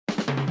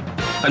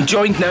I'm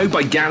joined now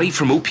by Gary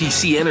from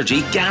OPC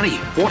Energy. Gary,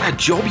 what a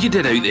job you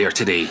did out there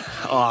today.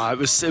 Oh, it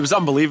was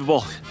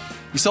unbelievable.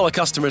 You saw the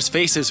customers'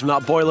 faces when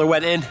that boiler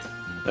went in.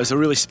 It was a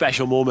really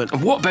special moment.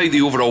 And what about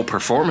the overall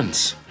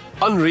performance?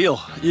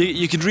 Unreal.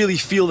 You could really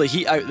feel the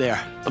heat out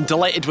there. I'm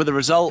delighted with the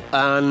result,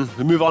 and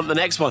we move on to the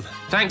next one.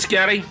 Thanks,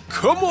 Gary.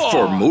 Come on!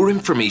 For more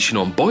information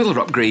on boiler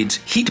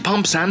upgrades, heat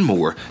pumps and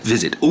more,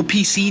 visit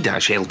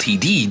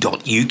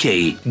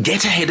opc-ltd.uk.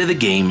 Get ahead of the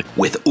game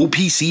with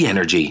OPC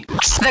Energy.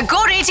 The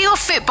Go Radio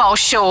Football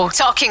Show,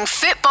 talking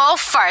football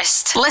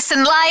first.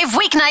 Listen live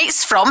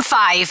weeknights from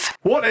 5.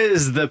 What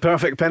is the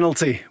perfect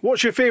penalty?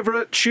 What's your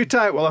favourite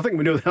shootout? Well, I think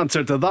we know the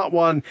answer to that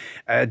one.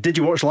 Did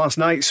you watch last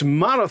night's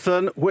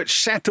marathon,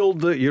 which settled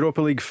the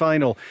Europa League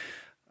final?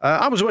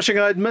 I was wishing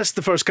I'd missed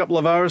the first couple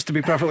of hours, to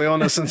be perfectly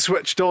honest, and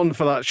switched on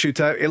for that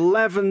shootout.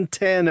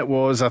 11-10 it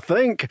was, I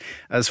think,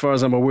 as far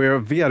as I'm aware.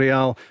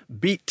 Villarreal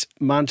beat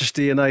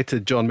Manchester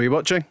United. John, were you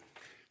watching?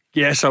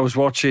 Yes, I was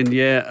watching,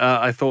 yeah.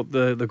 I thought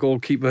the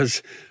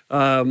goalkeepers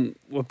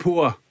were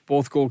poor,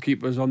 both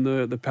goalkeepers on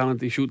the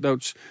penalty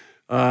shootouts.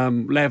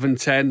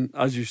 11-10,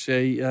 as you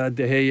say.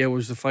 De Gea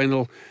was the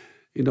final.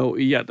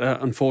 He had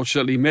to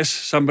unfortunately miss.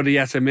 Somebody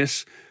had to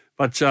miss.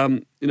 But,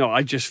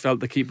 I just felt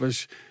the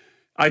keepers...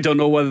 I don't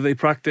know whether they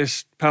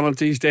practiced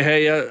penalties. De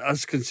Gea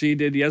has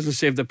conceded. He hasn't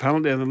saved a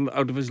penalty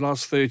out of his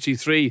last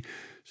 33.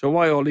 So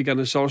why Ole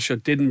Gunnar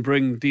Solskjaer didn't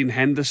bring Dean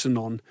Henderson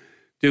on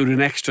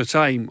during extra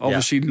time,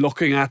 obviously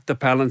looking at the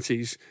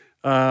penalties,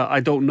 I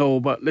don't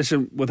know. But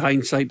listen, with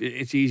hindsight,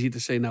 it's easy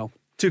to say no.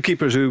 Two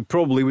keepers who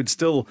probably would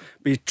still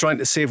be trying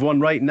to save one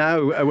right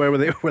now. Where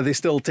were they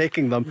still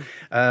taking them?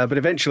 But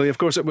eventually, of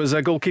course, it was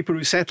a goalkeeper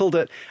who settled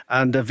it,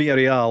 and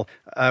Villarreal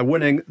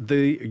winning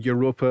the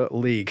Europa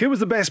League. Who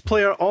was the best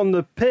player on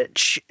the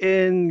pitch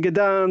in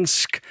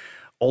Gdansk?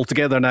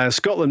 Altogether now,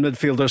 Scotland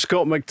midfielder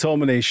Scott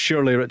McTominay,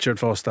 surely Richard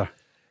Foster.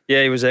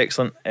 Yeah, he was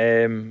excellent.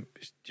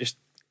 Just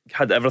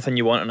had everything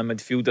you want in a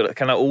midfielder, a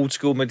kind of old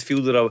school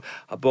midfielder,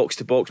 a box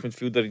to box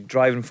midfielder,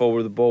 driving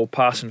forward the ball,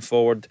 passing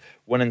forward,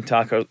 winning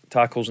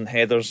tackles and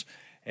headers,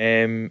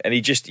 and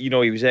he just, he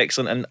was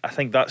excellent. And I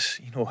think that's,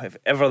 if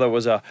ever there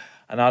was an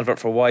advert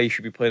for why he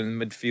should be playing in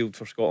midfield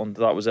for Scotland,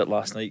 that was it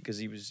last night, because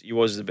he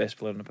was the best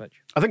player on the pitch.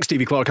 I think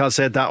Stevie Clarke has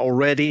said that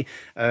already,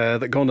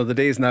 that gone are the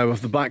days now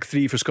of the back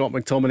three for Scott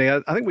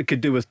McTominay. I think we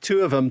could do with two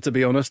of them, to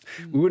be honest.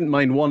 We wouldn't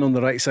mind one on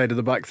the right side of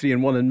the back three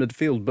and one in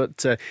midfield,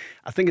 but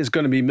I think it's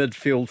going to be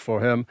midfield for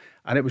him.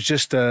 And it was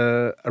just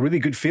a really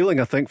good feeling,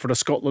 I think, for a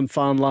Scotland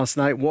fan last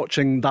night,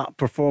 watching that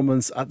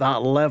performance at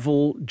that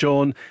level,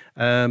 John.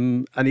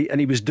 And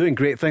he was doing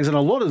great things, and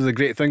a lot of the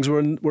great things were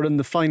in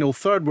the final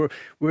third.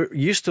 We're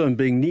used to him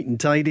being neat and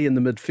tidy in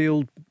the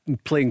midfield,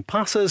 playing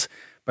passes,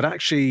 but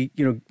actually,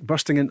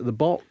 bursting into the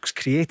box,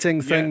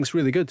 creating things,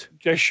 really good.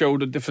 Just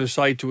showed a different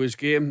side to his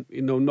game.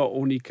 Not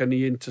only can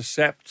he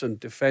intercept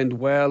and defend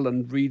well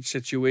and read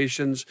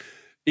situations,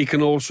 he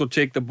can also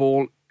take the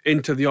ball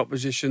into the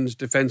opposition's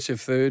defensive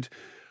third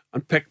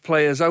and pick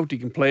players out. He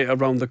can play it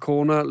around the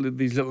corner,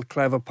 these little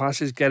clever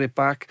passes, get it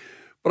back.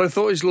 But I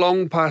thought his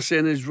long pass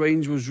in, his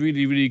range was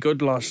really, really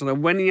good last night.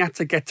 And when he had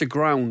to go to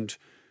ground,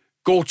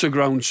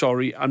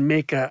 and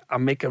make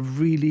a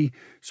really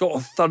sort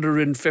of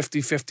thuddering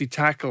 50-50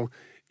 tackle,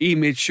 he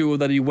made sure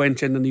that he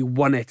went in and he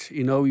won it.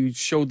 He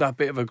showed that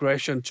bit of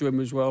aggression to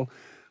him as well.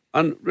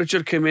 And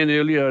Richard came in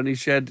earlier and he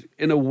said,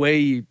 in a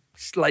way,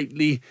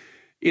 slightly,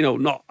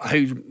 not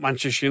how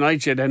Manchester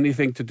United,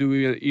 anything to do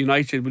with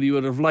United, but he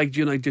would have liked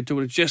United to do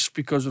it just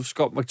because of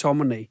Scott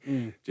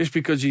McTominay. Just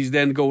because he's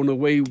then going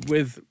away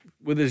with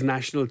his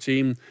national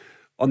team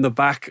on the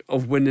back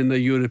of winning the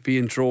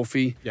European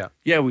trophy.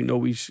 Yeah, we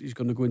know he's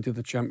going to go into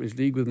the Champions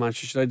League with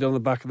Manchester United on the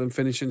back of them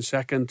finishing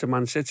second to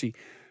Man City.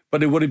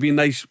 But it would have been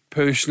nice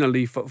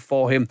personally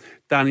for him.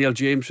 Daniel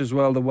James as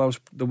well,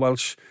 the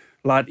Welsh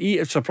lad.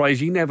 I'm surprised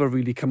he never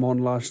really come on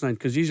last night,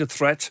 because he's a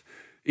threat.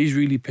 He's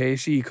really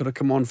pacey. He could have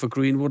come on for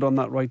Greenwood on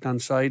that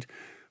right-hand side.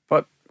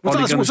 But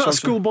was that a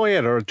schoolboy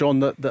error, John,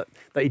 that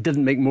he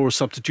didn't make more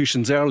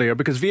substitutions earlier?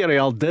 Because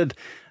Villarreal did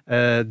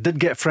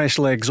get fresh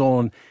legs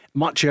on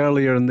much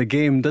earlier in the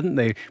game, didn't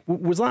they?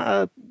 Was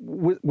that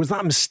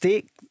a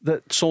mistake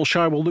that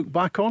Solskjaer will look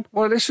back on?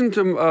 Well, I listened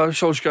to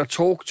Solskjaer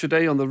talk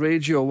today on the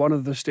radio, one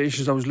of the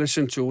stations I was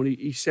listening to, and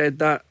he said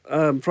that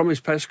from his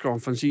press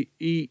conference,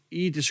 he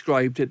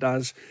described it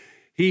as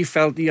he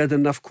felt he had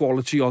enough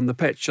quality on the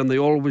pitch, and they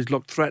always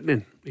looked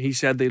threatening. He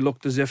said they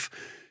looked as if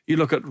you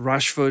look at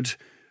Rashford,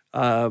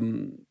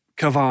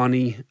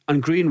 Cavani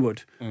and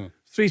Greenwood.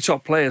 Three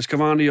top players.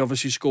 Cavani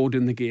obviously scored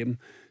in the game.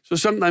 So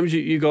sometimes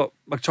you got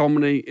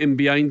McTominay in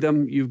behind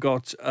them. You've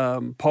got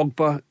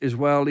Pogba as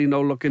well,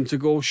 looking to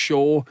go.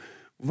 Shaw,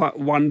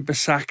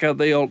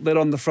 Wan-Bissaka, they're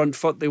on the front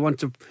foot. They want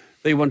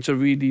to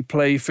really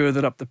play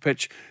further up the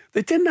pitch.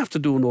 They didn't have to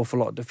do an awful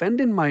lot of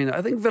defending, mine.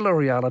 I think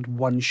Villarreal had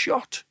one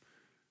shot.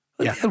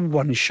 They had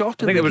one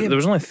shot in the game. There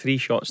was only 3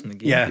 shots in the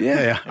game.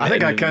 Yeah. I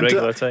think I counted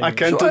them. I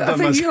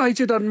think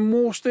United had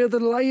most. They're the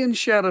lion's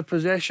share of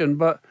possession,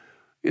 but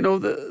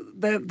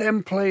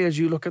them players,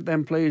 you look at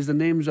them players, the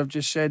names I've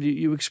just said,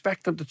 you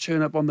expect them to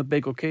turn up on the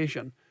big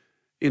occasion.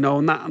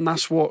 And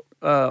that's what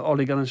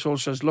Ole Gunnar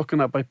Solskjaer's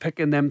looking at by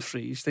picking them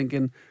three. He's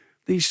thinking,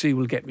 these three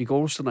will get me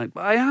goals tonight.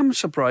 But I am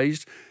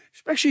surprised,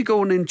 especially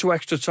going into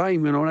extra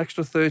time, an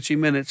extra 30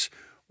 minutes,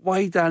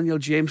 why Daniel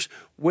James,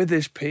 with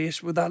his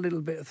pace, with that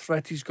little bit of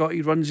threat he's got,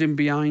 he runs in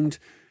behind.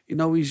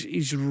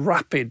 He's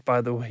rapid,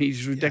 by the way.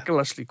 He's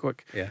ridiculously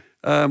quick. Yeah.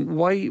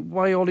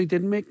 Why Ollie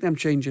didn't make them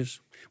changes?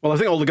 Well, I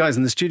think all the guys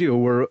in the studio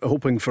were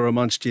hoping for a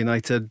Manchester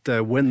United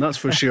win, that's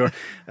for sure.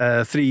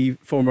 Three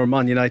former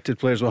Man United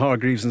players with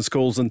Hargreaves and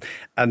Scholes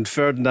and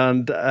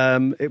Ferdinand.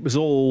 It was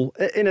all,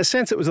 in a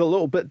sense, it was a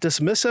little bit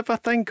dismissive, I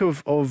think,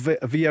 of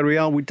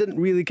Villarreal. We didn't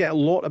really get a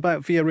lot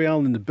about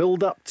Villarreal in the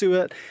build-up to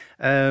it.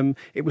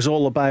 It was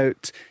all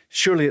about,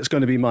 surely it's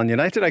going to be Man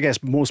United. I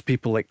guess most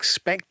people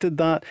expected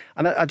that.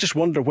 And I just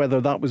wonder whether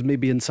that was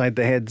maybe inside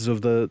the heads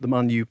of the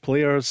Man U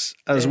players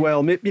as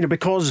well.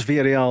 Because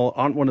Villarreal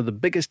aren't one of the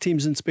biggest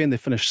teams in Spain, they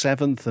finished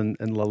 7th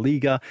in La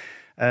Liga.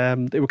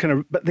 They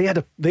were but they had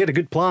a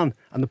good plan,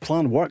 and the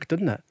plan worked,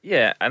 didn't it?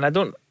 Yeah, and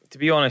to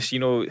be honest,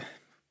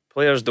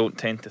 players don't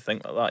tend to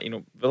think like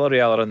that.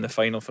 Villarreal are in the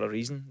final for a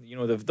reason.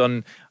 They've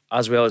done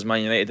as well as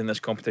Man United in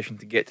this competition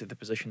to get to the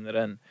position they're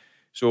in.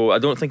 So I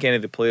don't think any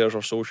of the players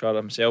or Solskjaer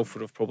himself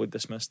would have probably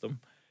dismissed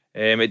them.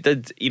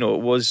 It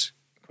was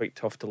quite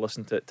tough to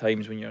listen to at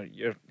times when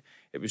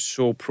it was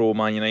so pro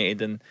Man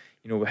United, and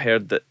we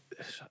heard that.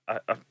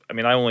 I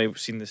only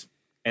seen this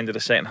end of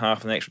the second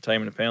half and the extra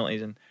time and the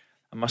penalties, and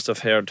I must have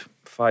heard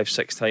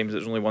 5-6 times that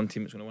there's only one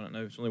team that's going to win it now.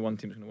 There's only one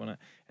team that's going to win it,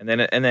 and then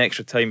in the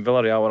extra time,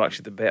 Villarreal were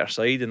actually the better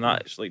side, and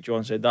that's, like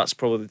John said, that's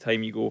probably the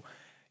time you go,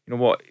 you know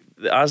what?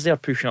 As they're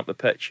pushing up the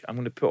pitch, I'm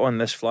going to put on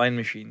this flying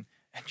machine.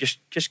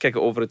 Just kick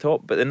it over the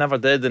top, but they never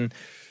did, and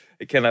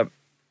it kind of,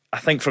 I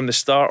think from the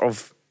start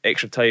of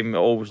extra time, it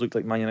always looked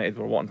like Man United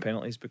were wanting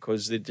penalties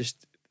because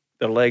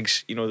their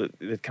legs,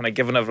 they'd kind of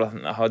given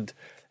everything they had,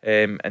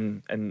 and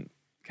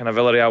kind of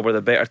Villarreal were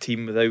the better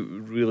team without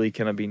really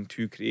kind of being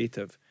too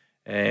creative,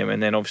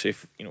 and then obviously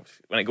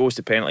when it goes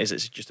to penalties,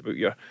 it's just about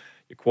your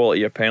quality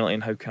of your penalty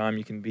and how calm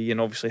you can be,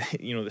 and obviously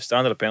the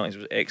standard of penalties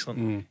was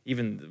excellent.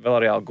 Even the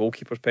Villarreal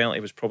goalkeeper's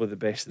penalty was probably the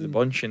best of the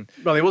bunch, and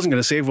well, he wasn't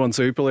going to save one,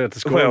 so he probably had to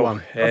score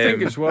one. I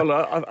think as well.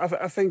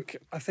 I think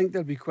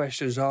there'll be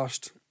questions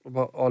asked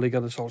about Ole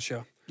Gunnar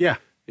Solskjaer. Yeah,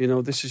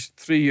 this is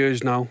 3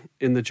 years now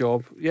in the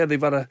job. Yeah,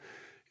 they've had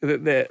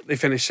they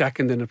finished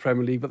second in the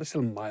Premier League, but they're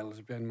still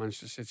miles behind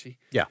Manchester City.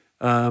 Yeah,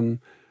 and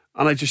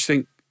I just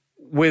think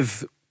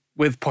with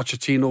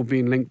Pochettino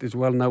being linked as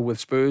well now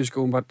with Spurs,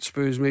 going back to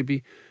Spurs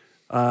maybe.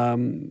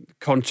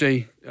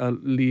 Conte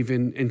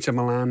leaving Inter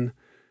Milan,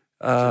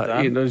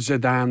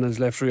 Zidane has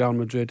left Real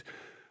Madrid.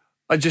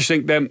 I just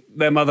think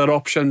them other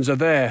options are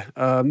there.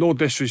 No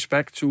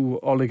disrespect to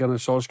Ole Gunnar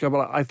Solskjaer,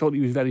 but I thought he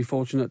was very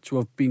fortunate to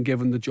have been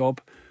given the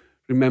job.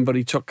 Remember,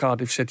 he took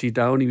Cardiff City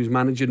down. He was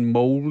managing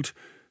Mould,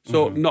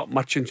 so not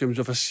much in terms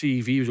of a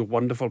CV. He was a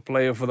wonderful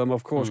player for them,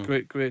 of course.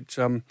 Great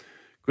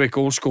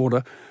goal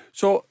scorer.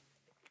 So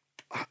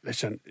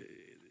listen,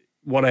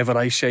 whatever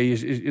I say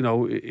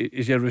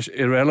is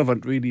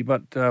irrelevant, really.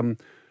 But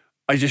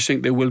I just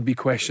think there will be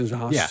questions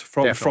asked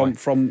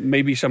from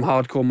maybe some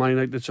hardcore Man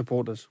United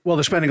supporters. Well,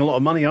 they're spending a lot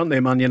of money, aren't they,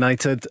 Man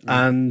United?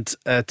 And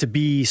to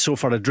be so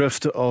far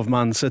adrift of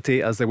Man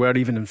City as they were,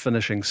 even in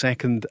finishing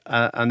second,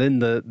 and in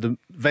the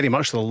very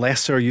much the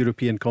lesser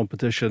European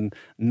competition,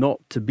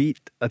 not to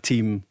beat a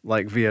team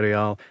like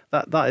Villarreal,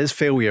 that is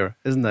failure,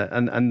 isn't it?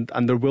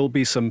 And there will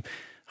be some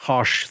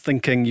harsh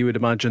thinking, you would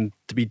imagine,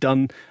 to be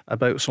done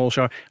about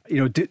Solskjaer.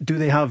 Do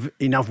they have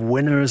enough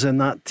winners in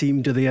that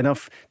team? Do they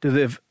have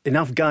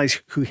enough guys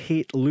who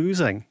hate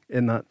losing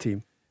in that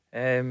team?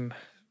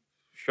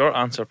 Short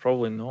answer,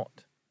 probably not.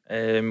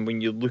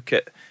 When you look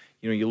at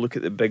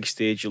the big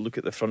stage, you look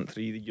at the front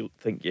three, you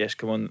think, yes,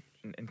 come on.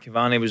 And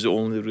Cavani was the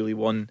only really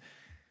one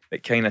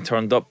that kind of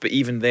turned up. But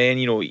even then,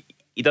 he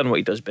done what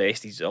he does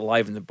best. He's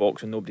alive in the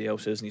box when nobody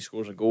else is, and he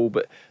scores a goal.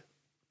 But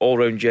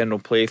all-round general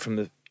play from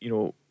the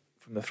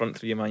front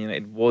three of Man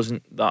United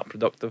wasn't that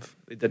productive.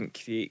 They didn't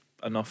create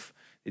enough.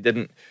 They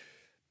didn't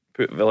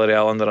put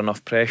Villarreal under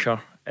enough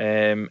pressure.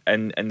 And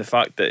the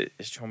fact that,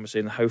 as John was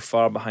saying, how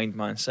far behind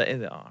Man City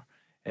they are.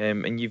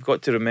 And you've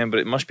got to remember,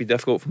 it must be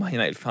difficult for Man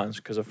United fans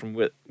because of from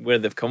where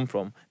they've come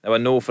from. Now, I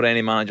know for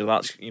any manager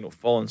that's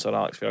following Sir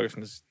Alex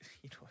Ferguson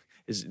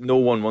is no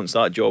one wants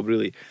that job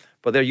really,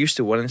 but they're used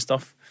to winning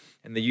stuff,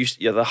 and they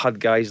had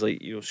guys like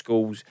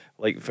Scholes,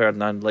 like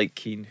Ferdinand, like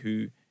Keane,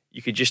 who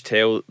you could just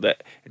tell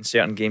that in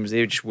certain games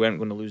they just weren't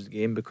going to lose the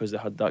game because they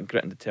had that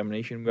grit and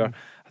determination. Where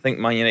I think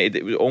Man United,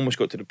 it almost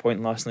got to the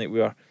point last night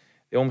where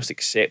they almost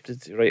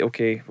accepted, right,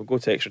 okay, we'll go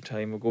to extra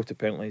time, we'll go to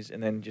penalties,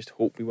 and then just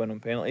hope we win on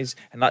penalties.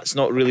 And that's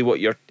not really what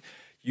you're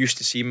used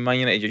to seeing Man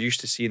United. You're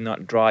used to seeing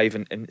that drive,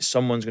 and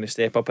someone's going to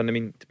step up. And I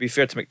mean, to be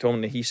fair to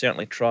McTominay, he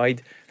certainly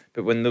tried,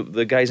 but when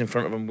the guys in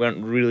front of him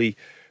weren't really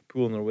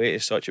pulling their weight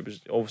as such, it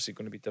was obviously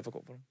going to be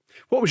difficult for him.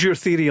 What was your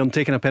theory on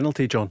taking a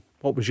penalty, John?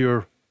 What was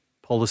your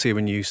policy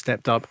when you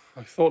stepped up?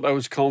 I thought I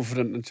was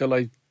confident until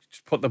I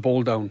just put the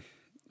ball down,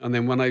 and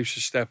then when I used to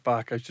step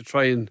back, I used to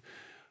try and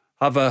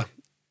have a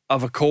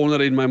have a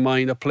corner in my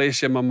mind, a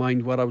place in my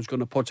mind where I was going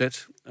to put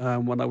it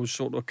when I was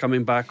sort of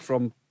coming back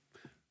from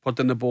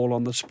putting the ball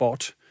on the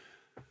spot.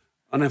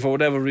 And then for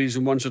whatever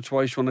reason, once or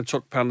twice when I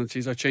took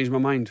penalties, I changed my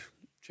mind.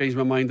 Changed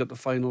my mind at the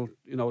final,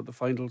 at the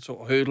final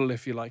sort of hurdle,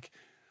 if you like.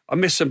 I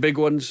missed some big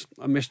ones.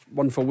 I missed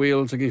one for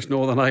Wales against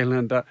Northern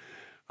Ireland at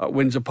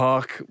Windsor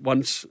Park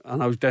once,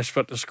 and I was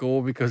desperate to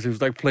score because it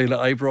was like playing at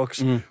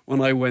Ibrox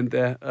when I went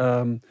there.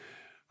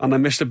 And I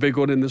missed a big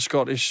one in the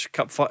Scottish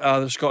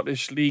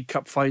League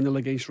Cup final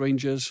against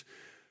Rangers,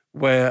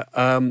 where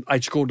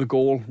I'd scored a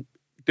goal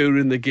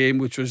during the game,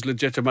 which was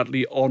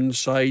legitimately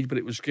onside, but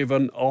it was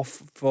given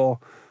off for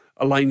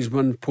a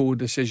linesman poor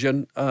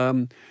decision.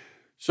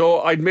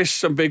 So I'd missed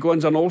some big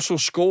ones and also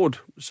scored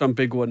some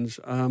big ones.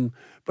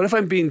 But if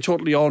I'm being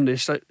totally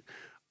honest,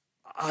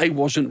 I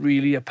wasn't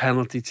really a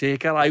penalty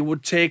taker. I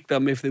would take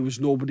them if there was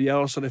nobody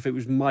else, and if it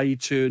was my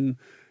turn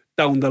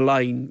down the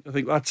line. I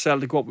think at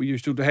Celtic what we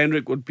used to do,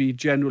 Henrik would be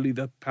generally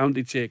the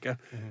penalty taker.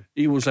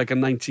 He was like a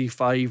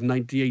 95,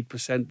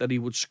 98% that he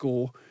would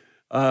score.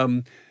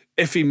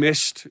 If he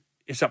missed,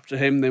 it's up to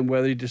him then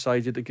whether he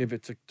decided to give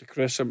it to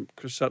Chris. And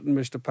Chris Sutton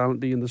missed a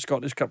penalty in the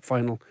Scottish Cup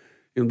final.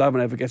 That one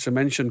never gets a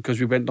mention because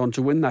we went on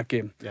to win that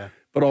game. Yeah.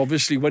 But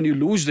obviously when you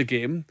lose the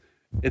game,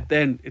 it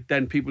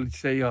then people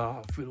say,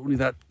 if only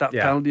that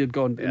penalty had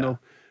gone,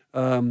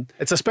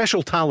 it's a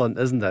special talent,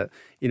 isn't it?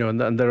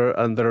 And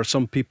there are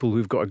some people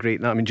who've got a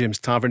great. I mean, James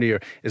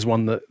Tavernier is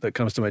one that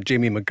comes to mind.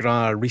 Jamie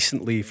McGrath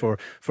recently for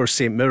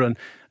St Mirren.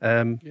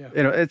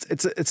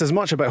 It's as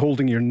much about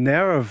holding your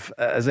nerve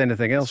as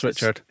anything else,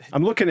 Richard.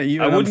 I'm looking at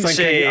you. I wouldn't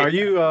say.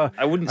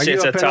 I wouldn't say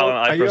it's a talent.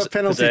 Are you a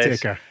penalty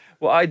taker?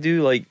 What I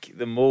do like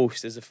the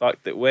most is the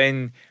fact that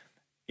when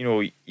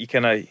you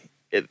kind of.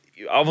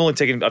 I've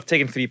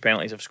taken 3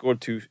 penalties. I've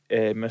scored 2,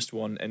 missed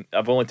 1, and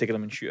I've only taken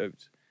them in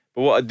shootouts.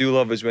 But what I do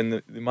love is when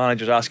the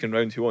manager's asking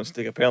round who wants to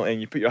take a penalty,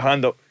 and you put your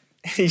hand up,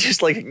 he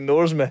just like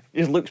ignores me. He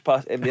just looks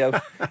past everybody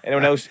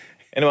else.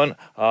 Anyone?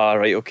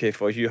 Right, okay,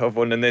 Foz, you have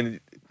one. And then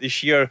the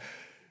sheer,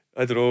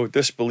 I don't know,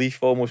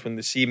 disbelief almost when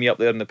they see me up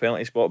there in the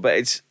penalty spot.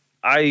 But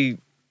the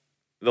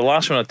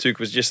last one I took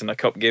was just in a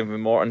cup game with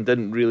Morton.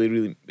 Didn't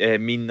really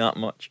mean that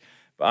much.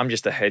 But I'm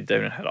just a head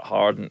down and hit it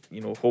hard, and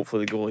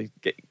hopefully the goalie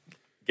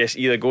guess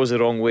either goes the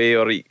wrong way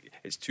or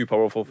it's too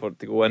powerful for it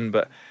to go in.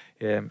 But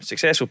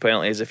successful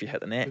penalty is if you hit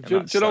the net.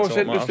 Do you know what's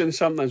interesting?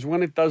 Sometimes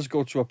when it does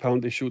go to a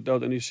penalty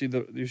shootout and you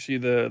see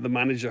the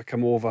manager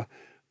come over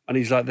and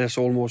he's like this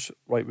almost,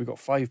 right, we've got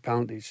 5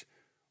 penalties,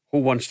 who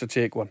wants to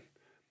take one?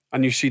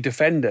 And you see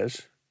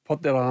defenders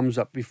put their arms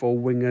up before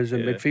wingers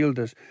and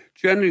midfielders.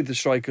 Generally the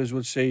strikers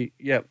would say,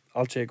 yeah,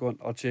 I'll take one,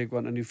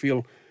 and you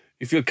feel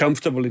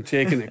comfortable in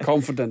taking it,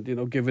 confident,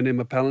 giving him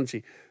a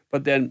penalty.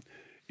 But then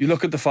you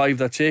look at the 5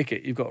 that take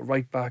it, you've got a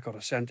right back or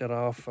a centre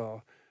half,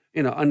 or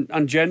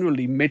and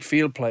generally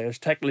midfield players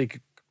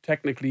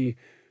technically,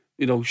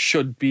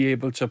 should be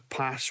able to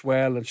pass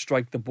well and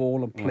strike the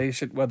ball and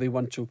place it where they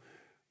want to.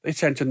 They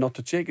tend to not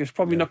to take it. It's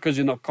probably not because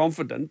you're not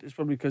confident. It's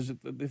probably because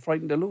they're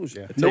frightened to lose.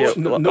 Yeah.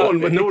 No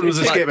one was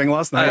escaping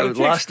last night.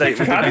 Last night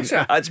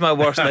that's my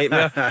worst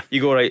nightmare.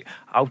 You go, right,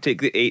 I'll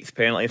take the 8th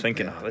penalty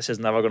thinking, this is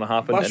never going to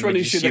happen. That's when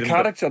you see the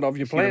character of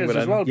your players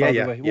as well, by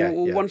the way.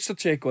 Who wants to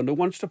take one? Who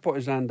wants to put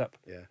his hand up?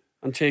 Yeah.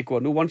 And take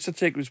one. Who wants to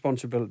take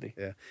responsibility?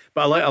 Yeah,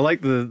 but I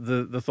like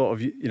the thought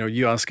of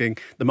you asking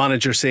the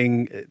manager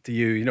saying to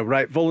you,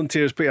 right,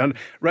 volunteers, put your hand.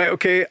 Right,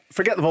 okay,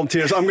 forget the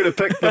volunteers. I'm going to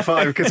pick the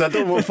 5 because I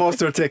don't want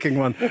Foster taking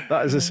one.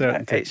 That is a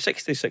certainty. It's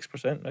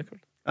 66% record.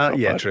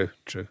 Yeah, true.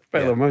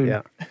 Better than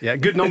mine. Yeah,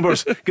 good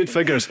numbers, good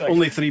figures.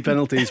 Only 3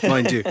 penalties,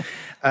 mind you.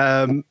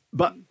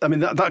 But I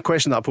mean that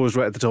question that I posed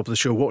right at the top of the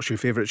show. What's your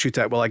favourite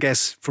shootout? Well, I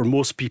guess for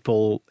most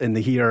people in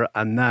the here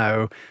and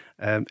now.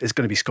 It's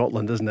going to be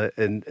Scotland, isn't it,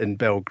 in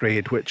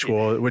Belgrade, which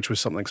was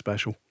something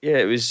special. Yeah,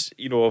 it was,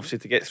 obviously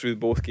to get through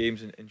both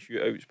games in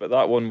shootouts, but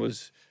that one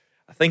was,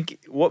 I think,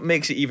 what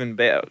makes it even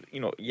better,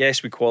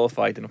 yes, we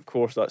qualified, and of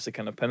course that's the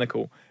kind of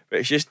pinnacle, but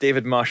it's just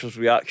David Marshall's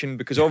reaction,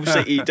 because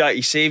obviously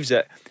he saves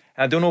it,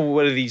 and I don't know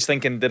whether he's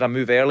thinking, did I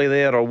move early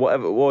there, or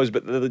whatever it was,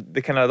 but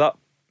the kind of that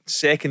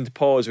second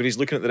pause where he's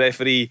looking at the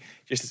referee,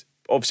 just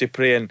obviously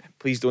praying,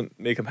 please don't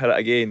make him hit it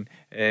again,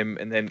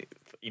 and then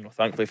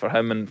thankfully for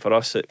him and for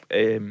us,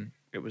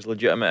 it was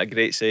legitimate, a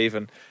great save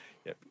and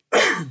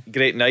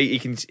great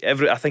night.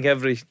 I think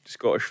every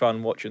Scottish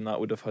fan watching that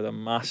would have had a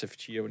massive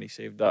cheer when he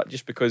saved that,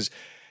 just because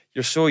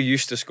you're so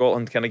used to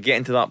Scotland kind of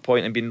getting to that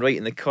point and being right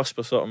in the cusp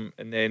of something,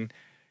 and then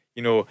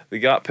the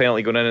gap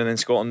penalty going in and then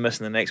Scotland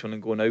missing the next one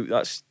and going out.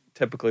 That's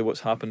typically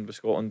what's happened with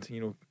Scotland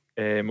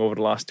over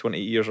the last 20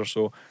 years or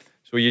so.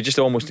 So you're just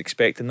almost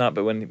expecting that,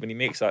 but when he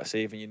makes that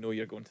save and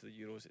you're going to the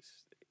Euros,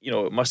 it's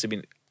it must have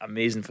been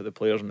amazing for the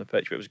players on the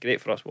pitch, but it was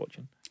great for us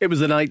watching. It was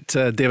the night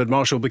David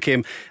Marshall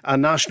became a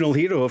national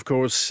hero, of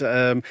course.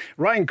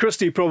 Ryan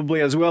Christie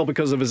probably as well,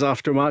 because of his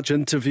after-match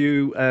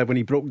interview when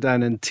he broke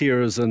down in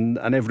tears, and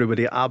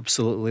everybody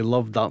absolutely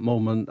loved that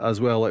moment as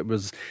well. It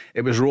was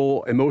raw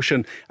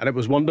emotion, and it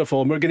was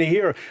wonderful. And we're going to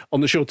hear on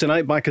the show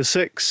tonight, back at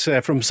 6,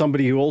 from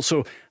somebody who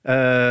also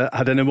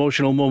had an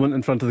emotional moment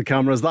in front of the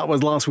cameras. That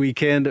was last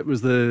weekend. It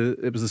was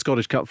the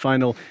Scottish Cup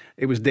final.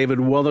 It was David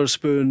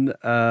Wotherspoon,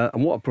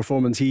 and what a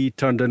performance he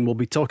turned in. We'll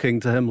be talking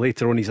to him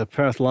later on. He's a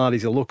Perth lad.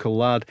 He's a local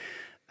lad.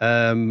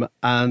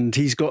 And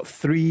he's got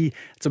 3.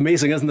 It's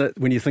amazing, isn't it,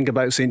 when you think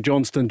about St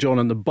Johnstone, John,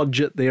 and the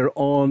budget they're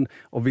on.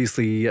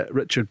 Obviously,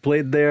 Richard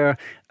played there.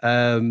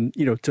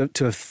 To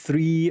have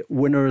 3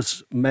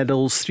 winners,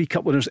 medals, 3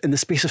 cup winners in the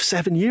space of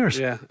 7 years.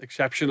 Yeah,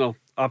 exceptional.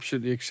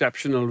 Absolutely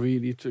exceptional,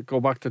 really, to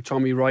go back to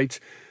Tommy Wright.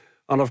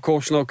 And of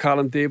course now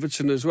Callum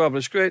Davidson as well. But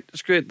it's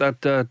great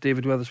that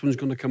David Weatherspoon's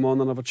going to come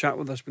on and have a chat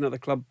with us. Been at the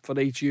club for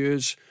 8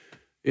 years,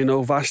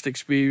 vast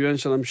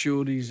experience, and I'm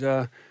sure he's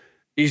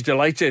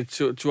delighted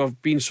to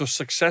have been so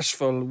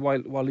successful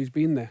while he's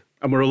been there.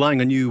 And we're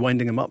relying on you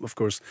winding him up, of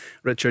course.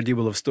 Richard, you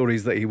will have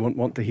stories that he won't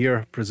want to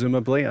hear,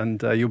 presumably,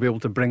 and you'll be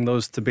able to bring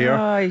those to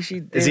bear. Is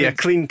he a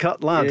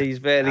clean-cut lad? Yeah, he's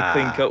very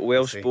clean-cut,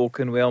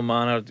 well-spoken,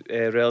 well-mannered,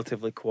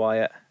 relatively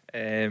quiet.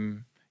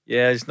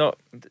 He's not,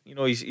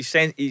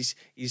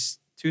 he's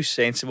too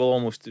sensible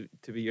almost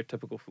to be your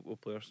typical football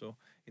player, so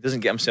he doesn't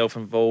get himself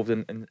involved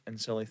in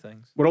silly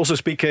things. We're also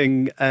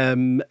speaking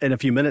in a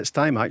few minutes'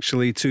 time,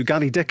 actually, to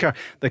Gary Dicker,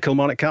 the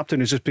Kilmarnock captain,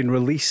 who's just been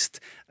released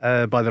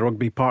by the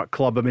Rugby Park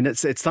Club. I mean,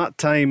 it's that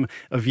time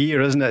of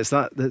year, isn't it?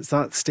 It's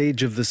that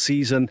stage of the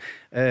season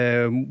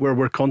where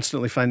we're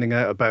constantly finding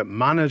out about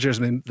managers.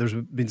 I mean, there's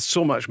been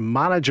so much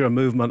manager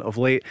movement of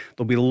late.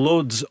 There'll be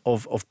loads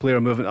of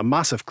player movement. A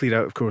massive clear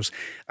out, of course,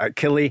 at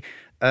Killie.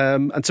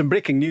 And some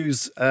breaking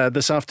news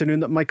this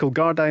afternoon that Michael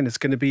Gardyne is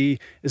going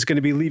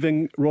to be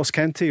leaving Ross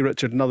County,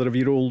 Richard, another of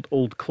your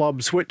old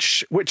clubs,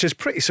 which is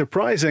pretty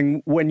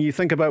surprising when you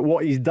think about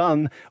what he's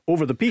done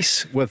over the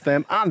piece with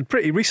them, and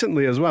pretty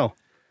recently as well.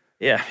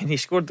 Yeah, and he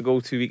scored the goal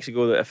 2 weeks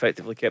ago that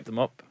effectively kept him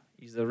up.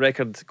 He's the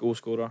record goal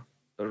scorer,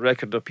 the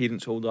record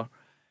appearance holder,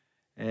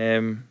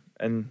 and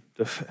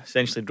they've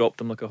essentially dropped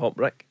him like a hot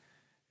brick.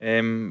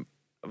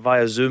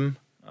 Via Zoom,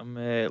 I'm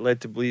led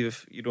to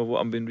believe, if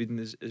what I've been reading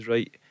is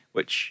right,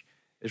 which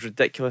is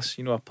ridiculous.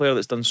 A player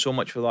that's done so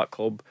much for that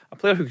club, a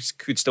player who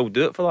could still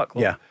do it for that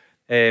club,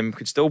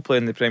 could still play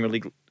in the Premier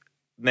League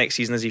next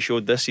season as he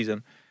showed this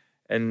season.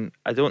 And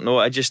I don't know,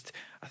 I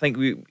think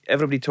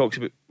everybody talks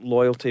about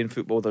loyalty in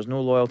football. There's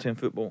no loyalty in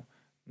football.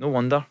 No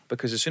wonder,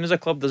 because as soon as a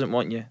club doesn't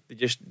want you, they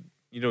just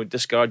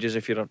discard you as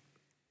if you're an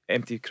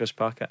empty crisp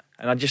packet.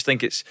 And I just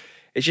think it's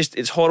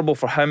horrible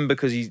for him,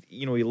 because he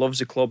loves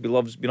the club, he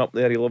loves being up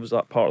there, he loves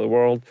that part of the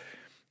world,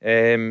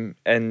 and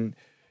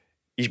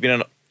he's been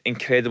an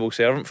incredible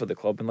servant for the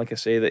club. And like I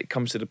say, that it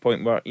comes to the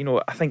point where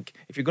I think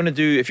if you're going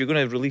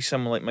to release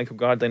someone like Michael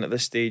Gardyne at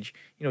this stage,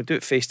 do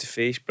it face to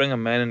face, bring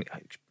him in, and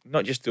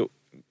not just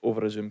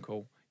over a Zoom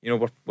call.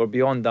 We're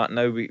beyond that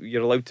now.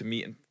 You're allowed to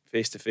meet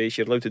face to face.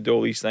 You're allowed to do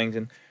all these things,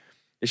 and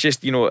it's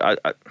just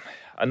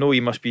I know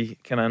he must be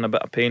kind of in a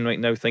bit of pain right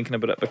now thinking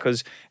about it,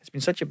 because it's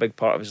been such a big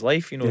part of his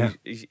life.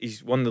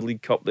 He's won the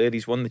League Cup there,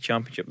 he's won the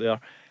Championship there.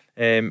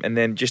 And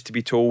then just to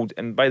be told,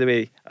 and by the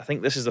way, I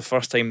think this is the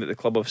first time that the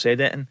club have said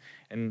it,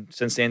 and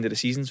since the end of the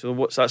season.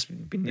 So that's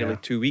been nearly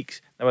 2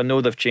 weeks. Now I know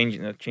they're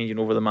changing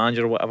over the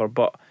manager or whatever,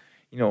 but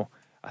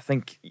I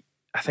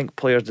think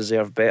players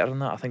deserve better than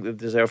that. I think they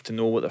deserve to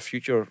know what their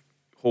future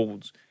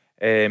holds,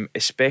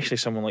 especially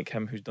someone like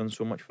him who's done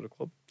so much for the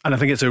club. And I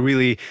think it's a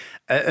really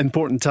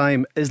important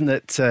time, isn't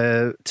it,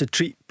 to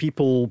treat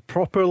people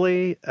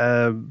properly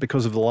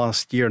because of the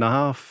last year and a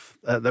half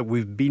that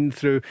we've been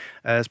through.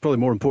 It's probably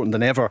more important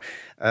than ever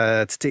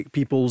to take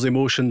people's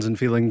emotions and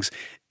feelings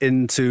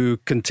into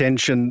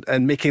contention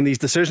and making these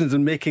decisions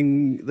and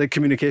making the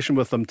communication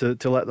with them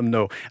to let them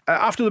know.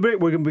 After the break,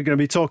 we're going to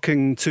be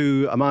talking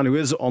to a man who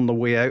is on the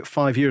way out.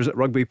 5 years at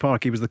Rugby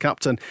Park. He was the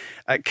captain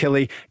at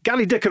Killie.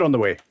 Gary Dicker on the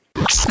way.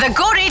 The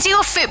Go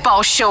Radio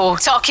Football Show,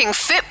 talking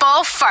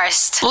football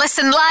first.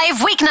 Listen live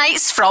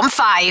weeknights from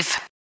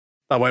 5.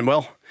 That went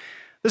well.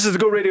 This is the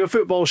Go Radio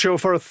Football Show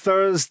for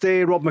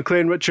Thursday. Rob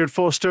Maclean, Richard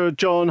Foster,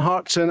 John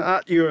Hartson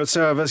at your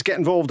service. Get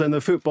involved in the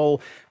football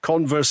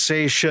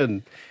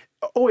conversation.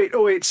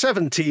 0808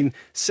 17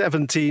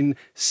 17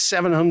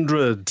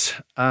 700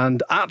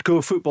 and at Go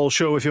Football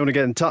Show if you want to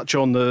get in touch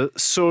on the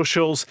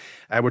socials.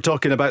 We're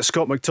talking about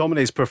Scott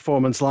McTominay's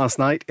performance last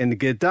night in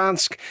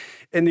Gdansk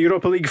in the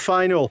Europa League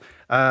final.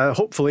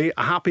 Hopefully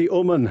a happy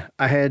omen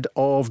ahead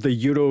of the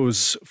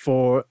Euros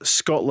for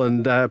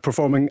Scotland,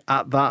 performing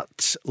at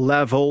that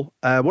level.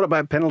 What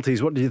about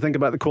penalties? What did you think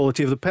about the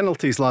quality of the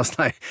penalties last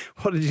night?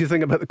 What did you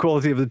think about the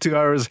quality of the 2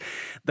 hours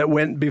that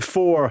went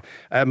before?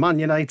 Man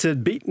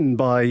United beaten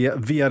by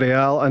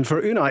Villarreal, and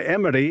for Unai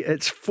Emery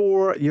it's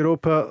 4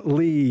 Europa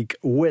League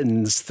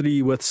wins,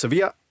 3 with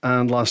Sevilla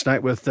and last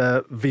night with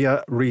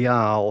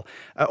Villarreal.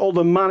 All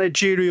the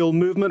managerial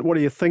movement, what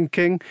are you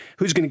thinking?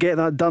 Who's going to get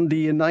that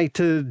Dundee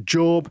United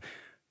job?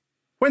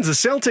 When's the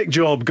Celtic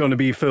job going to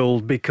be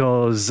filled?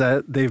 Because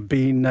they've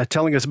been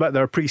telling us about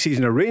their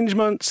pre-season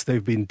arrangements.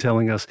 They've been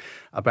telling us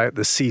about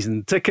the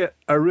season ticket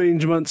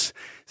arrangements.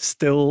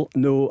 Still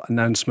no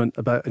announcement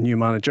about a new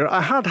manager.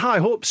 I had high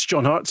hopes,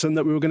 John Hartson,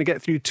 that we were going to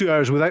get through 2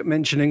 hours without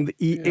mentioning the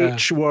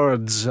EH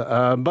words.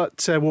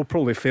 But we'll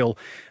probably fail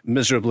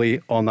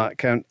miserably on that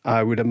count,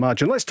 I would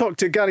imagine. Let's talk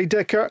to Gary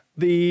Dicker,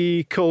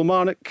 the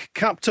Kilmarnock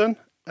captain.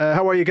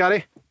 How are you,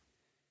 Gary?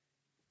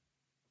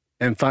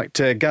 In fact,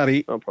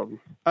 Gary... No problem.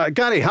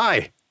 Gary,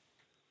 hi.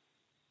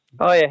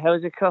 Oh yeah,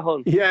 how's it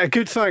going? Yeah,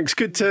 good, thanks.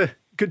 Good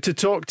to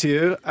talk to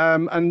you.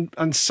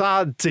 And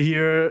sad to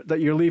hear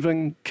that you're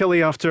leaving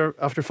Killie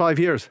after 5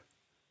 years.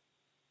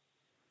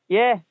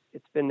 Yeah,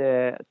 it's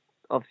been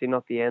obviously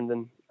not the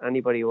ending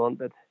anybody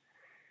wanted.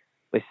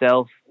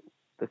 Myself,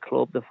 the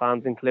club, the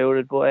fans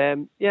included. But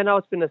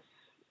it's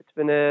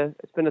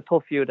been a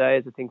tough few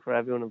days, I think, for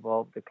everyone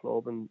involved, the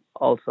club, and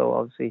also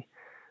obviously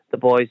the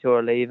boys who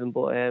are leaving.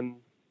 But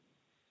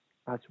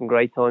I had some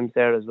great times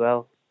there as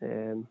well,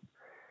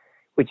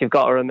 which you've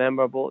got to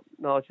remember. But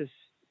no, it's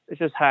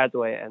just hard the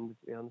way it ended,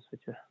 to be honest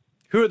with you.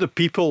 Who are the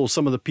people?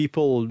 Some of the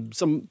people,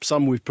 some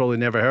we've probably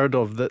never heard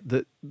of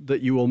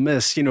that you will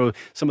miss. You know,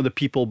 some of the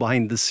people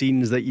behind the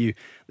scenes that you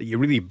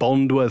really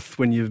bond with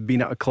when you've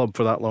been at a club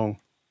for that long.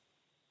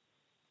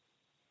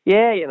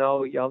 Yeah,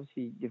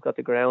 you've got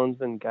the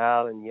groundsman,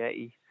 Gal and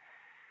Yeti,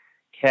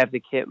 Kev the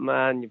kit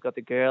man. You've got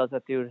the girls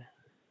that do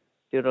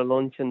the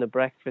lunch and the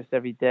breakfast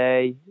every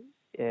day.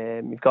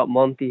 You've got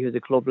Monty, who's a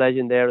club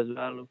legend there as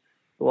well,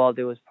 who all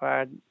do his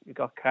part. You've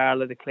got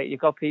Carla, you've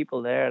got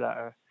people there that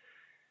are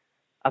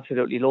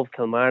absolutely love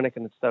Kilmarnock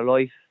and it's their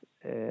life.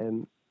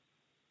 And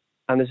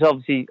it's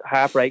obviously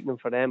heartbreaking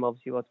for them,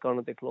 obviously, what's gone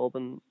at the club.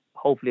 And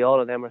hopefully all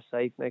of them are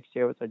safe next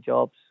year with their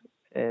jobs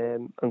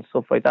and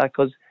stuff like that,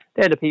 because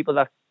they're the people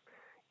that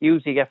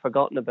usually get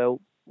forgotten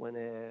about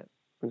when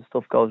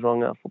stuff goes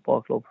wrong at a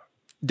football club.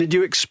 Did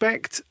you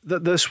expect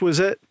that this was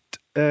it,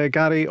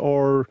 Gary,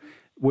 or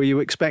were you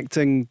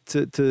expecting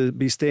to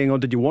be staying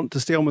on? Did you want to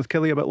stay on with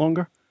Killie a bit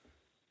longer?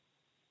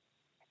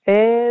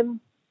 To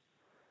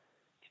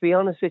be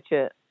honest with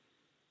you,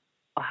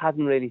 I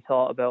hadn't really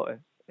thought about it.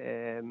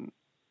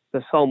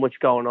 There's so much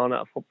going on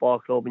at a football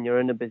club and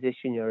you're in the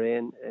position you're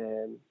in.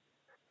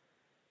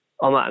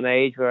 I'm at an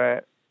age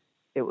where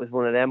it was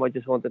one of them. I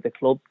just wanted the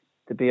club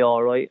to be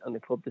all right and the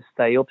club to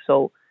stay up.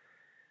 So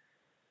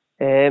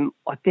I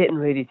didn't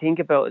really think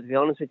about it, to be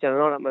honest with you. I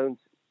know that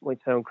might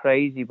sound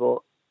crazy, but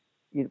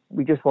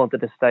we just wanted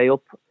to stay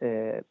up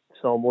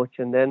so much.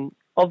 And then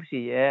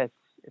obviously,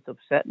 it's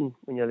upsetting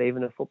when you're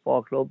leaving a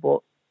football club,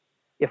 but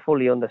you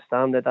fully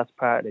understand that that's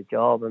part of the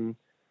job, and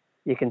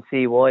you can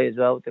see why as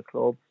well with the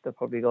club. They're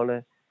probably going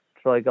to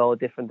try to go a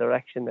different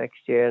direction next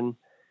year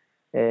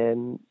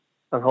and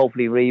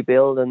hopefully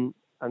rebuild and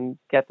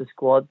get the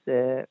squad's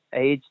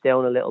age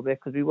down a little bit,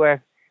 because we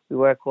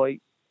were quite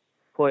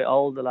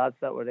old, the lads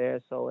that were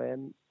there. So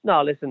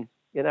no, listen,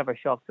 you're never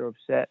shocked or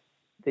upset.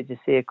 Did you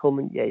see it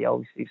coming? Yeah, you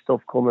always see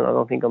stuff coming. I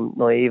don't think I'm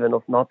naive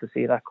enough not to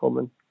see that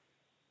coming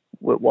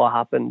with what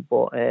happened,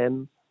 but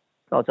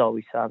that's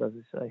always sad, as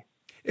I say.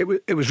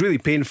 It was really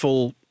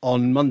painful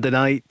on Monday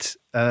night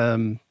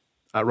at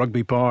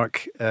Rugby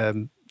Park,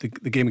 the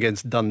game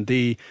against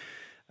Dundee.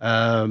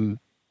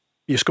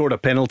 You scored a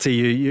penalty.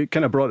 You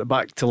kind of brought it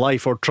back to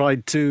life, or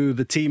tried to,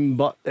 the team,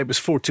 but it was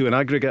 4-2 in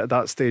aggregate at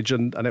that stage,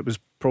 and it was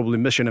probably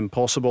mission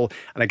impossible.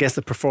 And I guess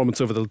the performance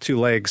over the two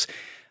legs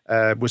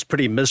was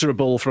pretty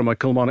miserable from a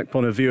Kilmarnock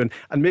point of view,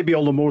 and maybe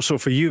all the more so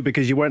for you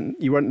because you weren't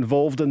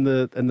involved in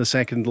the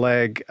second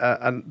leg,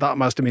 and that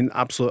must have been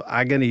absolute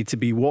agony to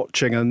be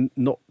watching and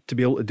not to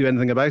be able to do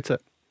anything about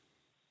it.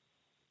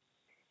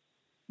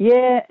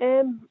 Yeah,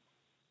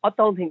 I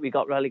don't think we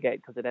got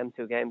relegated because of them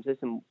two games.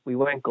 Listen, we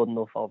weren't good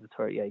enough over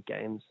 38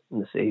 games in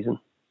the season.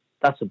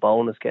 That's a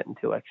bonus, getting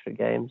 2 extra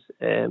games.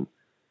 And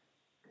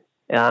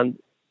as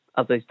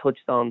I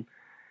touched on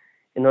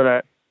in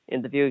other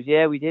interviews,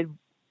 we did.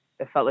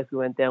 It felt like we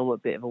went down with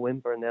a bit of a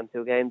whimper in them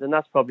 2 games, and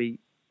that's probably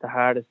the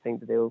hardest thing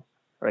to do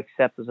or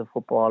accept as a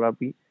footballer.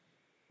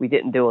 We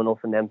didn't do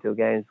enough in them 2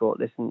 games, but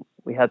listen,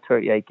 we had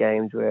 38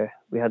 games where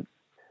we had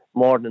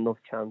more than enough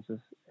chances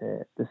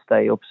to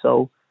stay up.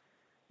 So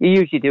you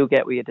usually do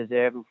get what you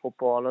deserve in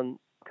football, and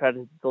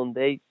credit to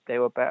Dundee, they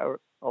were better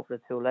over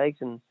the 2 legs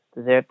and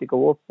deserved to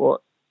go up.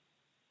 But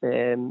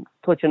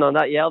touching on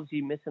that,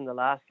 obviously missing the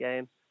last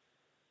game,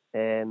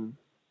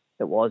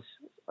 it was,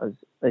 as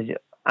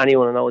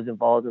anyone I know is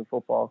involved in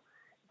football,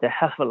 it's a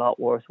hell of a lot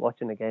worse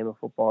watching a game of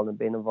football than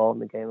being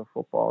involved in a game of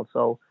football.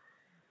 So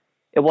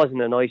it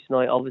wasn't a nice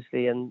night,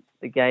 obviously, and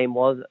the game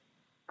was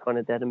kind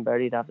of dead and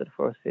buried after the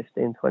first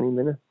 15-20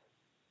 minutes.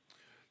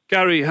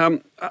 Gary,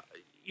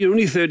 you're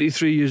only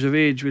 33 years of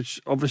age,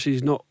 which obviously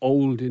is not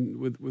old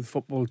with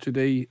football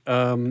today,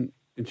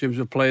 in terms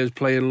of players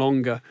playing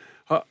longer.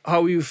 How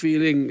are you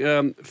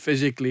feeling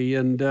physically,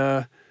 and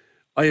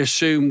I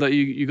assume that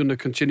you're going to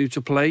continue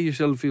to play. You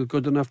still feel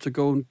good enough to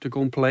go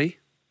and play?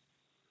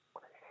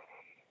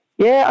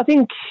 Yeah, I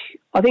think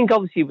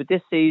obviously with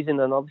this season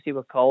and obviously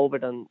with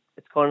COVID, and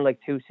it's kind of like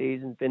 2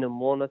 seasons been in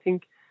one. I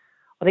think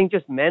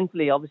just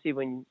mentally, obviously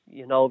when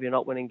if you're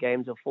not winning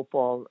games of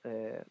football,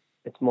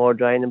 it's more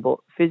draining. But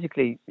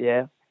physically,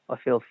 yeah, I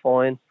feel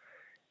fine.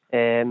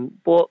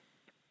 But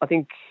I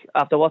think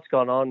after what's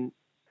gone on,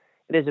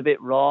 it is a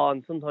bit raw,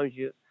 and sometimes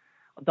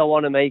I don't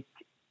want to make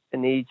a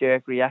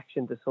knee-jerk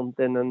reaction to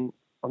something, and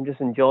I'm just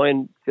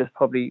enjoying just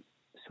probably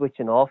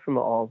switching off from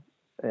it all,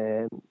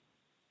 and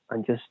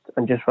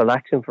just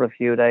relaxing for a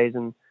few days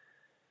and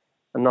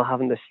not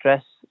having the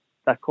stress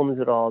that comes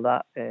with all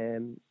that,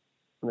 and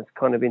it's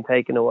kind of been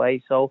taken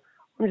away. So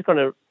I'm just going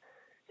to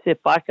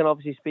sit back and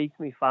obviously speak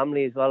to my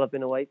family as well. I've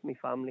been away from my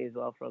family as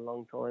well for a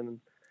long time, and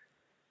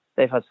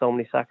they've had so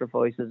many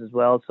sacrifices as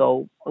well.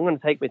 So I'm going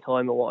to take my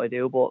time at what I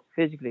do, but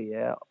physically,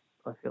 yeah,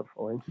 I feel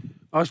fine.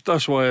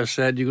 That's why I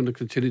said you're going to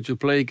continue to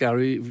play,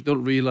 Gary. If you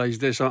don't realise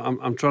this,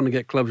 I'm trying to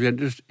get clubs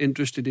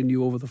interested in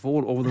you over the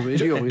phone, over the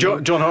radio.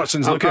 John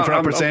Hartson's looking for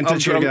a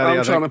percentage here, Gary.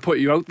 I'm trying to put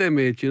you out there,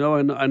 mate.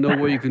 I know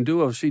what you can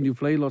do. I've seen you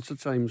play lots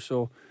of times.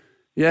 So,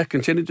 yeah,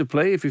 continue to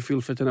play if you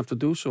feel fit enough to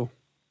do so.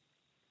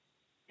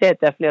 Yeah,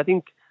 definitely. I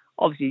think,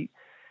 obviously,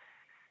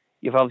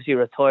 you've obviously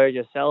retired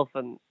yourself,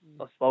 and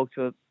I spoke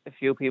to a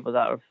few people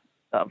that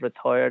have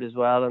retired as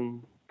well,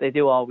 and they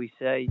do always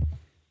say,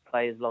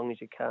 play as long as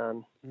you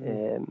can.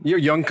 You're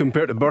young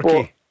compared to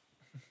Berkey.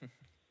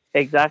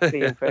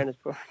 Exactly, in fairness,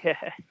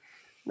 yeah.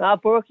 Now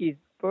Berkey's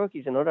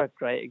another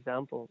great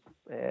example.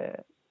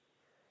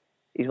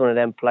 He's one of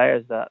them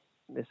players that,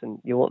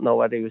 listen, you won't know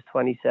whether he was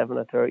 27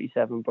 or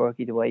 37,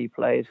 Berkey, the way he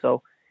plays.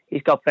 So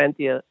he's got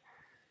plenty of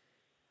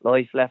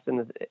life left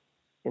in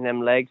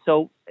them legs.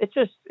 So it's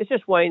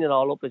just weighing it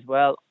all up as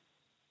well.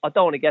 I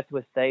don't want to get to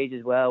a stage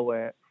as well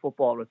where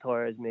football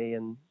retires me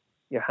and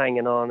you're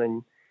hanging on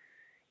and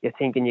you're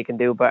thinking you can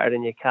do better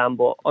than you can,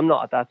 but I'm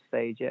not at that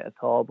stage yet at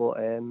all. But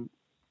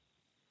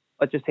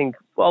I just think,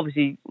 well,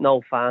 obviously,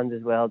 no fans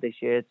as well this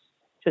year. It's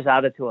just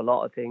added to a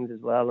lot of things as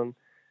well, and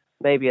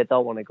maybe I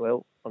don't want to go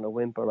out on a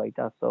whimper like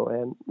that.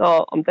 So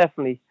no, I'm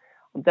definitely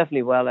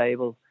well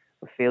able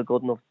and feel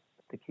good enough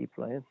to keep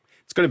playing.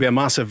 It's going to be a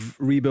massive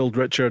rebuild,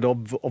 Richard,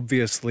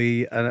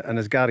 obviously, and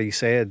as Gary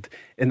said,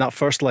 in that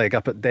first leg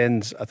up at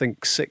Dens, I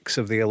think 6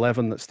 of the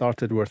 11 that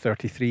started were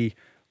 33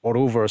 or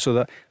over,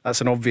 so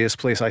that's an obvious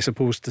place, I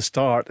suppose, to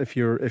start if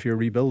you're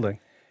rebuilding.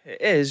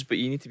 It is, but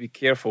you need to be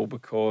careful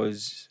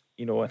because,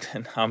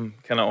 and I'm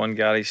kind of on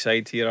Gary's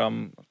side here.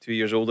 I'm 2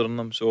 years older than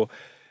him, so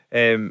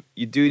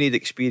you do need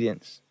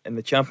experience, and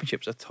the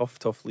Championship's a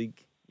tough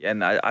league.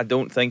 And I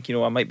don't think,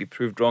 I might be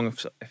proved wrong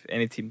if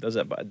any team does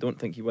it, but I don't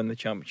think you win the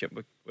Championship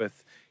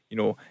with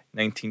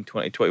 19,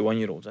 20,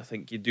 21-year-olds. I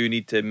think you do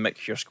need to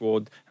mix your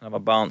squad and have a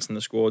balance in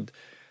the squad.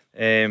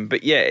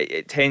 But yeah,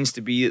 it tends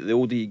to be that the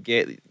older you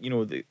get,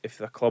 if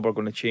the club are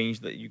going to change,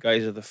 that you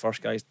guys are the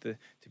first guys to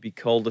be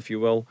called, if you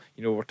will.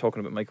 We're talking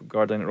about Michael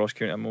Gardyne at Ross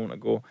County a moment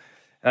ago.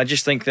 And I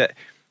just think that,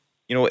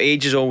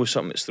 age is always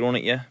something that's thrown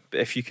at you.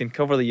 But if you can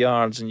cover the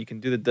yards and you can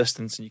do the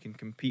distance and you can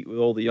compete with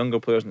all the younger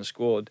players in the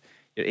squad,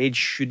 your age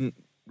shouldn't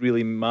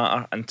really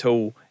matter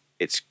until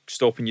it's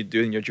stopping you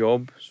doing your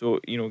job. So,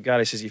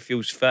 Gary says he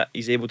feels fit,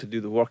 he's able to do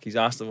the work he's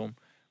asked of him,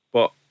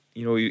 but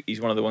he's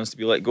one of the ones to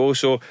be let go.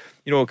 So,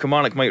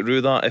 Kilmarnock might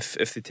rue that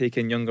if they take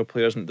in younger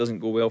players and it doesn't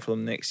go well for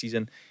them next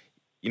season.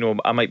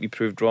 I might be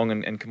proved wrong,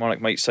 and Kilmarnock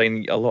might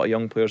sign a lot of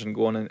young players and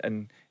go on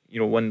and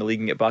win the league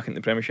and get back into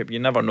the Premiership. You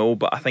never know,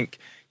 but I think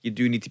you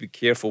do need to be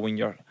careful when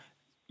you're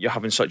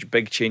having such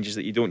big changes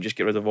that you don't just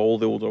get rid of all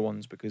the older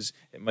ones, because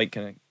it might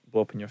kind of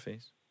blow up in your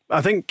face.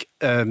 I think,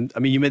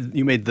 you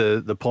made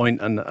the point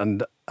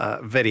and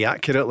very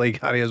accurately,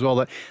 Gary, as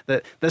well,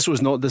 that this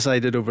was not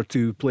decided over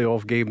 2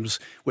 playoff games,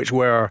 which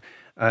were,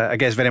 I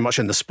guess, very much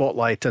in the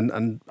spotlight,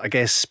 and I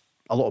guess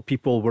a lot of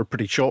people were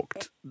pretty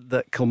shocked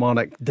that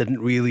Kilmarnock didn't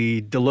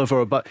really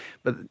deliver. But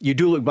you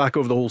do look back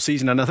over the whole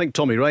season, and I think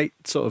Tommy Wright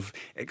sort of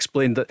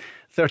explained that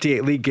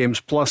 38 league games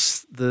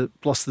plus the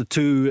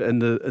 2 in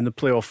the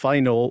playoff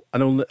final,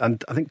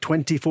 and I think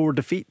 24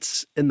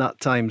 defeats in that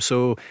time.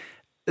 So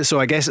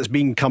I guess it's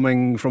been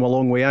coming from a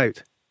long way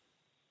out.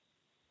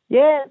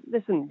 Yeah,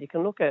 listen, you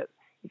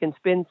can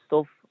spin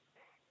stuff.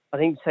 I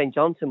think St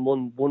Johnstone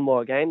won one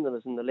more game than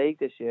us in the league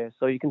this year,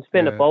 so you can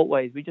spin it both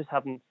ways.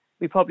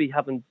 We probably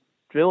haven't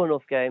drew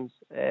enough games.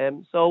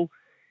 So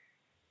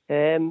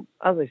as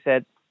I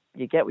said,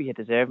 you get what you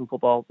deserve in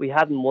football. We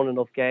hadn't won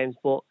enough games,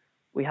 but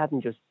we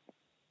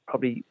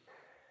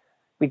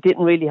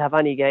didn't really have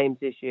any games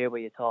this year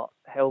where you thought,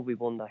 how have we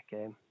won that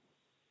game?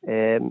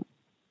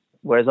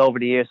 Whereas over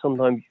the years,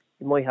 sometimes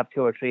you might have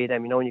 2 or 3 of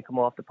them. When you come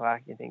off the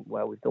park, you think,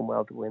 well, we've done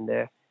well to win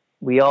there.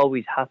 We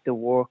always had to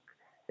work,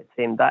 it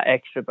seemed, that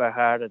extra bit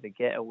harder to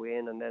get a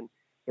win. And then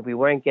if we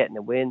weren't getting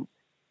a win,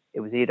 it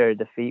was either a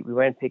defeat. We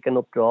weren't picking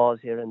up draws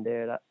here and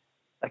there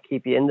that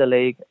keep you in the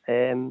league.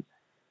 And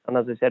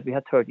as I said, we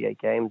had 38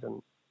 games,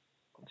 and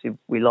obviously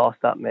we lost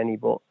that many.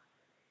 But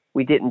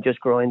we didn't just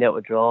grind out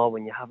a draw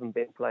when you haven't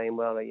been playing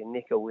well, or you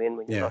nick a win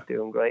when you're not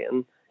doing great,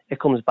 and it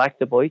comes back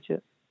to bite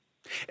you.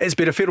 It's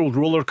been a fair old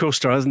roller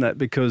coaster, hasn't it?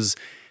 Because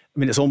I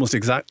mean, it's almost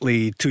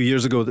exactly 2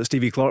 years ago that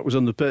Stevie Clarke was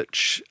on the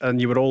pitch,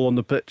 and you were all on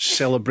the pitch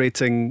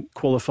celebrating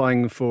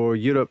qualifying for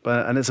Europe,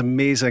 and it's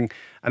amazing,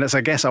 and it's,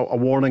 I guess, a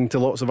warning to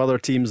lots of other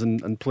teams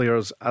and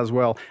players as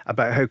well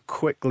about how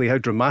quickly, how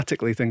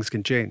dramatically things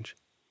can change.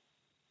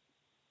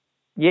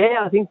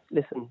 Yeah, I think,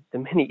 listen, the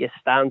minute you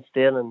stand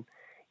still and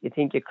you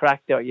think you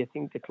cracked out, you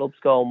think the club's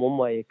going one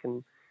way,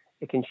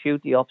 it can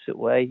shoot the opposite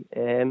way.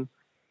 I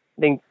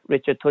think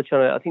Richard touched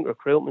on it. I think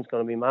recruitment's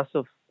going to be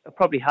massive. It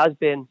probably has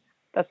been.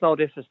 That's no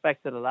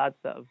disrespect to the lads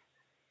that have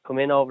come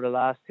in over the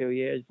last 2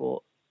 years, but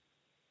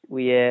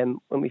we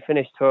when we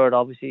finished third,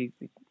 obviously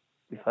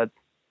we've had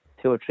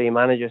 2 or 3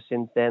 managers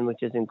since then,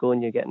 which isn't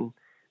good. You're getting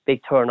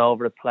big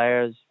turnover of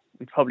players.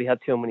 We probably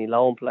had too many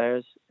loan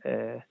players,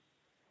 and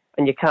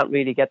you can't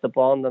really get the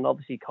bond. And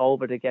obviously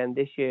COVID again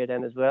this year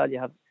then as well. You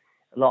have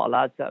a lot of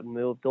lads that have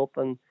moved up,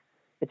 and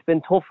it's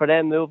been tough for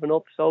them moving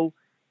up. So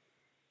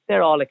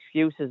they're all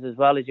excuses as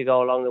well as you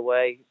go along the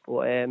way.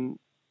 But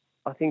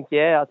I think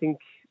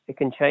it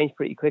can change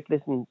pretty quick.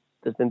 Listen,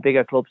 there's been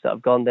bigger clubs that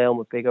have gone down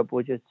with bigger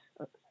budgets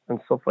and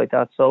stuff like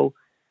that. So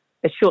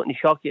it shouldn't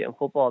shock you in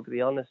football, to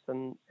be honest.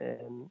 And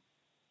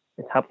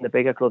it's happened to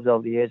bigger clubs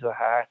over the years with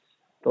Hearts,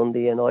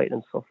 Dundee United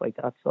and stuff like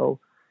that. So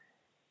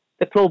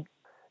the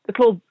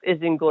club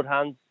is in good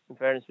hands, in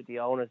fairness, with the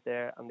owners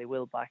there, and they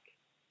will back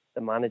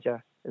the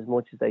manager as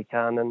much as they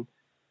can, and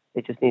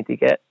they just need to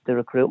get the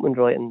recruitment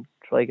right and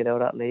try to get out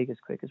of that league as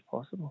quick as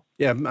possible.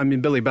 Yeah, I mean,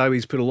 Billy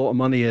Bowie's put a lot of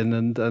money in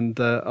and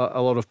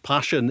a lot of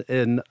passion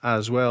in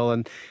as well,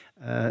 and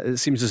it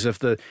seems as if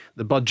the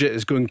budget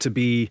is going to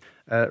be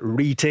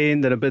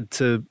retained in a bid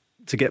to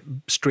get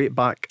straight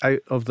back out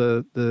of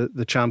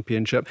the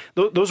championship.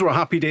 Those were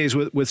happy days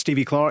with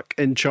Stevie Clarke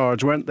in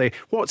charge, weren't they?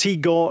 What's he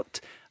got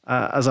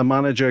as a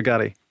manager,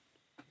 Gary?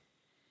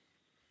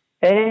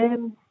 I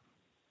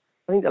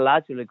think the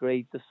lads will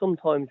agree. There's some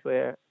times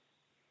where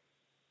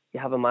you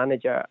have a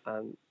manager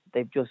and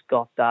they've just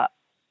got that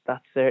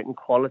certain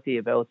quality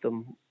about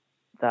them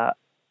that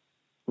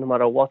no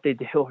matter what they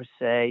do or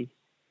say,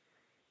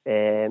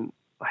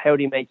 how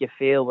do you make you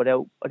feel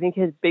without... I think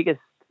his biggest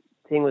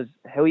thing was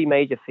how he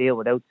made you feel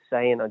without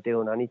saying or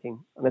doing anything.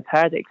 And it's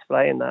hard to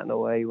explain that in a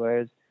way,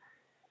 whereas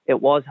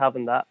it was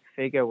having that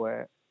figure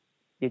where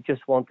you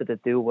just wanted to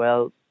do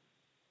well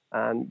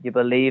and you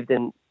believed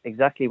in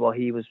exactly what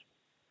he was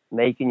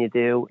making you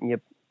do. And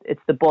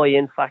it's the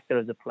buy-in factor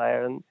as a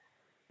player.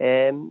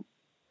 And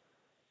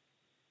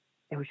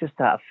it was just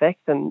that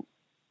effect, and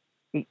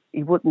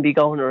he wouldn't be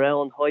going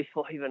around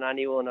high-fiving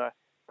anyone or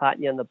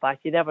patting you on the back.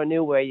 You never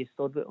knew where you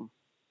stood with him,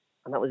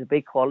 and that was a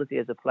big quality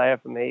as a player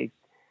for me.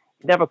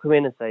 He'd never come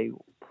in and say,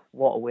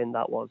 what a win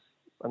that was.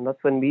 And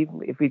that's when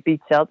if we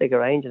beat Celtic or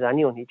Rangers,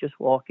 anyone, he'd just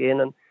walk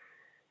in and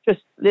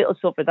just little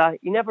stuff like that.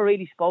 He never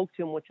really spoke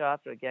too much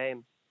after a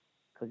game,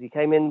 because he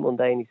came in one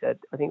day and he said,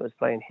 I think it was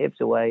playing Hibs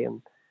away,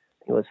 and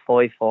it was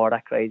 5-4,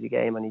 that crazy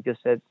game, and he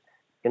just said,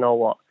 you know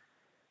what,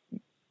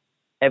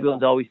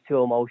 everyone's always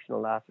too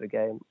emotional after the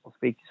game. I'll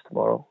speak to you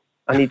tomorrow.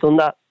 And he's done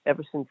that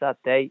ever since that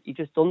day. He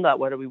just done that,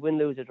 whether we win,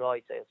 lose or draw,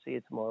 he'd say, I'll see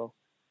you tomorrow.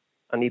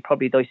 And he'd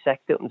probably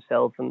dissect it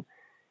himself. And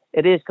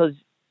it is, because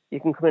you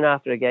can come in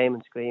after a game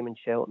and scream and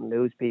shout and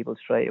lose people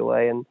straight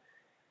away. And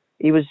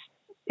he was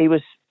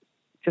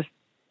just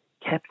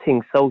kept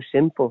things so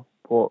simple,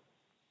 but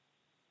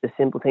the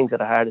simple things are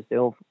the hardest to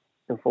do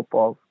in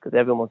football, because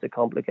everyone wants to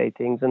complicate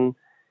things. And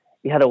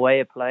he had a way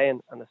of playing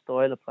and a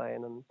style of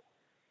playing, and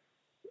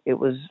it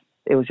was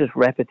just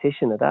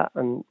repetition of that.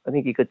 And I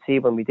think you could see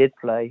when we did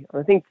play.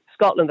 And I think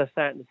Scotland are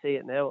starting to see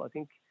it now. I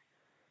think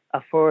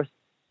at first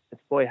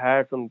it's quite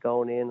hard for him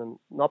going in and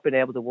not being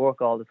able to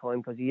work all the time,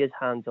 because he is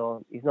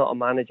hands-on. He's not a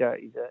manager.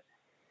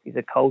 He's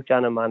a coach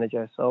and a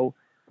manager. So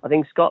I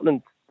think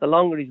Scotland, the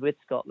longer he's with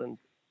Scotland,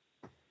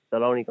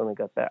 they're only going to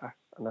get better.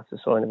 And that's a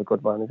sign of a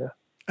good manager.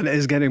 And it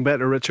is getting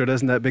better, Richard,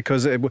 isn't it?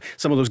 Because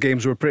some of those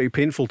games were pretty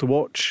painful to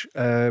watch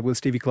with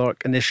Stevie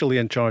Clarke initially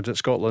in charge at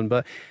Scotland.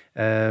 But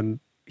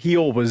he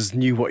always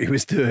knew what he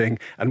was doing,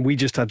 and we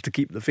just had to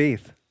keep the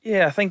faith.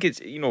 Yeah, I think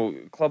it's,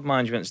 club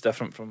management's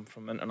different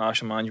from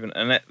international management.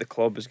 And at the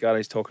club, as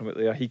Gary's talking about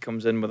there, he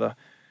comes in with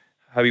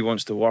how he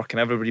wants to work, and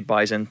everybody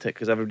buys into it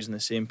because everybody's on the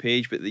same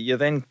page. But you're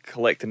then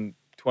collecting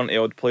 20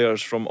 odd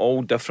players from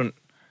all different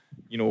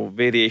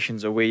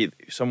variations of way.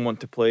 Some want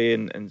to play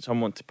and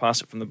some want to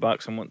pass it from the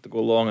back, some want to go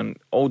long, and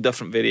all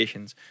different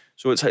variations.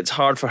 So it's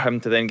hard for him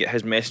to then get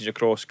his message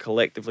across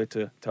collectively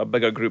to a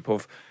bigger group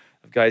of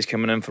guys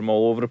coming in from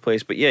all over the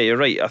place. But yeah, you're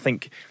right. I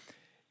think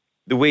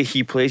the way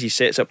he plays, he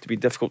sets up to be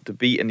difficult to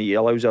beat, and he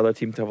allows the other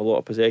team to have a lot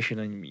of possession,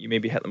 and you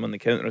maybe hit them on the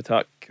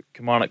counter-attack.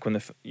 Kilmarnock, when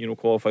they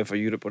qualified for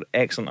Europe, were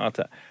excellent at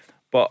it.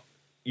 But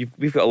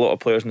we've got a lot of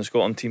players in the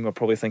Scotland team who are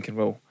probably thinking,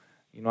 well,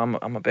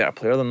 I'm a better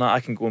player than that.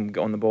 I can go and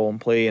get on the ball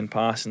and play and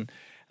pass. And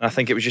I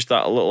think it was just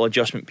that little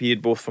adjustment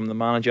period, both from the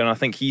manager, and I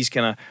think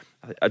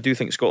I do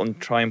think Scotland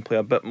try and play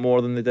a bit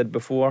more than they did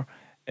before.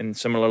 And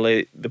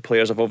similarly, the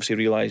players have obviously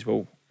realised,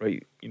 well,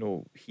 right,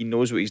 he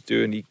knows what he's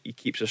doing. He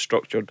keeps us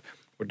structured.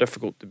 We're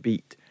difficult to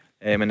beat.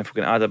 And if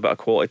we can add a bit of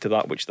quality to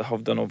that, which they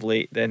have done of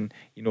late, then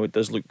it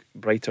does look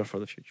brighter for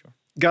the future.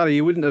 Gary,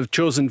 you wouldn't have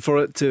chosen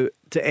for it to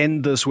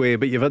end this way,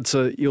 but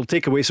you'll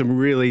take away some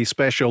really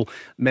special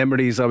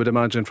memories, I would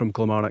imagine, from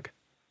Kilmarnock.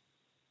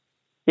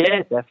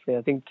 Yeah, definitely.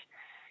 I think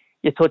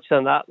you touched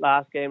on that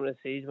last game of the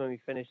season when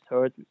we finished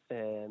third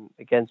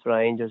against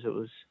Rangers. It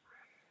was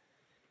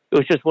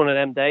just one of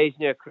them days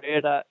in your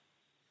career that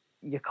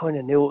you kind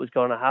of knew it was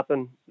going to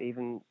happen.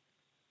 Even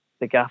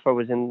the gaffer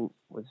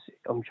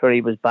I'm sure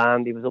he was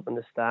banned. He was up in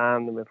the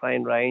stand, and we're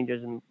playing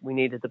Rangers, and we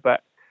needed I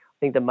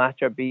think the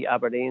matcher beat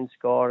Aberdeen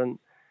score, and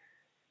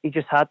he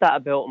just had that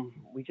about him.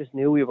 We just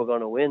knew we were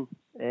going to win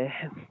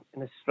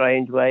in a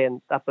strange way,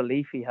 and that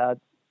belief he had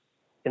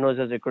in us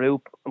as a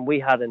group, and we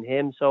had in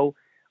him. So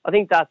I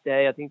think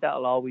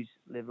that'll always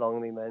live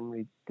long in my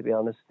memory, to be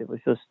honest. It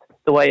was just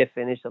the way it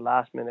finished, the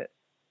last minute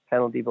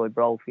penalty by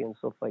Brophy and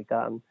stuff like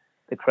that, and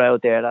the crowd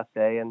there that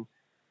day, and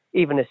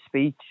even his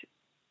speech.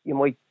 You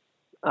might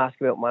ask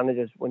about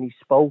managers. When he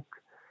spoke,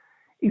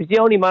 he was the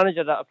only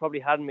manager that I probably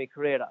had in my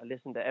career that I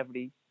listened to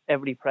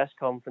every press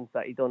conference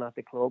that he done at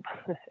the club.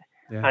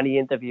 Yeah. Any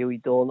interview he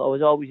done, I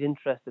was always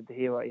interested to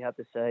hear what he had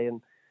to say,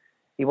 and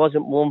he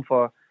wasn't one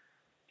for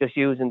just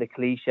using the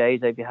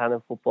cliches like you had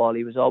in football.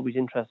 He was always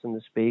interested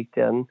to speak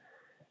to,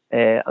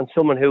 and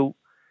someone who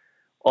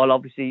I'll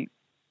obviously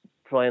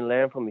try and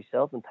learn from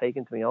myself and take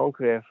into my own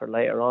career for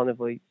later on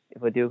if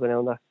I do go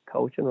down that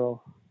coaching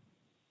role.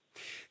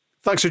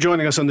 Thanks for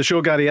joining us on the show,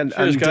 Gary.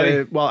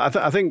 Gary. Well,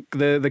 I think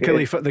the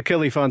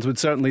Killie fans would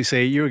certainly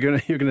say you're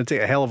going to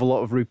take a hell of a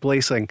lot of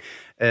replacing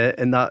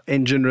in that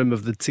engine room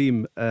of the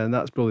team, and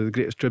that's probably the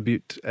greatest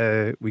tribute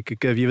we could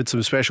give. You've had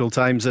some special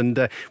times,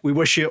 and we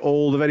wish you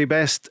all the very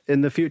best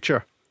in the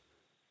future.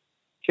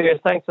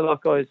 Cheers! Thanks a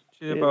lot, guys.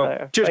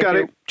 Cheers,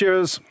 Gary.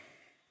 Cheers.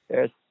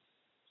 Cheers.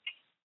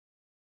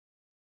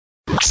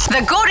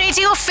 The Go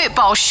Radio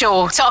Football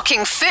Show,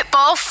 talking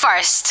football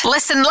first.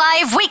 Listen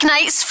live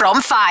weeknights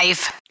from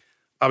 5.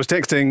 I was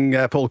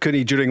texting Paul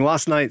Cooney during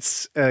last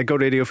night's Go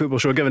Radio Football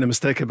Show, giving him a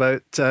stick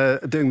about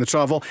doing the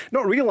travel,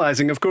 not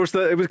realising, of course,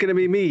 that it was going to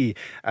be me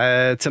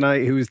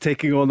tonight who was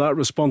taking on that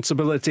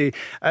responsibility.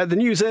 The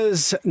news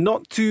is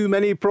not too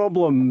many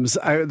problems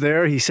out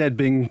there, he said,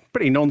 being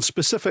pretty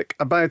non-specific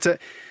about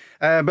it.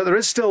 But there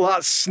is still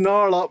that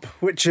snarl up,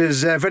 which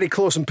is very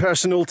close and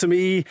personal to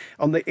me,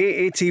 on the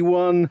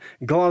A81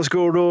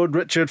 Glasgow Road.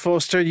 Richard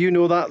Foster, you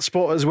know that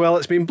spot as well.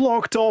 It's been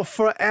blocked off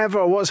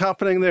forever. What's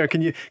happening there?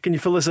 Can you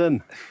fill us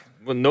in?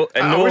 Well,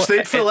 I wish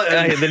they'd fill it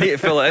in. They need to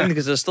fill it in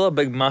because there's still a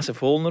big, massive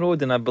hole in the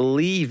road, and I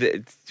believe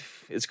that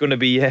it's going to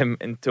be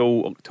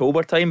until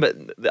October time,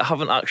 but they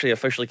haven't actually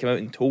officially come out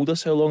and told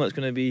us how long it's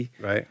going to be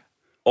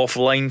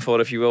offline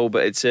for, if you will.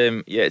 But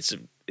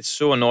it's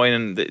so annoying,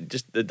 and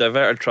just the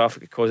diverted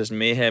traffic causes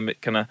mayhem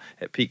at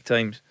peak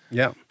times.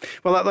 Yeah.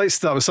 Well, that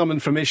was some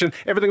information.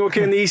 Everything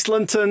okay in the East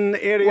Linton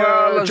area?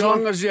 Well, as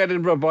long as the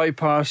Edinburgh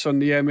bypass on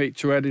the M8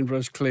 to Edinburgh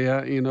is clear,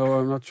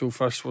 I'm not too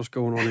fussed what's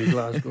going on in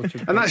Glasgow.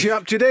 And that's you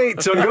up to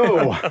date on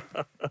Go.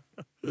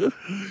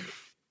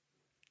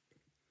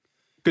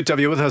 Good to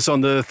have you with us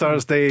on the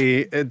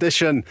Thursday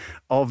edition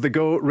of the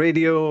Go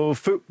Radio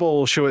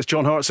Football Show. It's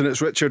John Hartson, it's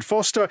Richard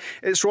Foster,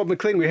 it's Rob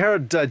Maclean. We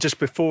heard just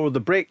before the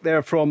break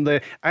there from the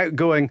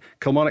outgoing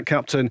Kilmarnock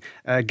captain,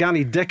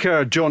 Gary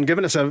Dicker. John,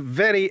 giving us a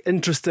very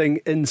interesting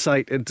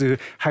insight into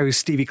how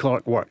Stevie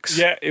Clarke works.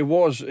 Yeah, it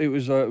was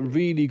a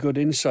really good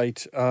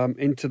insight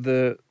into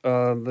the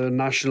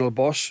national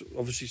boss,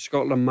 obviously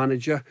Scotland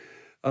manager.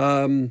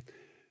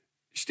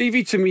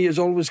 Stevie, to me, has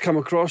always come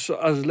across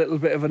as a little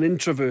bit of an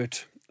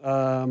introvert.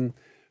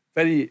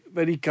 Very,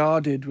 very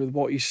guarded with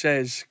what he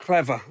says.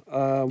 Clever.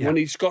 When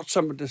he's got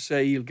something to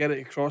say, he'll get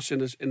it across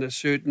in a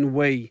certain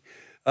way.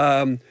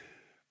 I've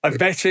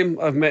met him.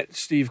 I've met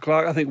Steve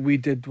Clarke. I think we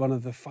did one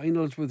of the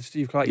finals with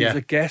Steve Clarke. He was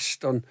a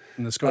guest in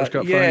the Scottish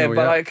Cup final.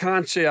 But I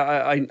can't say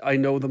I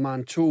know the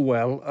man too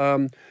well.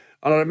 And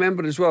I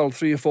remember as well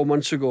 3 or 4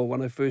 months ago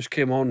when I first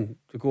came on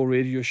the Go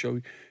Radio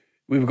Show,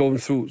 we were going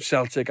through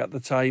Celtic at the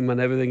time and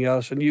everything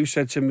else, and you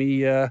said to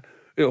me,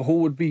 who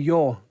would be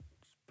your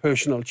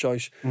personal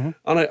choice? And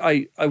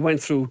I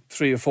went through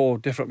 3 or 4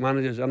 different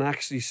managers and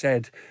actually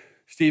said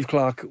Steve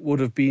Clarke would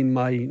have been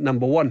my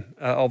number one.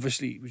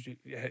 Obviously he was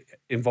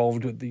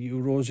involved with the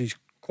Euros, he's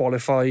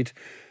qualified,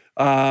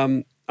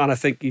 and I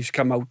think he's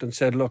come out and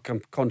said, look,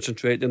 I'm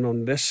concentrating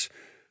on this,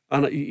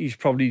 and he's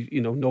probably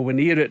nowhere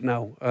near it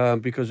now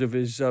because of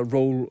his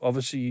role.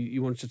 Obviously he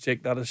wants to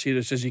take that as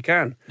serious as he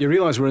can. You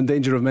realise we're in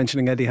danger of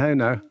mentioning Eddie Howe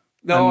now?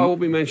 No, I won't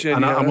be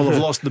mentioning and we'll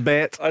have lost the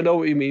bet. I know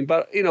what you mean,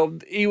 but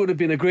he would have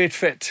been a great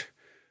fit.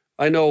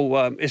 I know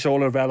it's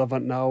all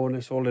irrelevant now, and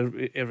it's all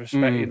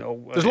irrespect.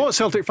 There's a lot of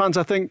Celtic fans,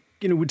 I think,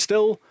 would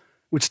still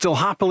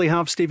happily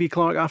have Stevie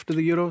Clarke after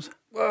the Euros.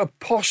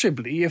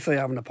 Possibly, if they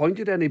haven't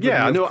appointed anybody.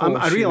 Yeah, I know.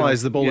 I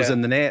realise the ball is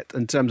in the net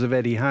in terms of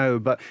Eddie Howe,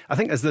 but I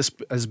think as this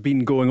has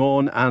been going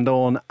on and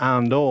on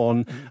and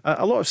on,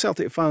 a lot of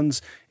Celtic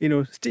fans,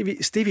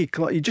 Stevie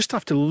Clarke, you just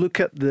have to look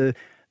at the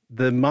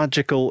the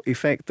magical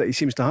effect that he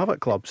seems to have at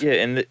clubs. Yeah,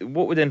 and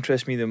what would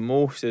interest me the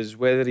most is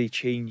whether he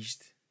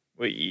changed.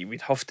 Well, he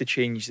would have to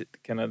change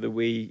the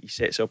way he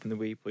sets up and the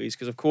way he plays,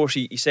 because of course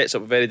he sets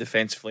up very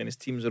defensively, and his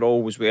teams are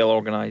always well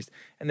organised,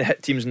 and they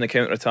hit teams in the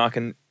counter attack.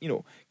 And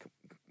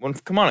when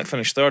Kilmarnock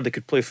finished third, they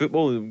could play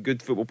football. They were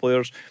good football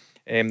players.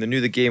 They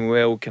knew the game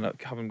well. Kind of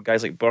having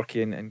guys like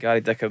Berkey and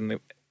Gary Dicker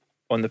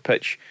on the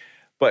pitch,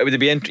 but it would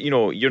be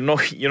you're not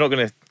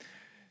going to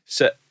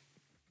sit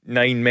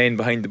 9 men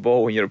behind the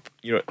ball when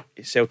you're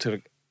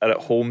Celtic are at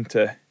home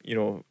to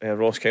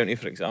Ross County,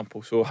 for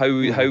example. So how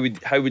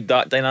would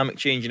that dynamic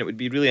change? And it would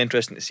be really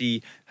interesting to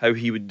see how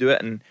he would do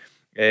it,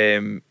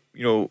 and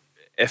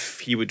if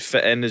he would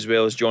fit in as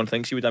well as John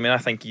thinks he would. I mean, I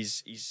think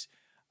he's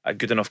a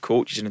good enough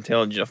coach, he's an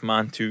intelligent enough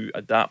man to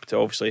adapt to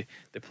obviously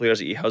the players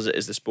that he has at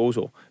his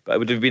disposal. But it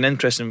would have been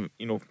interesting,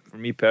 for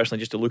me personally,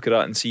 just to look at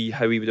that and see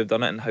how he would have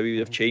done it and how he would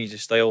have changed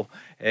his style.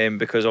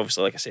 Because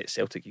obviously, like I said,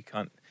 Celtic, you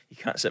can't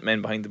sit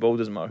men behind the ball.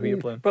 Doesn't matter who you're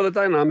playing. But the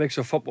dynamics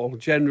of football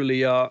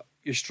generally are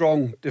you're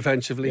strong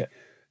defensively. Yeah.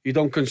 You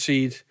don't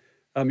concede.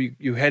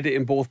 You head it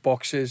in both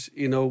boxes.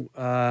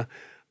 And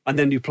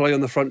then you play on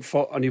the front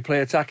foot and you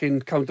play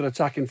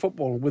counter-attacking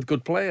football with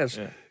good players.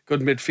 Yeah.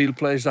 Good midfield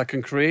players that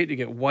can create. You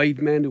get wide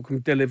men who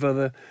can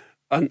deliver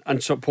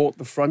and support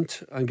the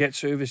front and get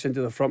service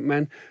into the front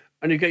men.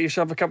 And you get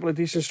yourself a couple of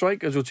decent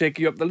strikers who'll take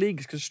you up the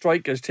leagues, because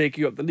strikers take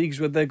you up the leagues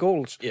with their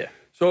goals. Yeah.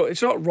 So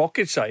it's not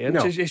rocket science.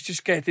 No. It's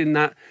just getting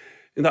that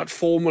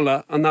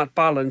formula and that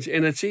balance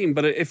in a team.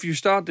 But if you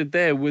started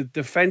there with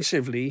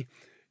defensively,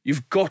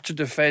 you've got to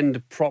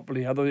defend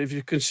properly. Otherwise, if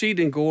you're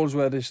conceding goals,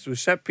 whether it's through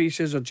set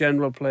pieces or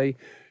general play,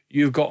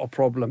 you've got a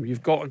problem.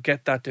 You've got to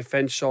get that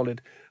defence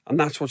solid. And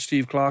that's what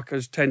Steve Clarke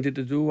has tended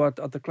to do at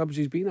the clubs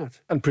he's been at.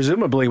 And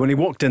presumably when he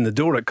walked in the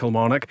door at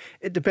Kilmarnock,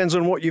 it depends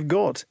on what you've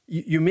got.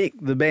 You make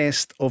the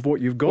best of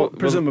what you've got,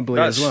 presumably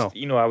as well.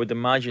 I would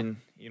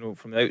imagine,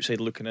 from the outside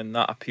looking in,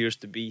 that appears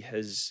to be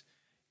his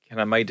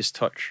kind of Midas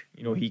touch.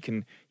 He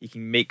can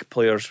make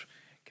players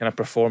kind of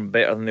perform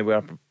better than they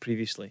were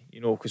previously.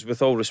 Because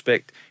with all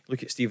respect,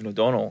 look at Stephen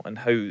O'Donnell and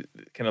how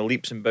kind of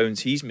leaps and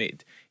bounds he's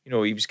made.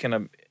 He was kind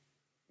of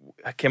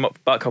came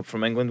back up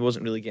from England,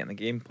 wasn't really getting the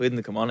game, played in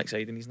the Kilmarnock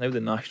side, and he's now the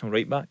national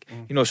right back.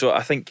 So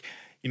I think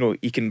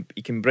he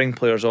can bring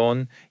players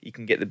on, he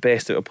can get the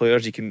best out of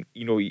players. He can,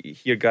 you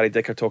hear Gary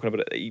Dicker talking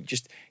about it. He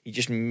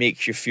just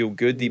makes you feel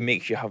good. He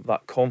makes you have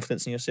that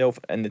confidence in yourself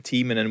and the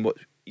team and in what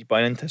he's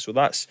buying into. So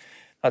that's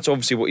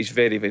obviously what he's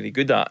very, very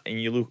good at. And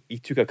he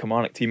took a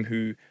Kilmarnock team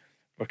who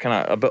were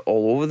kind of a bit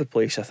all over the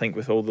place, I think,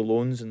 with all the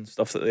loans and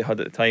stuff that they had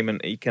at the time,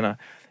 and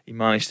he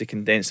managed to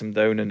condense them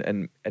down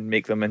and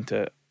make them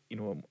into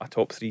a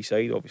top 3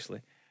 side,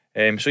 obviously.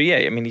 So yeah,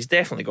 I mean, he's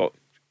definitely got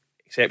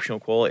exceptional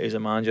quality as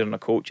a manager and a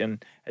coach,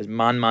 and his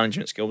man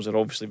management skills are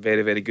obviously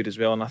very, very good as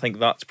well. And I think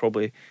that's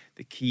probably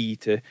the key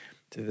to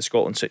the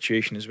Scotland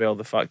situation as well,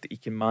 the fact that he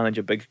can manage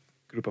a big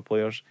group of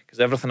players.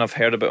 Because everything I've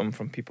heard about him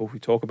from people who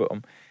talk about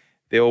him,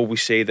 they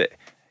always say that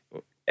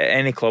at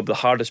any club, the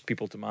hardest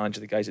people to manage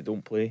are the guys that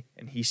don't play,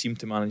 and he seemed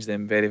to manage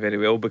them very, very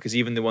well, because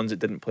even the ones that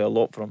didn't play a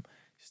lot for him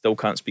still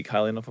can't speak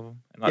highly enough of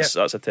him, and that's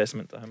a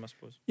testament to him, I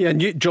suppose. Yeah,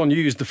 and John, you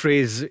used the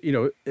phrase,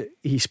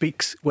 he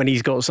speaks when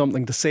he's got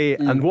something to say,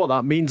 and what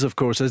that means, of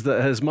course, is that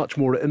it has much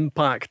more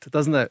impact,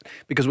 doesn't it?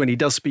 Because when he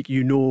does speak,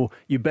 you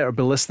better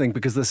be listening,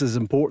 because this is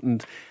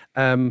important.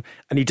 And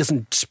he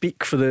doesn't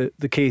speak for the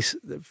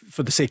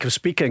sake of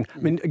speaking. I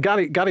mean,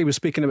 Gary was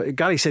speaking about.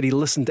 Gary said he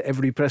listened to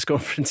every press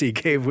conference he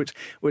gave,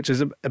 which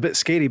is a bit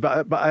scary.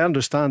 But I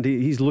understand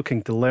he's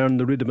looking to learn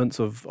the rudiments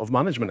of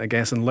management, I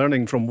guess, and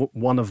learning from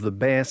one of the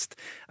best.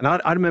 And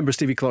I remember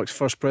Stevie Clarke's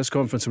first press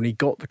conference when he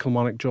got the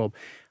Kilmarnock job,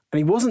 and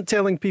he wasn't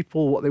telling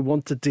people what they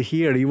wanted to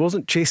hear. He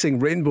wasn't chasing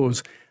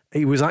rainbows.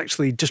 He was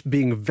actually just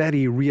being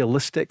very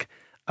realistic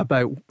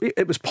about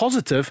it. Was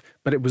positive,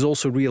 but it was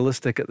also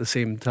realistic at the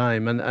same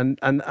time. And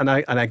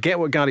I get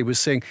what Gary was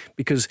saying,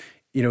 because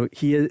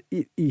he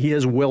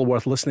is well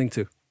worth listening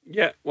to.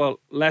 Yeah, well,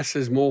 less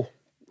is more.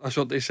 That's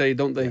what they say,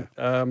 don't they?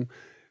 Yeah.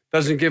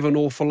 Doesn't give an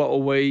awful lot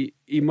away.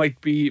 He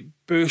might be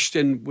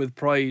bursting with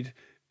pride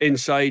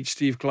inside,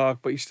 Steve Clarke,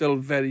 but he's still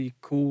very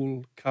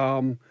cool,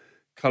 calm,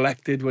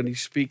 collected when he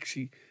speaks.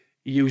 He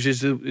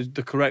uses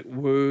the correct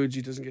words.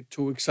 He doesn't get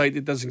too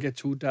excited, doesn't get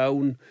too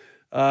down.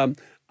 And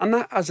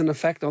that has an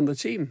effect on the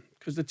team,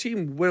 because the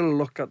team will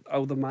look at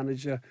how the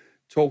manager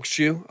talks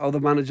to you, how the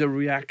manager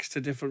reacts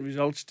to different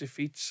results,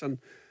 defeats, and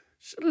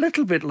it's a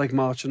little bit like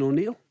Martin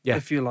O'Neill,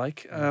 if you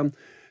like.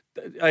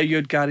 I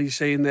heard Gary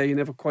saying there, you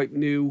never quite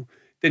knew,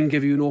 didn't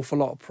give you an awful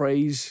lot of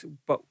praise,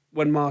 but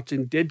when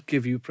Martin did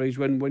give you praise,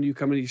 when you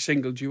come in, he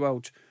singled you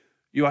out,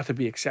 you had to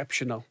be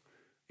exceptional,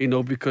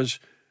 because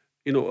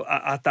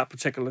at that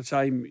particular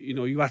time,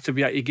 you had to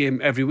be at your game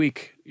every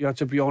week. You had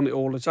to be on it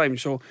all the time.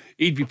 So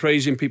he'd be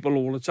praising people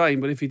all the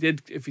time. But if he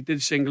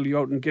did single you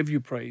out and give you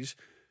praise,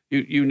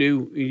 you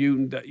knew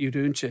that you'd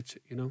earned it,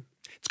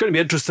 It's going to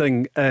be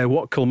interesting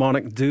what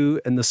Kilmarnock do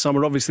in the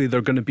summer. Obviously,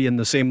 they're going to be in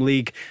the same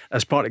league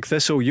as Partick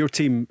Thistle. Your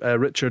team,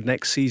 Richard,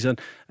 next season,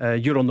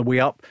 you're on the way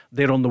up,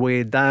 they're on the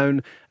way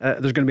down.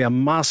 There's going to be a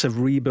massive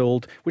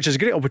rebuild, which is a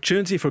great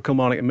opportunity for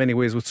Kilmarnock in many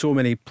ways with so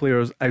many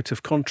players out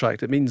of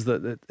contract. It means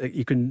that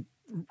you can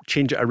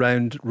change it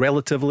around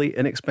relatively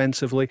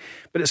inexpensively,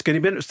 but it's going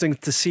to be interesting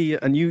to see,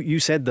 and you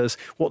said this,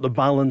 what the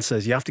balance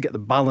is. You have to get the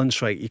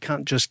balance right. You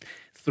can't just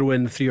throw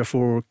in 3 or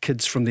 4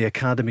 kids from the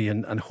academy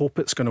and hope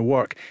it's going to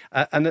work.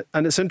 And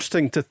it's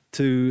interesting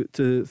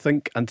to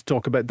think and to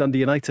talk about Dundee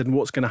United and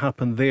what's going to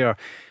happen there.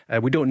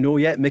 We don't know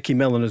yet. Mickey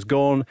Millen is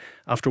gone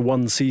after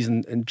 1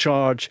 season in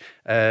charge.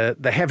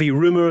 The heavy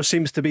rumour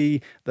seems to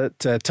be that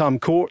Tam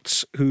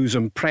Courts, who's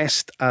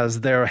impressed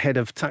as their head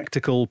of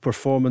tactical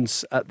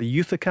performance at the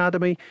youth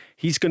academy,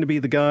 he's going to be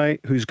the guy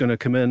who's going to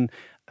come in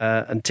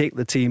and take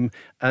the team.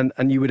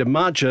 And you would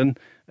imagine,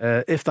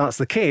 if that's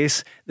the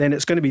case, then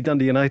it's going to be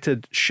Dundee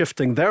United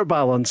shifting their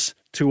balance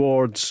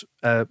towards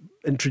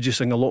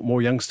introducing a lot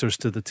more youngsters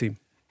to the team.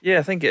 Yeah,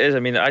 I think it is. I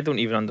mean, I don't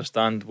even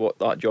understand what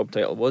that job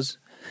title was.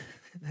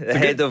 The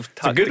head of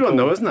tactical. It's a good one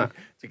though, isn't it?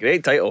 It's a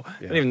great title.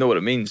 I don't even know what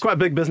it means. It's quite a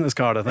big business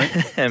card, I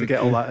think, to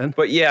get all that in.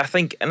 But yeah, I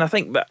think,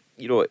 but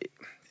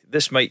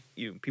this might,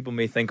 people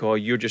may think, oh,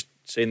 you're just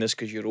saying this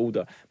because you're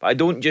older. But I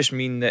don't just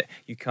mean that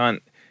you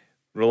can't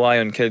rely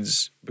on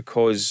kids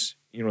because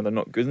they're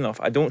not good enough.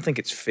 I don't think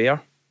it's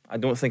fair. I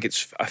don't think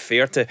it's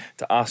fair to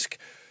ask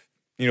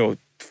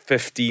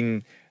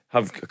 15,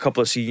 have a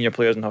couple of senior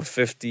players and have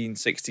 15,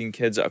 16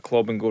 kids at a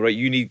club and go, right,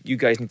 you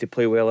guys need to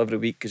play well every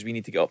week because we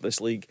need to get up this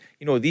league.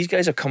 These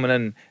guys are coming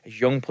in as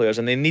young players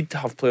and they need to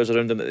have players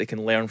around them that they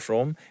can learn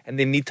from, and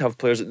they need to have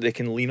players that they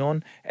can lean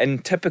on.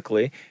 And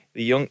typically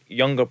the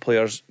younger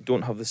players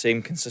don't have the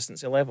same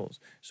consistency levels,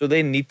 so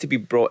they need to be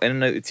brought in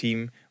and out of the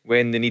team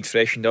when they need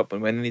freshened up and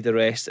when they need a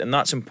rest, and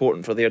that's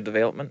important for their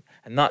development.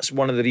 And that's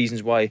one of the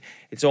reasons why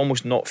it's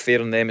almost not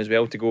fair on them as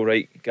well to go,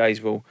 right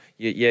guys, well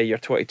you're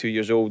 22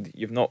 years old,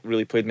 you've not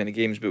really played many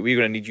games, but we're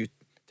going to need you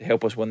to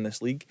help us win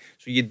this league.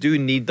 So you do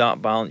need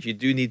that balance, you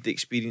do need the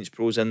experienced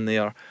pros in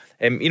there.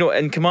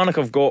 And Kilmarnock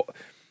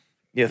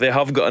they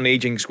have got an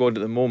ageing squad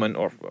at the moment,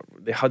 or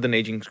they had an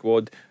ageing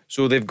squad,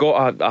 so they've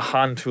got a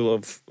handful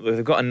of,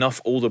 they've got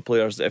enough older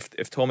players that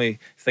if Tommy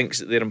thinks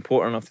that they're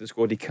important enough to the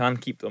squad, he can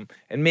keep them.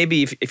 And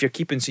maybe if you're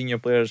keeping senior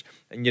players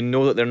and you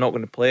know that they're not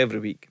going to play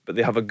every week, but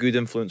they have a good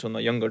influence on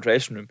the younger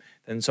dressing room,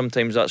 then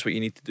sometimes that's what you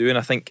need to do. And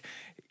I think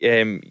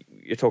you're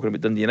talking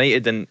about Dundee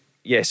United, and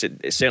yes,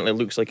 it certainly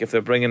looks like if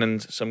they're bringing in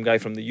some guy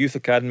from the youth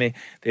academy,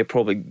 they'll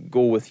probably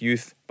go with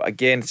youth. But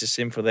again, it's the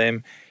same for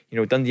them.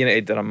 Dundee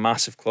United, they're a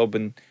massive club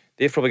and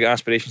they've probably got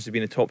aspirations to be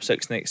in the top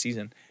 6 next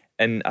season.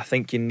 And I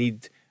think you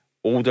need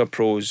older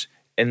pros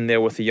in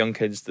there with the young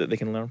kids that they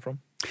can learn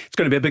from. It's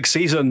going to be a big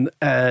season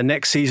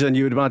next season,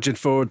 you would imagine,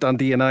 for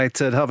Dundee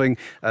United, having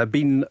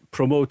been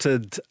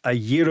promoted a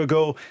year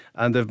ago,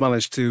 and they've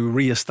managed to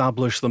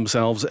re-establish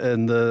themselves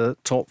in the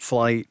top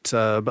flight.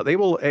 But they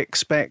will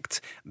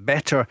expect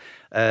better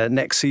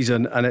next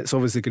season, and it's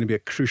obviously going to be a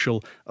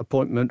crucial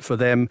appointment for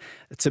them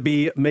to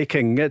be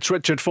making. It's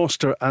Richard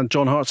Foster and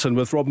John Hartson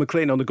with Rob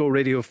Maclean on the Go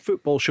Radio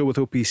Football Show with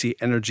OPC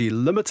Energy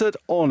Limited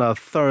on a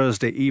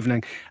Thursday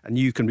evening, and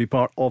you can be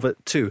part of it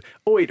too.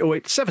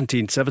 0808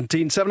 17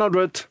 17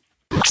 700.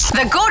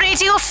 The Go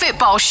Radio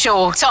Football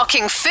Show,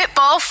 talking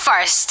football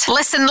first.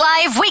 Listen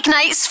live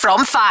weeknights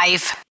from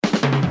 5.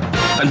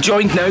 I'm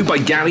joined now by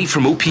Gary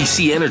from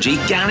OPC Energy.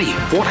 Gary,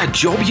 what a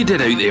job you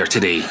did out there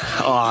today.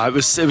 Oh, it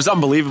was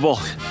unbelievable.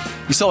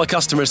 You saw the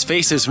customers'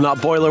 faces when that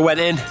boiler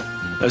went in.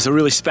 It was a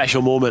really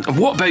special moment. And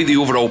what about the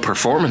overall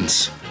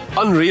performance?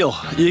 Unreal.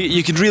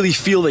 You could really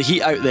feel the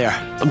heat out there.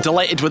 I'm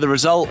delighted with the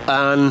result,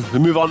 and we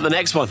move on to the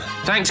next one.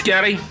 Thanks,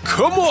 Gary.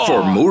 Come on!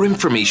 For more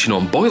information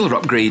on boiler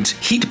upgrades,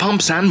 heat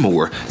pumps and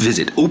more,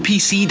 visit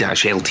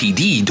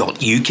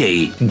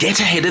opc-ltd.uk. Get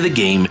ahead of the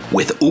game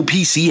with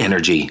OPC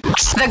Energy.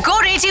 The Go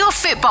Radio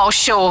Football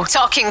Show,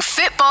 talking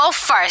football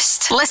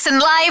first. Listen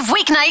live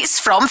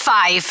weeknights from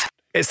 5.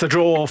 It's the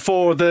draw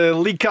for the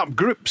League Cup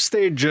group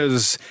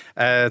stages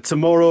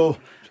tomorrow.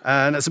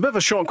 And it's a bit of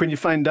a shock when you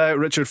find out,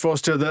 Richard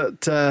Foster,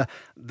 that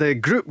the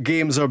group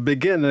games are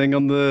beginning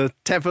on the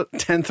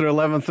 10th or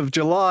 11th of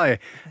July.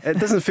 It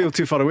doesn't feel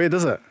too far away,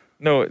 does it?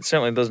 No, it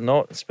certainly does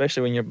not,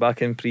 especially when you're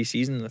back in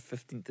pre-season the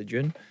 15th of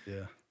June,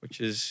 which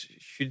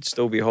should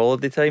still be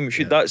holiday time.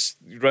 That's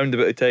round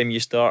about the time you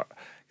start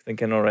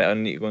thinking, all right, I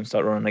need to go and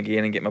start running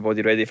again and get my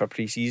body ready for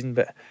pre-season.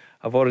 But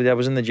I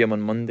was in the gym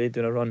on Monday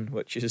doing a run,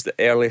 which is the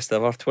earliest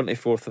ever,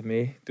 24th of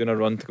May, doing a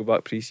run to go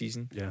back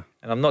pre-season. Yeah.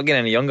 And I'm not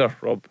getting any younger,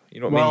 Rob.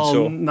 You know what I mean?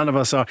 So none of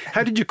us are.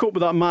 How did you cope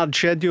with that mad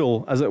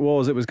schedule as it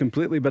was? It was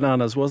completely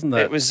bananas, wasn't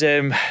it? It was,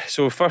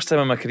 so first time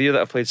in my career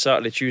that I played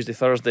Saturday, Tuesday,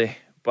 Thursday.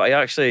 But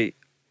I actually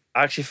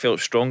felt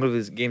stronger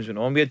as the games went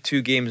on. We had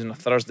 2 games on a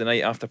Thursday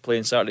night after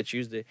playing Saturday,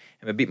 Tuesday,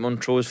 and we beat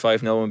Montrose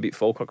 5-0 and we beat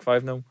Falkirk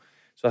 5-0.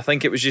 So I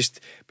think it was just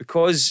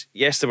because,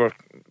 yes, they were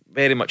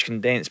very much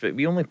condensed, but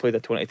we only played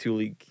a 22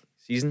 league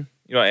season,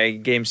 a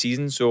game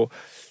season. So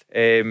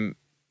the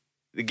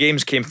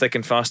games came thick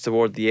and fast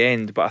toward the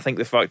end. But I think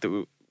the fact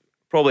that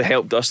probably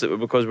helped us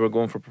because we were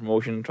going for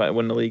promotion, trying to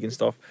win the league and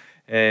stuff.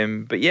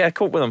 But yeah, I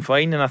coped with them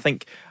fine, and I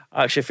think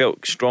I actually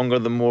felt stronger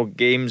the more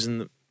games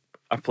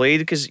I played,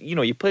 because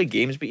you play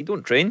games but you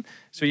don't train,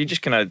 so you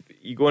just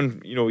you go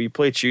and you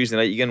play Tuesday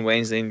night, you go on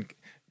Wednesday and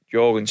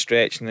jog and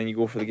stretch, and then you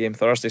go for the game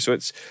Thursday. So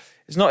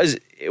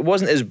it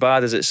wasn't as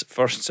bad as it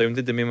first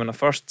sounded. I mean, when I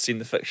first seen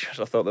the fixtures,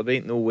 I thought there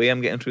ain't no way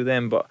I'm getting through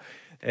them, but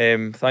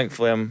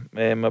thankfully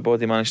my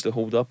body managed to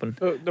hold up. And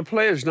the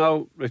players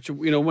now, Richard,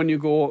 when you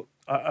go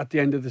at the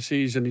end of the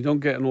season, you don't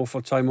get an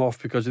awful time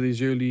off because of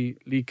these early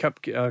League Cup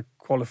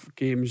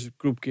games,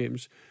 group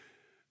games.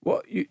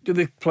 What do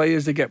the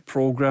players? They get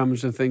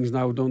programs and things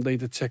now, don't they,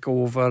 to tick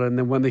over, and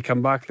then when they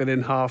come back, they're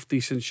in half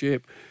decent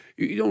shape.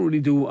 You don't really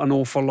do an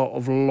awful lot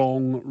of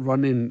long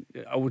running,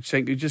 I would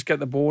think. You just get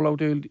the ball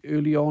out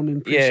early on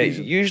in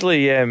pre-season. Yeah,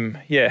 usually,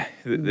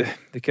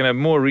 the kind of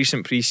more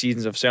recent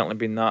pre-seasons have certainly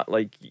been that.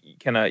 Like,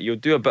 you'll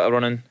do a bit of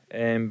running,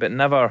 but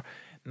never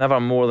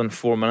more than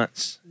 4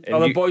 minutes. Are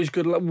the boys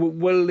good?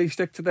 Will they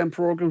stick to them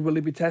programs? Will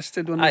they be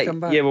tested when they come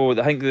back? Yeah, well,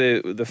 I think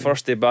the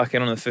first day back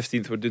in on the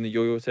 15th, we're doing the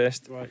yo-yo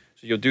test. Right.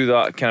 So you'll do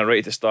that kind of right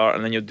at the start,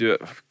 and then you'll do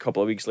it a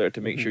couple of weeks later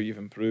to make sure you've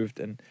improved.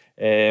 And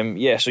so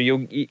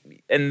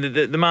and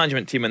the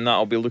management team and that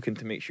will be looking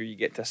to make sure you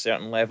get to a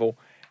certain level.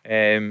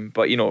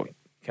 But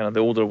kind of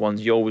the older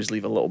ones, you always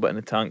leave a little bit in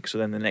the tank, so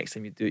then the next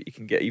time you do it, you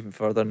can get even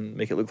further and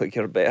make it look like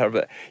you're better.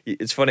 But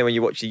it's funny when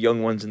you watch the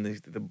young ones and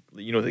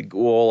they go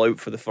all out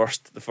for the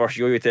first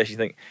yo-yo test. You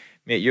think,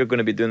 mate, you're going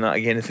to be doing that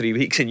again in 3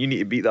 weeks, and you need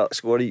to beat that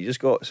score that you just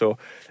got. So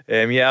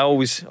I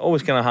always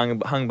kind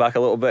of hang back a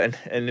little bit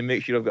and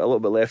make sure I've got a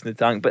little bit left in the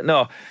tank. But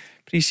no,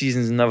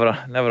 pre-season's never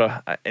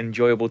a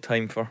enjoyable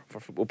time for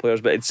football players,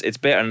 but it's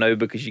better now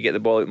because you get the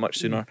ball out much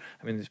sooner.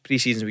 I mean, the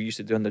pre-seasons we used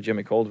to do under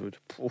Jimmy Calderwood,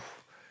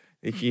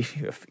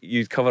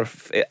 you'd cover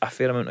a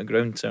fair amount of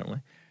ground,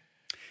 certainly.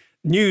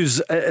 News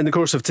in the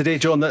course of today,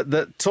 John,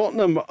 that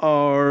Tottenham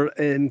are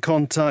in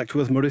contact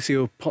with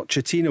Mauricio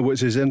Pochettino,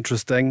 which is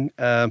interesting.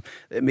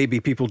 It may be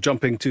people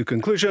jumping to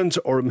conclusions,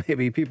 or it may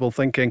be people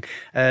thinking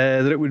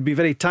that it would be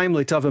very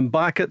timely to have him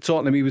back at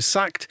Tottenham. He was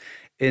sacked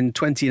in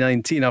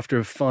 2019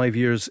 after 5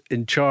 years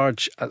in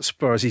charge at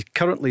Spurs. He's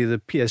currently the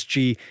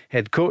PSG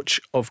head coach,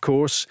 of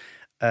course.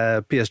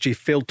 PSG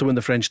failed to win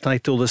the French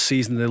title this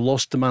season. They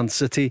lost to Man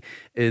City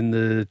in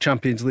the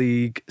Champions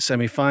League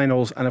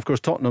semi-finals, and of course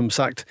Tottenham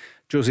sacked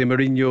Jose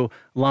Mourinho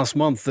last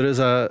month. There is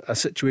a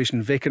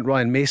situation vacant.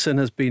 Ryan Mason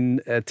has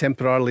been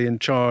temporarily in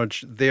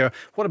charge there.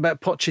 What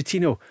about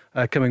Pochettino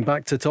coming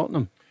back to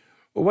Tottenham?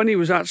 Well, when he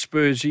was at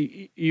Spurs,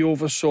 he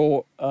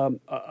oversaw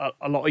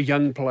a lot of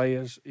young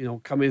players,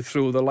 coming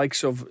through, the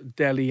likes of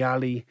Dele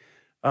Alli,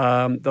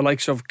 the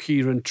likes of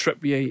Kieran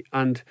Trippier,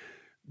 and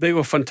they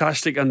were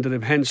fantastic under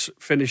him, hence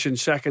finishing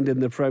second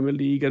in the Premier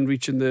League and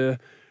reaching the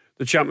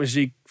Champions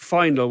League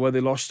final where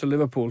they lost to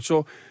Liverpool.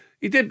 So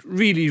he did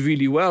really,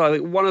 really well. I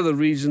think one of the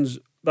reasons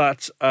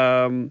that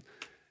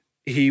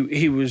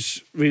he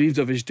was relieved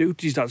of his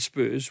duties at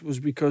Spurs was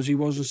because he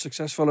wasn't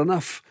successful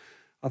enough.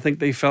 I think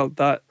they felt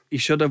that he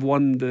should have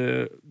won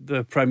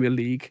the Premier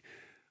League,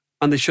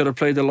 and they should have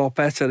played a lot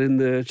better in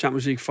the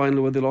Champions League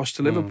final where they lost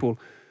to Liverpool.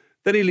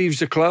 Then he leaves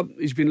the club.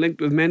 He's been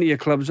linked with many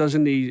clubs,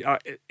 hasn't he?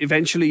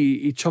 Eventually,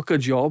 he took a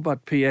job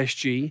at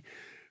PSG.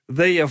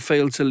 They have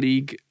failed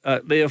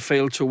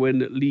to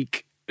win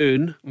Ligue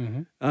 1.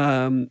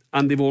 And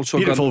they've also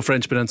beautiful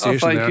French pronunciation.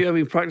 Thank you. I've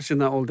been practicing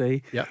that all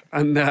day. Yeah.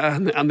 And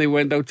they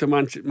went out to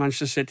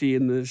Manchester City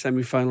in the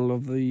semi-final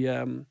of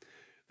the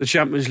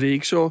Champions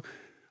League. So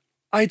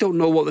I don't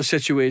know what the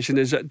situation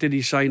is. Did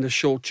he sign a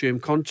short-term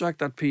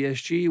contract at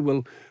PSG?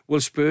 Will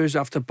Spurs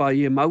have to buy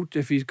him out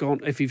if he's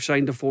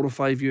signed a 4 or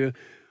 5 year?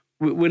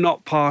 We're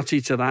not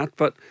party to that,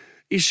 but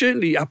he's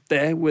certainly up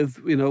there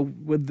with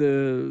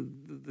the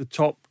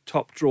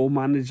top draw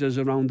managers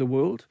around the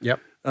world. Yep.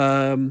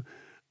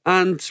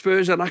 And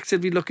Spurs are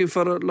actively looking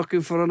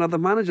for another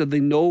manager. They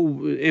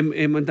know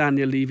him and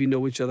Daniel Levy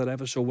know each other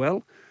ever so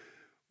well.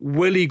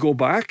 Will he go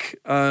back?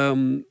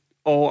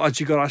 Or has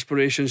he got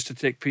aspirations to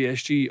take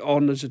PSG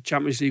on as a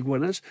Champions League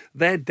winners?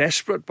 They're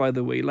desperate, by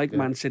the way, like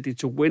Man City,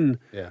 to win,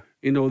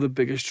 the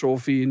biggest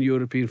trophy in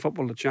European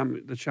football, the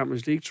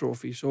Champions League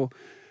trophy. So,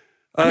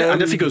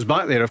 and if he goes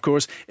back there, of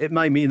course, it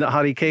might mean that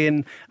Harry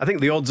Kane, I think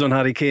the odds on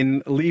Harry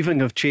Kane leaving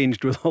have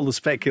changed with all the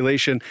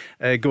speculation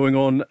going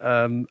on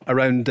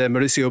around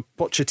Mauricio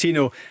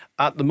Pochettino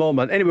at the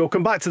moment. Anyway, we'll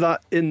come back to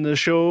that in the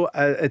show.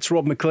 It's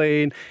Rob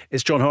Maclean,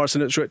 it's John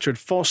Hartson, it's Richard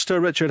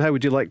Foster. Richard, how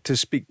would you like to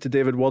speak to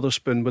David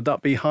Wotherspoon? Would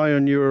that be high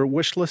on your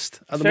wish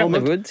list at the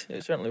moment?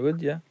 It certainly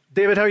would, yeah.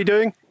 David, how are you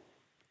doing?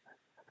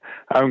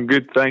 I'm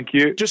good, thank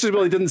you. Just as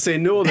well he didn't say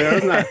no there,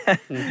 isn't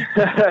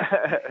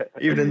it?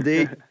 Evening,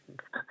 Dave.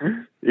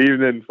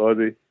 Evening,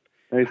 Fozzie.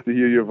 Nice to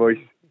hear your voice.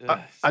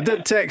 I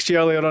did text you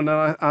earlier on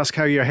and ask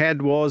how your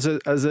head was.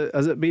 Has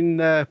it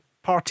been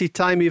party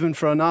time even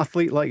for an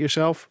athlete like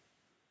yourself?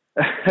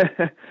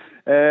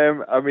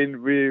 I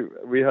mean,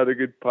 we had a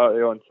good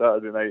party on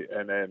Saturday night,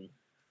 and then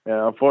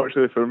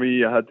unfortunately for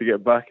me, I had to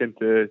get back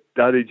into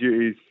daddy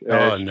duties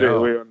straight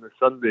away on the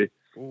Sunday.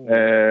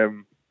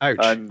 Ouch.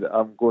 And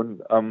I'm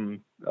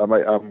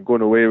I'm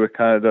going away with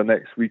Canada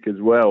next week as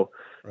well.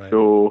 Right.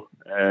 So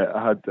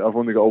I've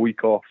only got a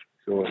week off.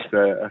 So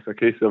it's a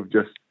case of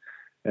just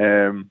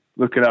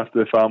looking after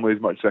the family as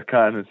much as I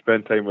can and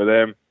spend time with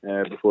them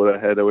before I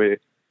head away.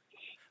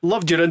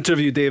 Loved your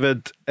interview,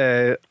 David,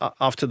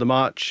 after the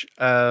match.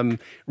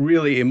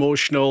 Really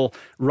emotional,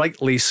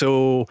 rightly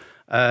so.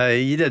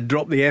 You did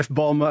drop the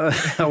F-bomb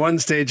at one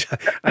stage,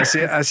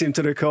 I seem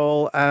to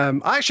recall.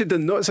 I actually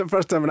didn't notice it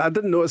first time, and I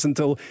didn't notice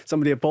until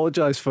somebody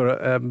apologised for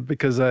it,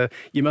 because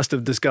you must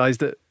have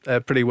disguised it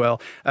pretty well.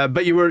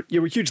 But you were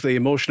hugely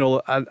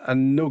emotional,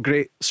 and no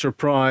great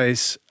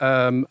surprise.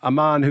 A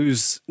man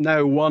who's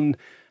now won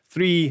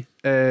 3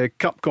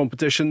 cup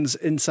competitions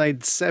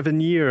inside 7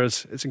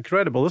 years. It's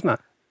incredible, isn't it?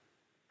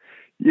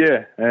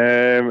 Yeah,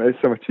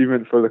 it's some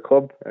achievement for the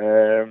club.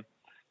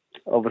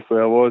 Obviously,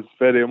 I was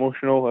very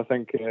emotional. I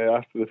think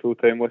after the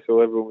full-time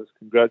whistle, everyone was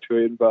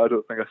congratulating, but I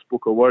don't think I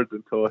spoke a word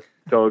until I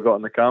got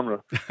on the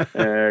camera,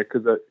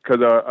 because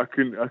I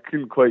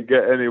couldn't quite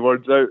get any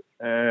words out.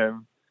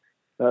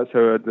 That's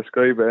how I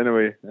describe it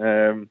anyway.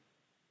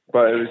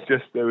 But it was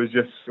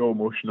just so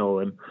emotional,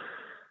 and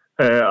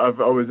I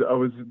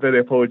was very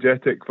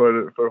apologetic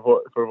for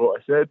what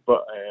I said,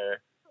 but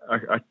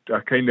I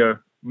kind of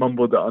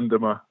mumbled it under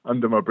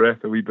my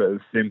breath a wee bit at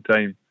the same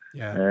time.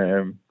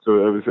 Yeah.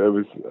 So it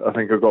was. I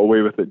think I got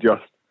away with it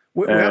just.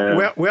 We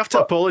have to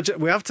apologize.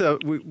 We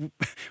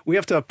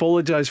have to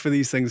apologize for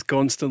these things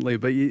constantly,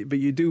 but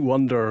you do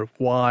wonder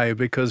why,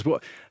 because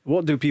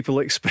what do people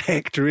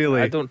expect,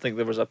 really? I don't think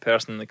there was a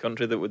person in the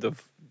country that would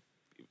have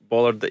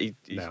bothered that he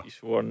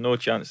swore. No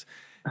chance.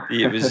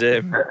 It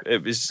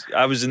was.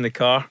 I was in the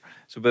car,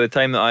 so by the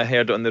time that I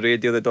heard it on the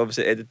radio, they'd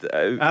obviously edited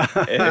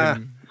it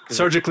out.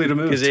 Surgically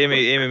removed. Because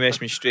Amy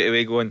messaged me straight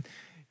away going,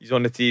 he's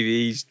on the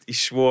TV, he's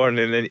sworn,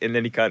 and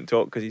then he can't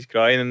talk because he's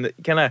crying, and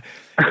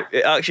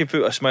it actually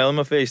put a smile on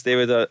my face,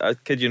 David. I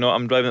kid you not,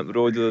 I'm driving up the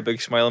road with a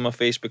big smile on my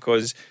face,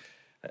 because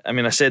I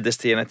mean, I said this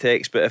to you in a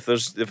text, but if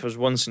there's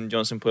one St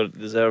Johnstone player that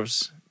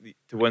deserves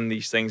to win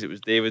these things, it was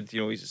David.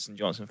 You know, he's a St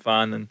Johnstone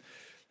fan,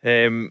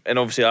 and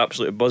obviously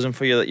absolutely buzzing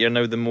for you that you're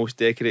now the most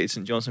decorated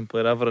St Johnstone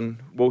player ever, and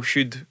what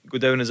should go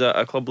down as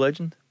a club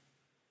legend.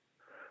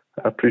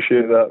 I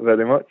appreciate that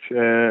very much,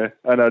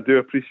 and I do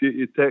appreciate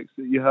your texts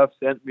that you have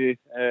sent me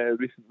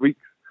recent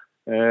weeks.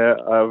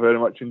 I very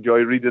much enjoy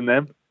reading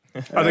them.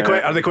 Are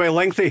they quite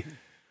lengthy?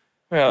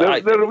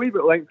 Well, they're a wee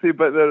bit lengthy,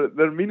 but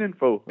they're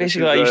meaningful.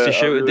 Basically, I used to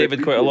shout at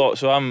David quite a lot,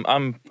 so I'm.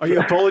 Are you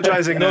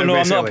apologising? No,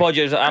 I'm not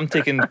apologising. I'm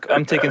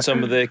taking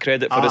some of the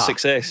credit for his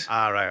success.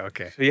 Right,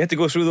 okay. So you had to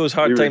go through those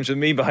hard times with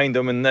me behind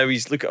him, and now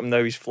he's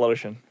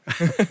flourishing.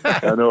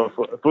 I know.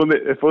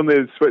 If only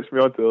they'd switched me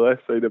onto the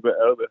left side a bit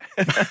earlier.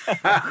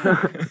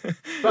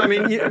 But I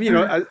mean, you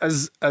know,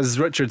 as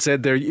Richard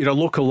said there, you're a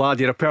local lad,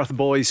 you're a Perth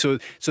boy, so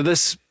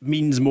this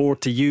means more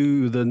to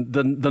you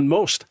than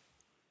most.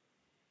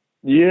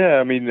 Yeah,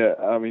 I mean,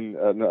 I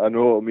know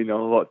it'll mean a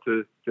lot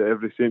to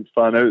every Saints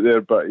fan out there,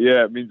 but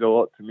yeah, it means a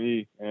lot to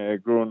me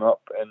growing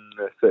up in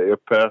the city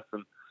of Perth.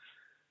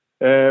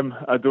 And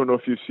I don't know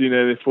if you've seen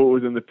any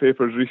photos in the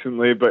papers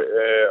recently, but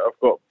I've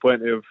got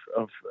plenty of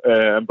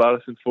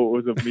embarrassing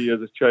photos of me as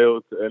a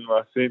child in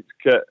my Saints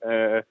kit,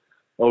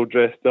 all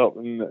dressed up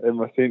in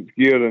my Saints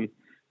gear.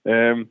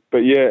 And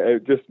but yeah,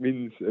 it just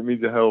means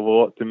a hell of a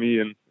lot to me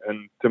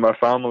and to my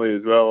family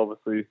as well.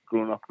 Obviously,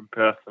 growing up in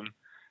Perth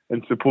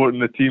and supporting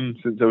the team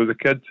since I was a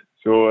kid,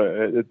 so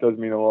it does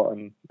mean a lot,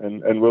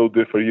 and will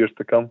do for years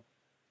to come.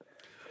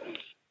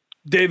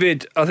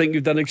 David, I think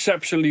you've done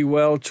exceptionally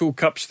well. 2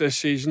 cups this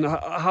season.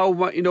 How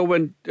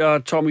when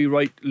Tommy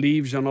Wright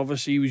leaves, and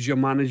obviously he was your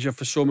manager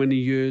for so many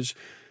years.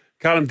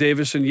 Callum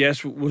Davison,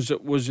 yes,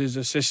 was his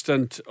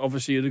assistant.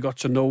 Obviously you'd have got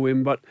to know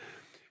him, but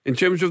in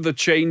terms of the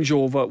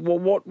changeover,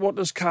 what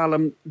has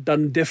Callum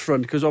done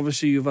different? Because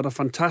obviously you've had a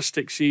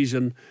fantastic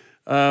season.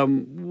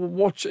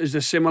 What is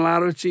the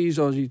similarities,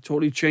 or has he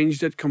totally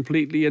changed it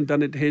completely and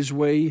done it his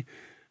way?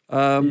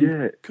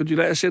 Could you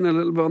let us in a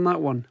little bit on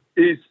that one?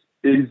 He's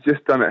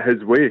just done it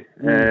his way.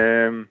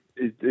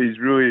 He's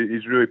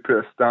really put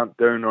a stamp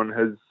down on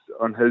his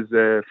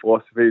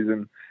philosophies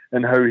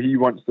and how he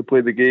wants to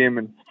play the game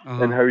and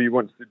how he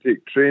wants to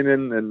take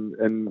training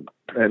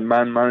and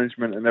man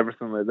management and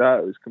everything like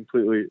that. It's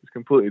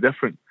completely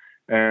different.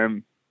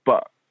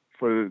 But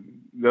for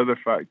the other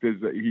fact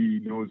is that he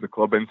knows the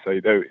club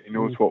inside out. He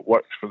knows what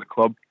works for the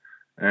club,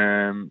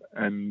 and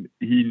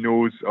he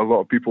knows a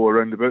lot of people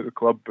around about the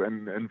club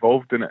and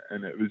involved in it.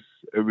 And it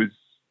was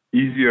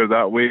easier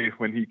that way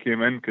when he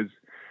came in, because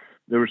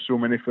there were so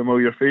many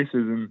familiar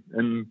faces,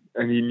 and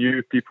he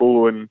knew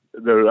people and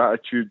their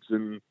attitudes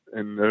and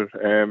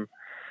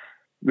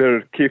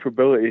their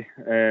capability.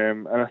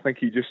 And I think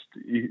he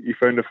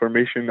found a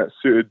formation that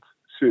suited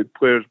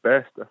players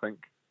best, I think.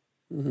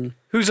 Mm-hmm.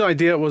 Whose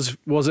idea was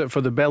it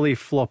for the belly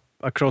flop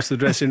across the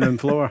dressing room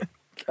floor?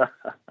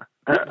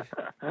 I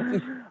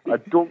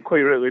don't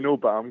quite really know,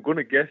 but I'm going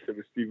to guess it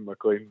was Stephen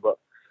McLean. But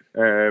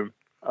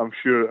I'm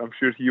sure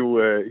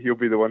he'll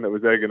be the one that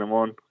was egging him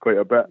on quite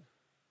a bit.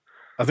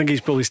 I think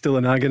he's probably still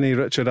in agony,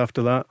 Richard,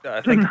 after that.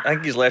 I think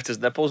he's left his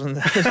nipples on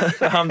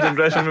the Hampden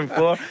dressing room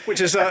floor, which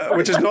is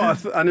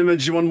not an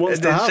image one wants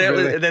to have.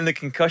 Really. And then the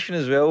concussion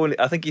as well.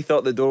 I think he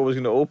thought the door was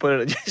going to open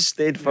and it just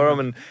stayed firm,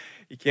 and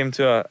he came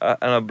to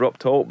an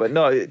abrupt halt. But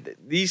no,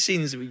 these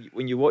scenes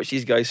when you watch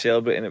these guys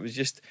celebrating,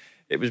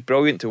 it was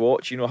brilliant to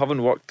watch. You know,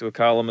 having worked with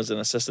Callum as an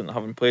assistant,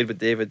 having played with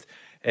David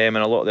and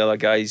a lot of the other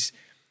guys,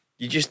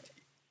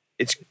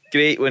 it's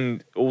great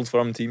when old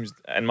firm teams,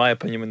 in my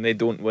opinion, when they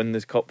don't win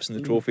the cups and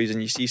the trophies,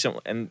 and you see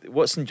something. And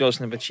what St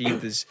Johnstone have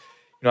achieved is,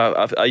 you know,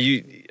 I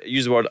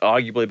use the word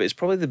arguably, but it's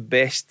probably the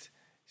best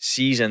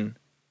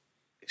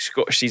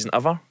Scottish season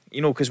ever.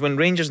 You know, because when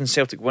Rangers and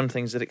Celtic win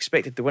things, they're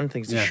expected to win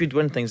things. They should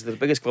win things. They're the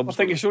biggest clubs. I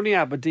think it's only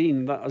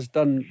Aberdeen that has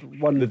done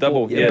the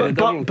double.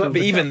 But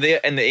even there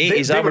in the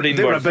 80s, Aberdeen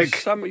were a big.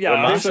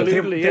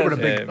 Absolutely, they were a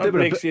big. That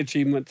makes the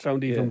achievement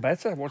sound even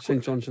better. What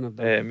St Johnstone have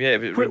done.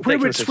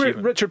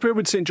 Richard, where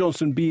would St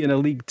Johnstone be in a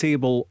league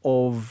table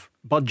of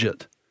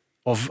budget?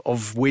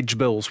 Of wage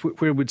bills,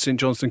 where would St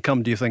Johnstone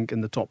come, do you think,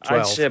 in the top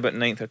 12? I'd say about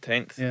 9th or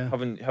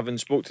 10th. Having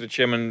spoke to the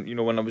chairman, you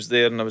know, when I was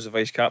there and I was a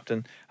vice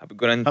captain, I'd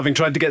gone in, having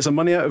tried to get some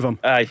money out of him.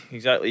 Aye,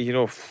 exactly. You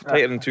know,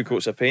 tighter than 2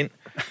 coats of paint.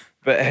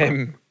 But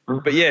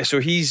yeah, so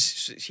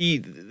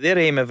their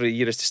aim every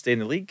year is to stay in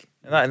the league,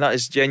 and that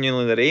is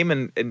genuinely their aim.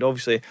 And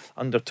obviously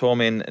under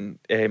Tommy and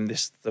they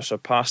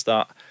surpassed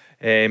that.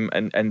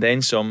 And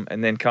then some,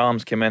 and then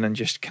Callum's come in and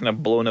just kind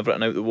of blown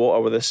everything out the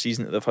water with this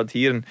season that they've had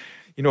here. And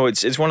you know,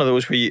 it's one of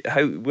those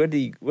where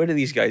do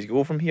these guys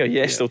go from here?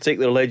 Yes, they'll take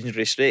their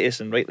legendary status,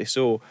 and rightly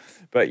so.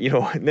 But you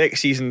know, next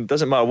season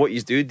doesn't matter what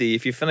you do.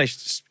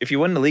 If you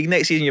win the league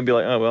next season, you'll be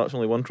like, oh well, that's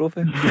only one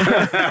trophy.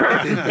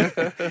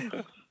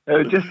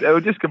 It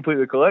would just complete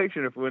the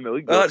collection if we win the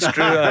league. That's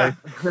true. Aye.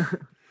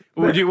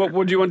 Would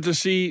you want to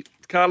see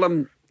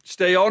Callum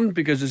stay on,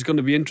 because there's going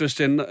to be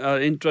interest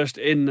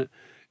in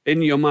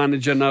your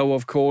manager now,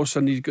 of course,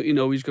 and he's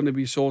going to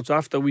be sought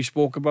after. We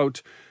spoke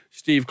about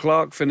Steve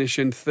Clarke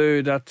finishing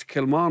 3rd at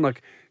Kilmarnock.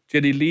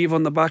 Did he leave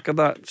on the back of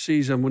that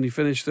season when he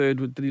finished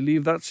 3rd? Did he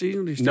leave that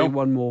season? Or did he stay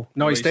one more?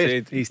 No, he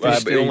stayed. He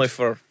stayed. But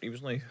he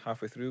was only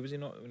halfway through, was he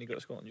not, when he got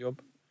a Scotland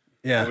job?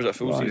 Yeah. Or was it a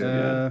full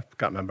season?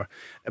 Can't remember.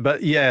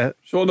 But yeah.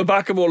 So on the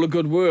back of all the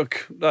good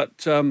work that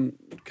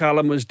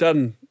Callum has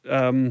done,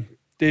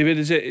 David,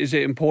 is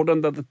it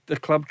important that the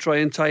club try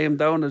and tie him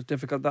down, as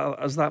difficult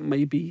as that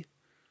may be?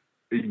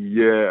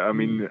 Yeah, I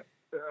mean,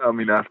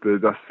 after the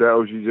dust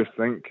settles, you just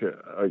think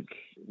like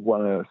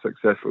what a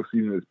successful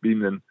season it's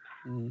been,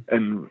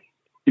 and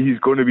he's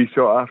going to be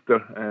sought after.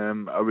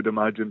 I would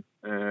imagine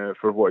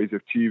for what he's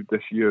achieved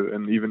this year,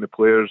 and even the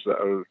players that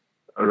are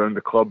around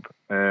the club,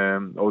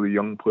 all the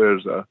young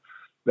players that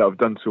have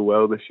done so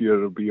well this year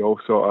will be all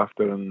sought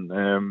after,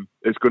 and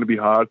it's going to be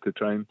hard to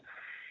try and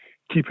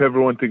keep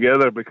everyone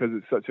together because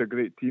it's such a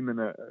great team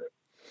and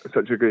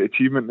such a great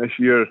achievement this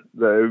year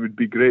that it would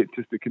be great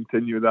just to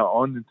continue that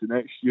on into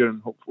next year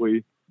and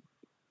hopefully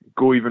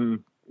go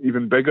even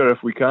bigger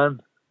if we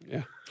can.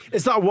 Yeah.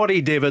 Is that a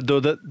worry, David, though,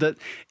 that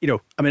you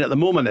know, I mean, at the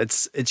moment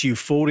it's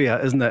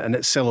euphoria, isn't it? And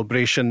it's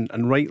celebration,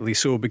 and rightly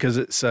so, because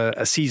it's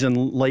a season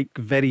like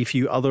very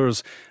few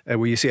others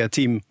where you see a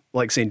team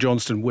like St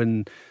Johnstone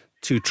win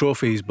 2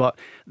 trophies. But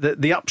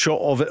the upshot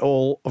of it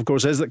all, of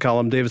course, is that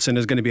Callum Davidson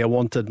is going to be a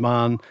wanted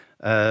man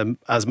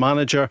as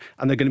manager,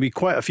 and there are going to be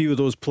quite a few of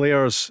those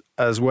players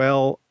as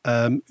well,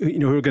 you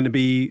know, who are going to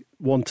be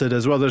wanted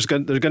as well. There's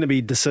going to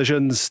be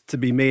decisions to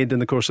be made in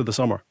the course of the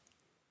summer.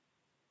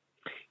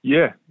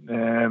 Yeah,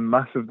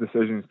 massive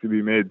decisions to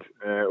be made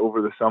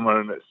over the summer,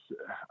 and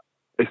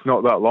it's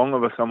not that long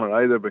of a summer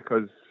either,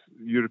 because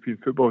European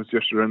football is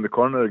just around the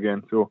corner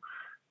again. So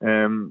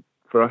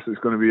for us, it's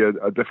going to be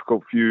a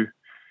difficult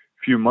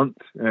few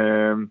months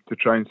to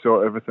try and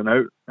sort everything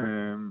out.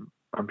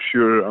 I'm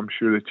sure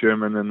the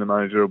chairman and the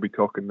manager will be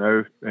talking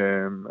now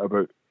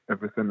about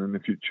everything in the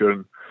future,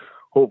 and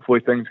hopefully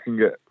things can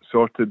get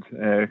sorted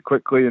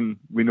quickly, and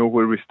we know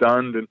where we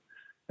stand.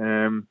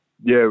 And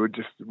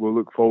we'll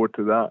look forward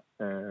to that.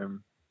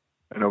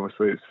 And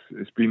obviously,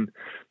 it's been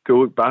to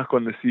look back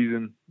on the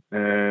season,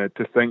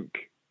 to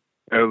think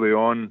early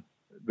on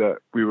that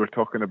we were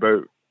talking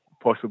about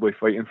possibly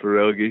fighting for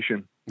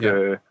relegation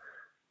to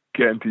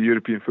get into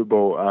European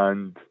football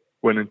and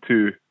winning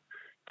two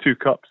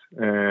cups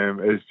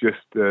is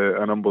just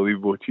an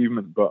unbelievable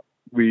achievement. But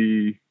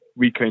we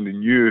kind of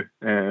knew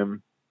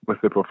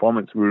with the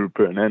performance we were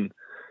putting in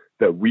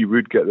that we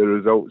would get the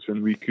results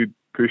and we could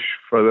push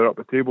further up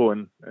the table,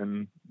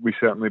 and we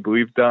certainly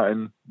believed that,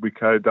 and we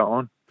carried that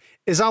on.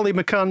 Is Ali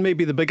McCann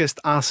maybe the biggest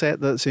asset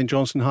that St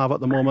Johnstone have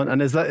at the moment,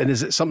 and is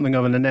it something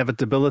of an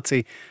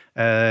inevitability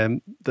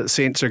that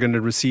Saints are going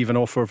to receive an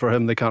offer for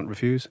him they can't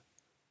refuse?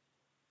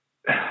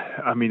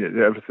 I mean,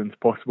 everything's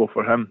possible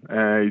for him.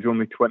 He's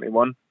only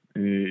 21.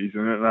 He's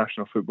an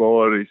international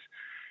footballer.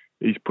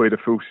 He's played a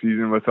full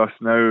season with us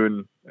now,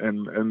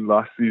 and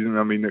last season,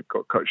 I mean, it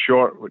got cut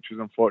short, which is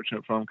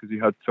unfortunate for him because he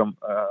had an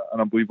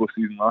unbelievable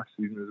season last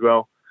season as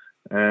well.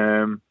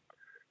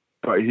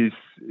 But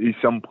he's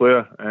some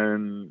player,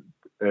 and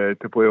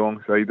to play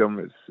alongside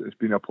him. It's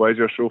been a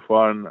pleasure so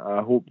far, and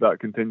I hope that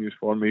continues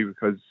for me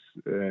because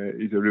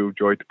he's a real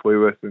joy to play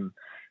with, and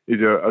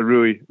he's a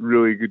really,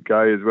 really good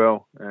guy as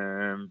well.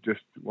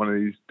 Just one of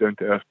these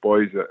down-to-earth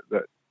boys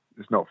that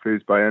is not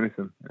fazed by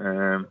anything,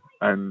 and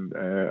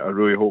I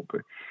really hope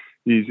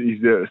he's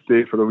there to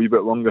stay for a wee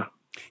bit longer.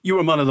 You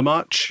were man of the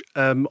match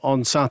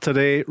on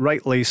Saturday,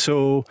 rightly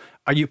so.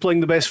 Are you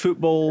playing the best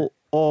football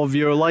of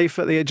your life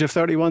at the age of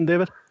 31,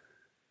 David?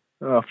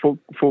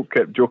 Folk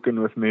kept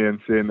joking with me and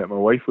saying that my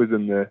wife was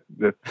in the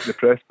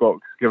press box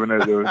giving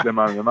out the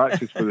man of the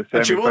matches for the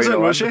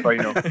semi-final and the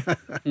final.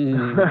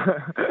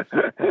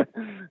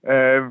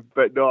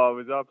 But no, I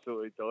was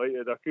absolutely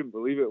delighted. I couldn't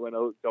believe it when I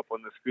looked up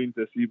on the screen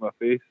to see my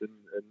face and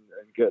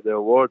get the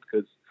award,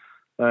 because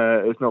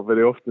it's not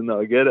very often that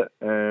I get it.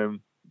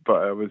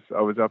 But I was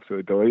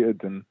absolutely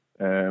delighted, and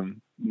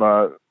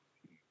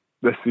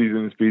this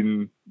season has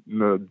been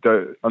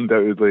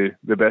undoubtedly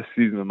the best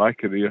season of my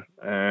career.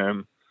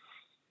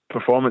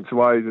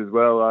 Performance-wise as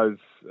well as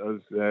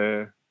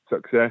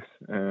success.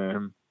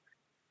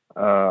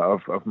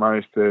 I've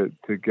managed to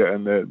get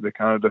in the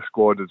Canada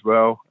squad as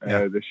well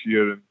this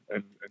year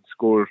and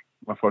score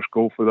my first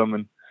goal for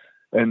them,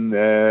 and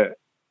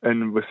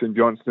with St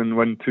Johnstone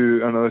win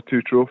another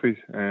two trophies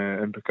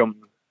and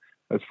become,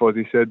 as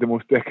Fozzie said, the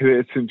most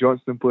decorated St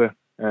Johnstone player,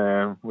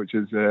 which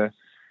is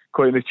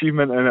quite an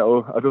achievement, and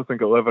I don't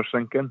think it'll ever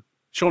sink in.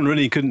 Sean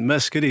Rooney couldn't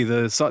miss, could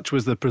he? Such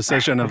was the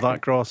precision of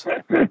that cross.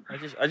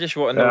 I just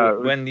want to know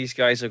when these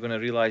guys are going to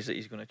realise that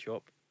he's going to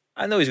chop.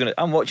 I know he's going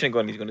to. I'm watching it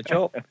going, he's going to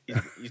chop.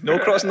 He's no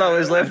crossing that with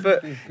his left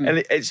foot,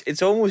 and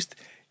it's almost,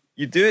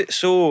 you do it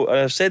so. And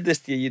I've said this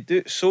to you do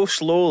it so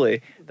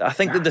slowly that I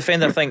think the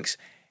defender thinks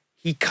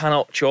he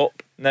cannot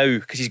chop now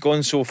because he's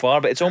gone so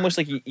far. But it's almost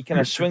like he kind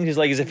of swings his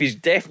leg as if he's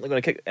definitely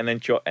going to kick and then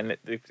chop. And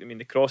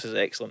the cross is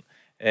excellent.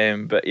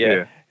 I've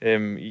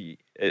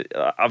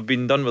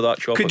been done with that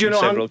chop on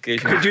several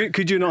occasions.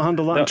 Could you not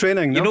handle that in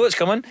training? No? You know it's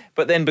coming,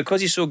 but then because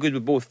he's so good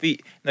with both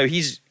feet, now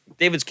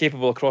David's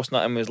capable of crossing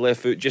that in with his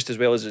left foot just as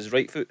well as his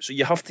right foot. So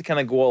you have to kind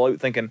of go all out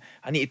thinking,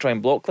 I need to try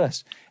and block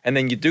this, and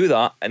then you do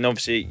that, and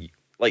obviously,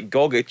 like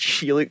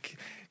Gogic, you look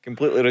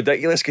completely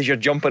ridiculous because you're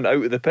jumping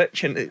out of the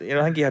pitch, and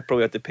I think he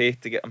probably had to pay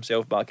to get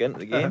himself back into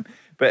the game.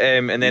 But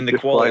and then the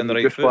quality on the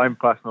right foot. Just flying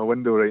past my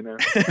window right now.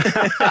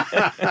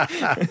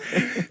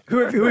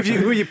 Who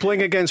are you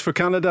playing against for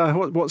Canada?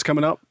 What's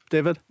coming up,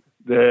 David?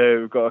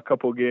 We've got a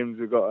couple of games.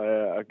 We've got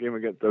a game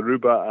against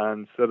Aruba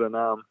and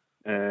Suriname,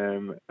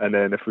 and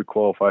then if we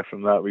qualify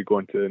from that, we go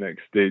into the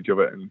next stage of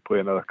it and play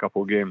another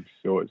couple of games.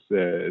 So it's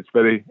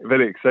very,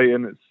 very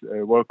exciting. It's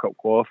World Cup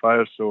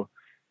qualifiers, so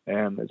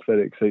it's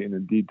very exciting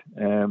indeed.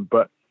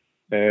 But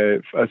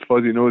as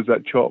Fozzie knows,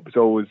 that chop is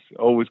always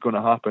going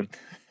to happen,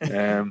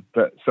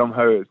 but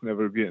somehow it's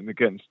never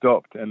getting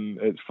stopped. And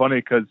it's funny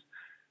because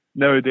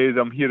nowadays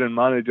I'm hearing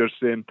managers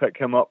saying pick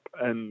him up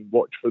and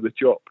watch for the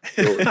chop.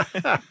 So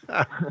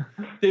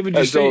David,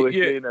 that's all they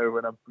say now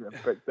when I'm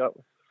picked up.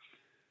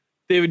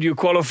 David, you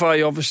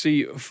qualify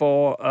obviously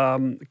for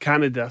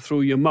Canada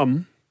through your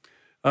mum.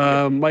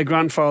 My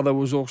grandfather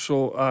was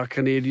also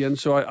Canadian,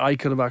 so I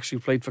could have actually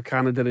played for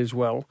Canada as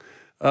well.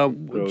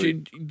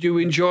 Do you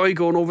enjoy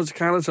going over to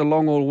Canada? It's a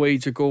long old way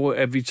to go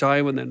every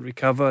time and then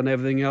recover and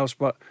everything else,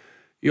 but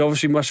you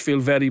obviously must feel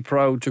very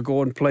proud to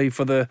go and play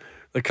for the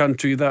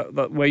country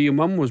that where your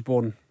mum was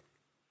born.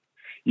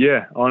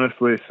 Yeah,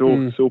 honestly,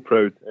 so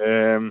proud.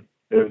 It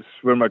was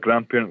where my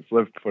grandparents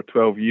lived for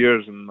 12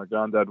 years, and my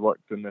granddad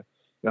worked in the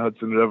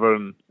Hudson River,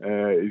 and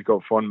he's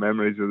got fond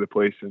memories of the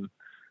place, and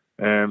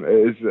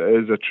it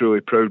is a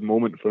truly proud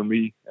moment for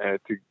me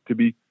to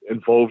be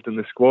involved in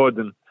the squad,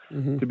 and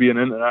to be an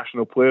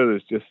international player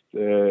is just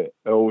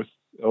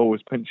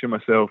always pinching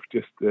myself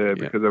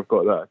because I've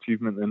got that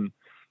achievement, and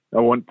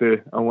I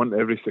want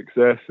every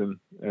success, and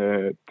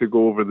to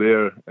go over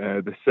there,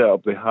 the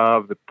setup they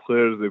have, the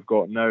players they've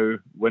got now,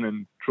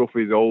 winning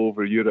trophies all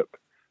over Europe,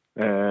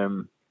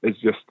 is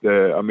just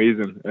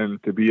amazing, and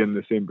to be in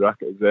the same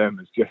bracket as them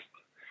is just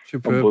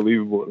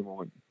unbelievable at the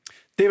moment.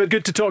 David,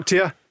 good to talk to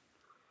you.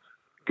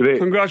 Great.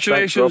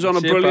 Congratulations on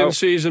a brilliant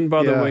season,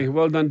 by the way.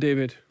 Well done,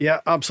 David.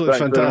 Yeah, absolutely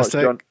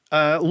fantastic.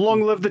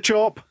 Long live the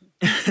chop.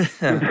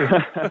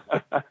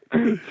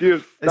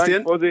 Cheers.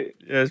 Thanks, Fozzie.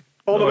 Yes.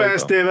 All the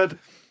best, David.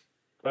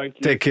 Thank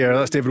you. Take care.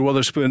 That's David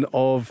Wotherspoon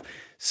of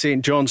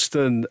St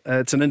Johnstone.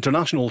 It's an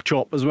international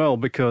chop as well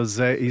because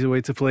he's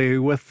away to play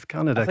with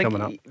Canada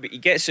coming up. But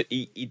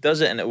he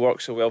does it, and it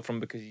works so well for him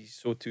because he's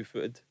so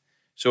two-footed.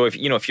 So if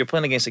you're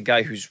playing against a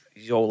guy he's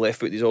all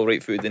left-footed, he's all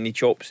right-footed, and he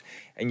chops,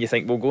 and you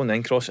think, well, go on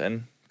then, cross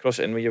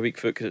it in with your weak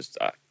foot, because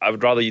I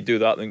would rather you do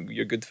that than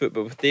your good foot.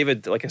 But with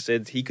David, like I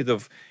said, he could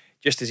have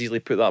just as easily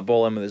put that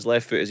ball in with his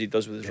left foot as he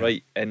does with his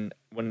right. And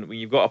when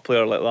you've got a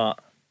player like that,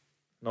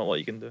 not a lot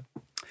you can do.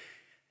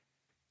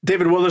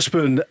 David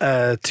Wotherspoon,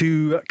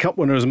 2 Cup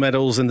winners'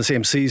 medals in the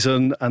same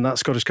season, and that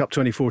Scottish Cup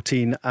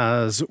 2014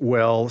 as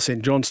well.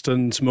 St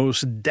Johnstone's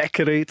most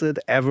decorated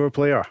ever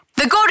player.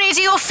 The Go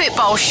Radio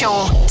Football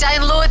Show.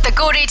 Download the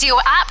Go Radio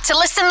app to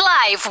listen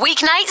live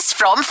weeknights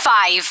from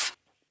 5.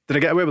 Did I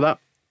get away with that?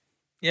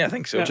 Yeah, I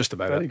think so. Yeah, Just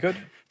about very it. good.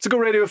 It's a Go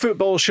Radio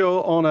Football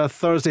Show on a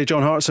Thursday.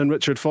 John Hartson,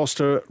 Richard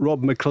Foster,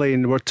 Rob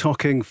Maclean. We're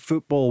talking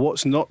football.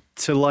 What's not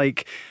to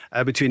like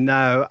between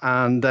now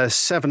and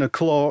 7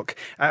 o'clock.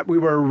 We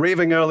were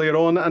raving earlier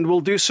on, and we'll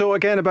do so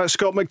again about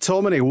Scott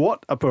McTominay.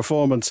 What a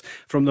performance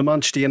from the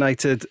Manchester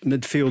United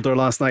midfielder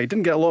last night. He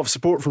didn't get a lot of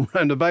support from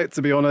round about,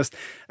 to be honest.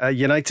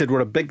 United were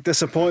a big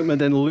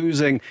disappointment in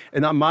losing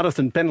in that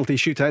marathon penalty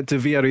shootout to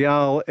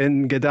Villarreal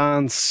in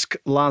Gdansk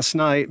last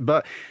night.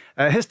 But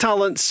his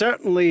talent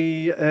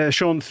certainly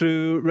shone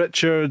through,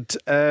 Richard,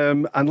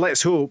 and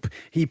let's hope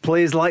he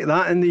plays like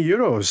that in the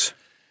Euros.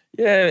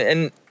 Yeah,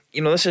 and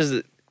this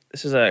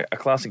is a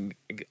classic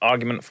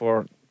argument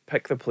for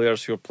pick the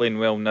players who are playing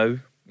well now.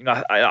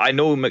 I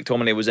know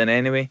McTominay was in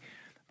anyway,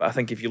 but I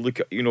think if you look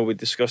at, we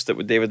discussed it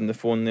with David on the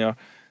phone there,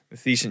 the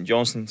three St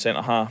Johnstone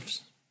centre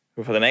halves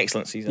who've had an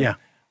excellent season.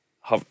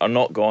 Are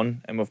not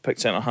gone, and we've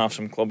picked centre halves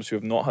from clubs who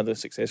have not had a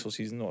successful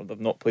season or they've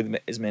not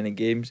played as many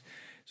games.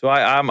 So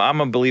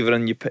I'm a believer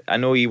in you. I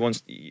know he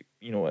wants,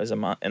 as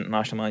an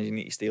international manager, you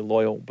need to stay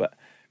loyal, but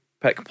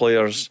pick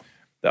players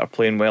that are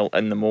playing well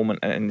in the moment,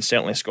 and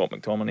certainly Scott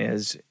McTominay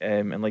is.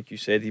 And like you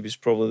said, he was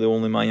probably the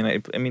only Man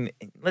United. I mean,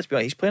 let's be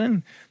honest, he's playing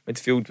in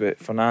midfield with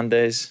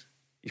Fernandes.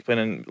 He's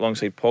playing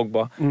alongside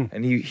Pogba,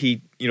 and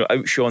he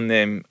outshone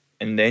them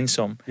and then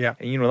some. Yeah,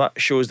 and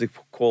that shows the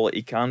quality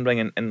he can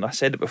bring. And I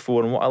said it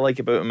before, and what I like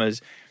about him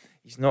is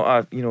he's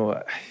not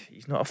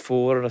a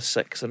 4 or a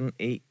 6 or an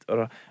 8 or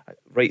a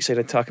right side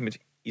attacking.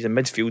 He's a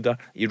midfielder.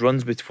 He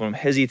runs from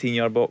his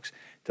 18-yard box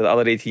to the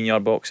other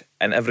 18-yard box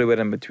and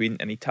everywhere in between,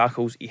 and he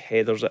tackles, he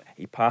headers it,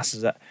 he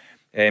passes it,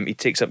 he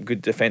takes up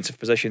good defensive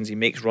positions, he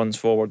makes runs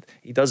forward.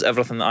 He does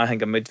everything that I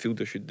think a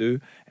midfielder should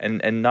do,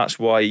 and that's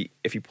why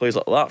if he plays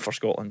like that for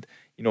Scotland,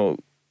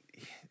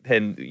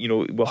 then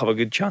we'll have a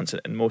good chance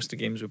in most of the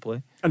games we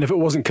play. And if it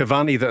wasn't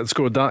Cavani that had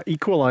scored that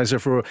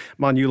equaliser for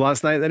Man U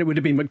last night, then it would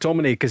have been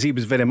McTominay, because he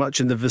was very much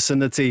in the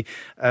vicinity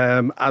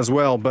as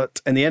well.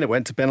 But in the end it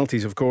went to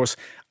penalties, of course,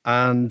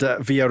 and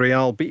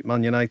Villarreal beat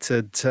Man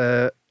United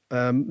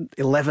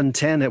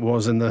 11-10 it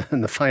was in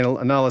the final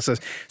analysis.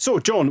 So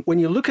John, when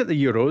you look at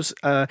the Euros,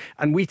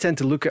 and we tend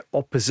to look at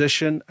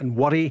opposition and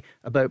worry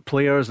about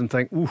players and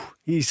think, ooh,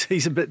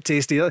 he's a bit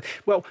tasty.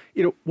 Well,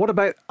 what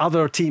about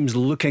other teams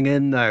looking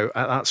in now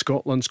at that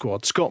Scotland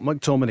squad? Scott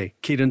McTominay,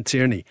 Kieran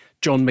Tierney,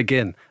 John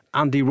McGinn,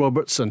 Andy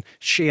Robertson,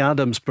 Shea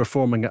Adams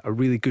performing at a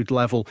really good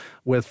level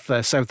with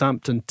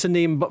Southampton, to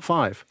name but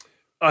 5.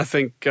 I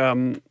think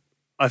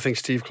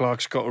Steve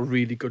Clarke's got a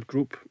really good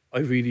group. I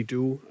really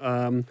do.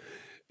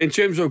 In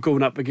terms of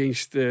going up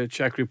against the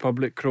Czech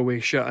Republic,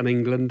 Croatia and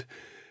England,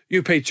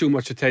 you pay too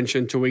much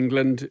attention to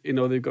England.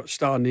 They've got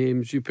star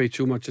names. You pay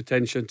too much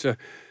attention to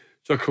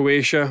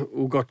Croatia,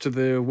 who got to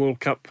the World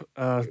Cup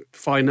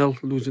final,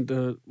 losing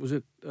to, was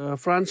it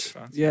France?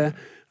 Yeah.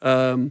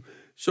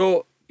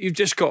 So you've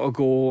just got to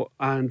go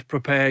and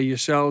prepare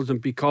yourselves and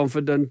be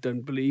confident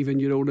and believe in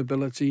your own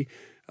ability.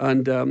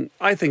 And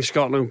I think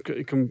Scotland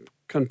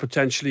can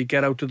potentially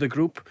get out of the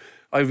group.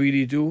 I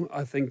really do.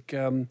 I think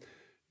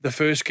the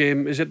first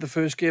game, is it the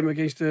first game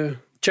against the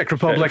Czech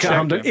Republic at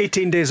Hampden,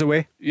 18 days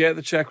away. Yeah,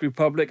 the Czech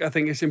Republic. I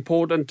think it's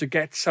important to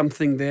get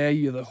something there.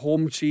 You're the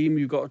home team.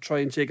 You've got to try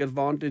and take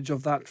advantage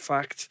of that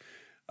fact.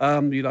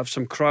 You'll have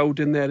some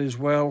crowd in there as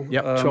well.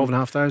 Yep,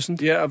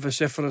 12,500. Yeah, a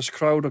vociferous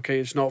crowd. Okay,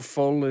 it's not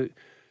full. It's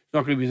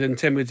not going to be as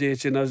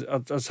intimidating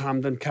as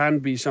Hampden can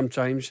be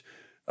sometimes.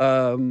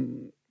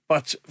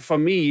 But for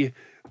me,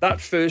 that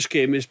first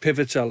game is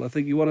pivotal. I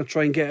think you want to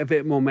try and get a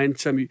bit of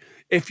momentum.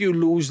 If you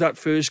lose that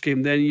first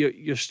game, then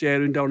you're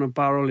staring down a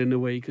barrel in a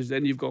way, because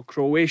then you've got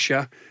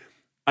Croatia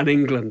and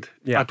England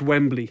at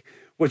Wembley,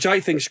 which I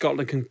think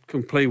Scotland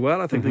can play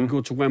well. I think they can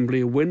go to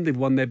Wembley and win. They've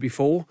won there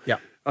before. Yeah.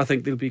 I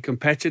think they'll be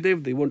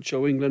competitive. They won't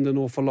show England an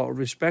awful lot of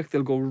respect.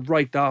 They'll go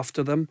right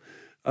after them.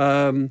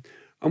 And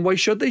why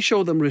should they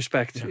show them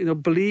respect? Yeah.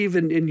 Believe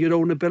in your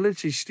own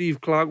ability. Steve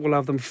Clarke will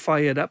have them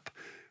fired up.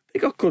 They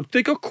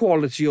got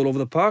quality all over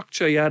the park.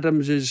 Shea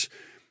Adams is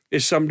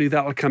somebody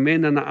that'll come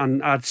in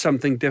and add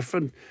something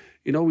different.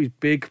 He's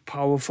big,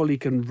 powerful, he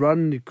can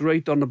run,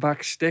 great on the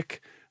back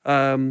stick.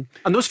 And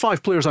those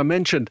 5 players I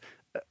mentioned,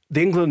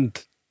 the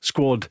England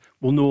squad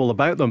will know all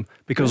about them,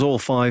 because all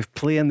 5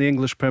 play in the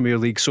English Premier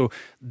League, so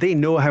they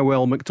know how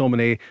well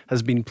McTominay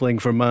has been playing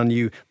for Man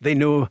U. They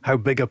know how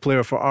big a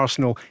player for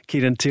Arsenal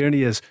Kieran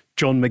Tierney is.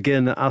 John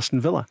McGinn at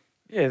Aston Villa.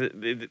 Yeah,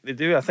 they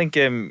do. I think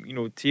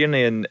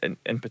Tierney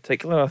in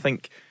particular. I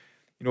think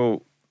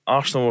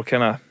Arsenal were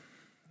kind of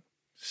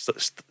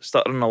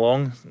stuttering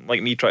along,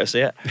 like me trying to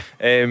say it,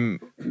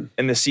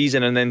 in the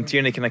season, and then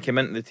Tierney kind of came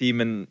into the team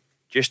and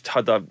just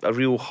had a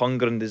real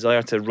hunger and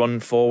desire to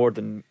run forward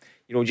and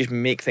just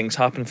make things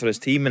happen for his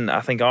team. And I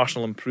think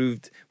Arsenal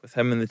improved with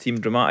him in the team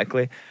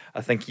dramatically.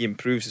 I think he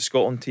improves the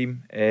Scotland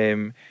team.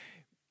 I'm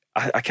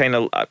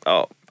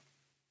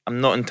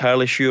not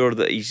entirely sure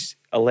that he's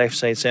a left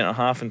side centre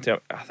half.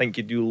 I think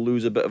you do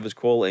lose a bit of his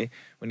quality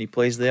when he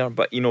plays there.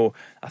 But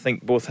I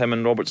think both him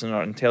and Robertson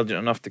are intelligent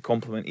enough to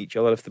complement each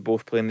other if they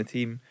both play in the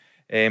team.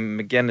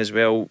 McGinn as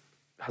well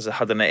has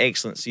had an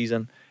excellent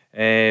season.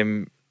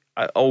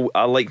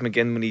 I like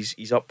McGinn when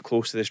he's up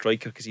close to the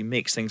striker, because he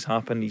makes things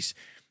happen. He's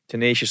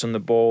tenacious on the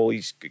ball.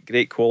 He's got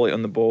great quality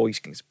on the ball. He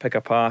can pick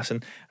a pass,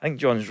 and I think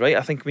John's right.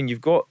 I think when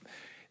you've got,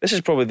 this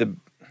is probably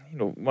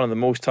one of the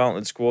most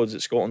talented squads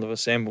that Scotland have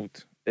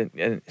assembled,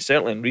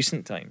 certainly in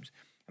recent times.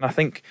 And I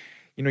think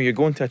you're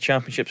going to a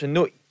championships, and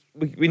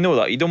we know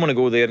that you don't want to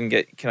go there and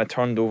get kind of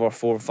turned over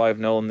 4 or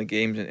 5-0 in the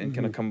games and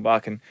kind of come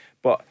back,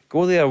 but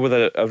go there with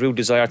a real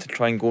desire to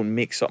try and go and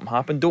make something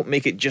happen. Don't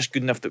make it just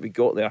good enough that we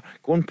got there.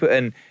 Go and put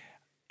in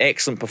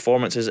excellent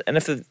performances, and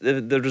if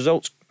the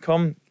results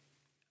come,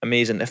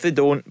 amazing. If they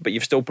don't, but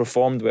you've still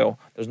performed well,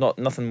 there's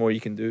nothing more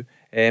you can do.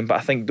 But I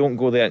think don't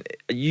go there.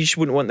 You just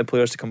wouldn't want the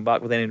players to come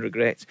back with any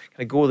regrets.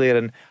 Kind of go there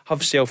and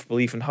have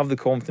self-belief and have the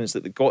confidence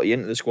that they got you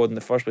into the squad in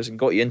the first place and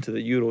got you into the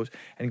Euros,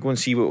 and go and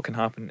see what can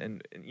happen.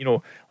 And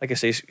like I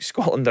say,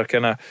 Scotland are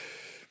kind of,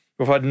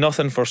 we've had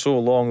nothing for so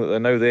long that they're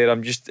now there.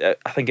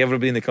 I think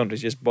everybody in the country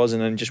is just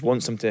buzzing and just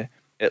wants them to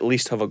at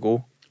least have a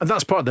go. And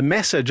that's part of the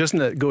message,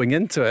 isn't it, going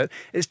into it?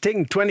 It's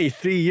taken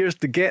 23 years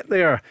to get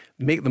there.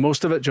 Make the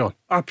most of it, John.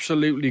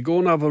 Absolutely. Go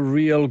and have a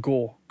real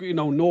go.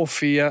 No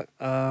fear.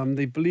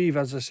 They believe,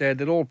 as I said,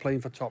 they're all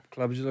playing for top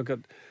clubs. You look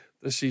at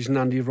the season,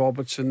 Andy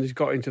Robertson, he's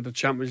got into the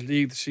Champions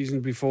League the season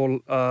before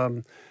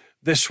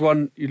this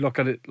one. You look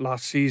at it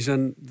last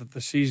season, the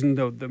season,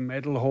 the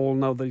medal haul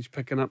now that he's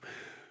picking up.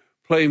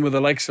 Playing with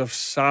the likes of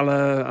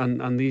Salah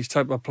and these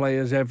type of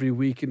players every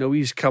week.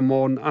 He's come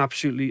on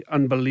absolutely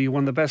unbelievable.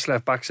 One of the best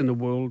left backs in the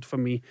world for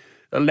me.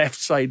 A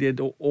left-sided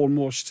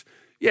almost.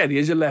 Yeah, he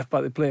is a left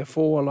back. They play a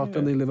 4 a lot,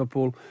 don't they,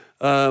 Liverpool?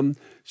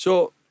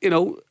 So,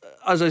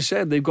 as I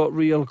said, they've got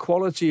real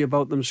quality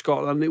about them,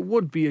 Scotland. It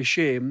would be a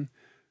shame.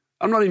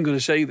 I'm not even going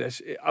to say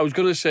this. I was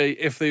going to say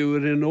if they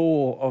were in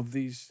awe of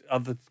these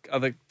other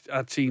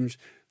teams,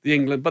 the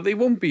England, but they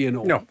won't be in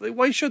awe. No.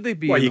 Why should they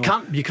be Well, in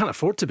awe? you can't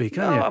afford to be,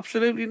 can you? No,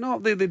 absolutely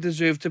not. They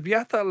deserve to be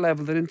at that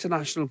level. They're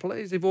international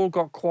players. They've all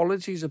got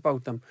qualities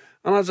about them.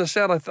 And as I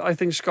said, I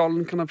think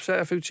Scotland can upset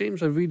a few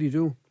teams. I really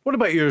do. What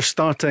about your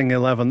starting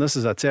 11? This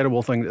is a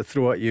terrible thing to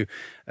throw at you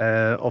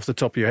off the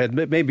top of your head.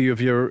 Maybe you have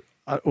your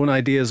own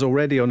ideas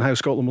already on how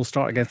Scotland will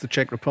start against the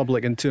Czech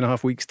Republic in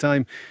 2.5 weeks'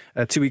 time.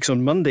 2 weeks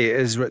on Monday it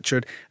is,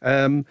 Richard.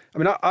 I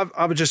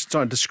was just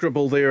starting to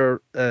scribble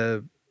there.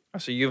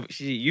 So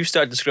you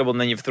started to scribble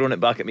and then you've thrown it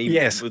back at me.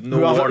 Yes, with no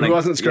warning. Who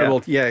hasn't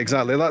scribbled? Yeah,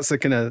 exactly. That's the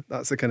kind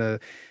of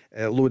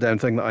low down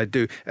thing that I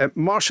do.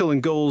 Marshall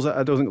in goals.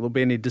 I don't think there'll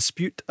be any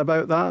dispute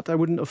about that. I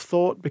wouldn't have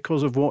thought,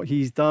 because of what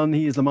he's done.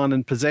 He is the man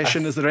in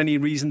possession. Is there any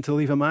reason to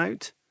leave him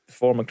out?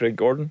 Former Craig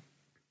Gordon.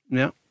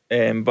 Yeah.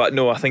 But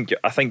no, I do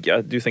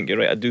think you're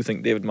right. I do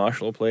think David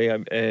Marshall will play.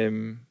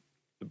 The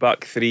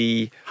back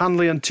three.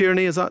 Hanley and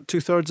Tierney, is that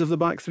 2/3 of the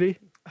back three?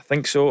 I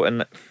think so,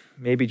 and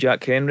maybe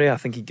Jack Henry. I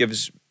think he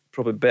gives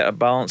probably better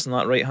balance on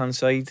that right hand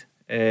side.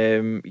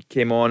 He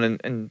came on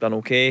and done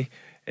okay.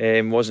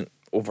 Wasn't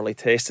overly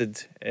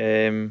tested,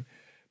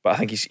 but I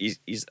think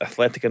he's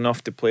athletic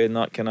enough to play in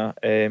that kind of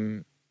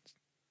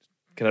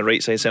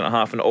right side centre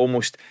half, and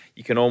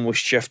you can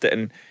almost shift it,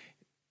 and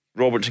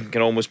Robertson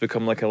can almost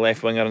become like a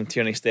left winger, and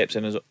Tierney steps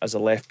in as a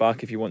left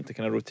back if you want to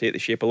kind of rotate the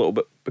shape a little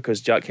bit,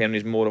 because Jack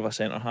Henry's more of a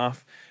centre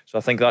half. So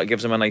I think that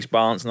gives him a nice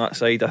balance on that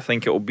side. I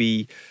think it'll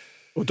be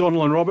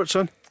O'Donnell and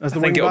Robertson as the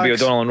wing backs. I think it'll be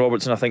O'Donnell and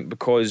Robertson. I think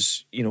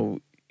because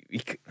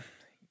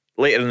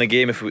later in the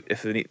game, if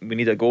we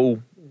need a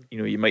goal,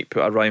 you might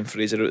put a Ryan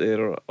Fraser out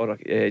there or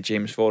a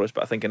James Forrest.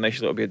 But I think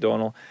initially it'll be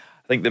O'Donnell.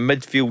 I think the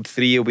midfield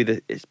three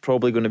it's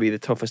probably going to be the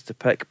toughest to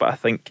pick. But I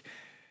think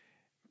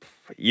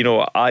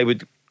I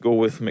would go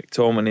with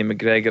McTominay,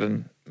 McGregor,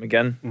 and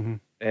McGinn.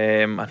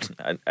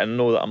 Mm-hmm. I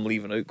know that I'm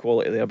leaving out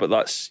quality there, but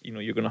that's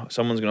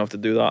someone's gonna have to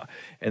do that.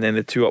 And then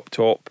the two up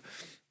top.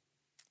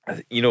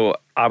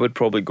 I would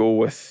probably go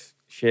with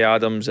Shea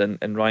Adams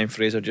and Ryan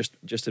Fraser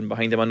just in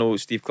behind him. I know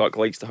Steve Clarke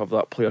likes to have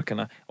that player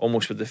kind of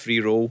almost with the free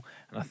role,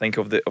 and I think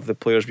of the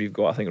players we've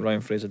got, I think Ryan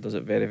Fraser does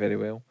it very, very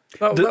well.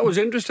 That was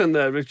interesting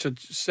there, Richard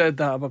said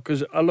that,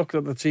 because I looked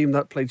at the team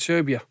that played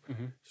Serbia,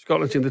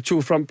 Scotland team. The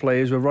two front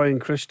players were Ryan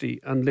Christie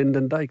and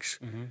Lyndon Dykes.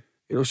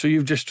 So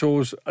you've just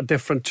chose a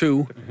different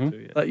two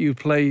that you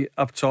play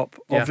up top.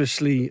 Yeah.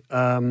 Obviously,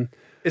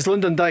 is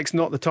Lyndon Dykes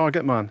not the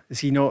target man? Is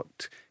he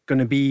not going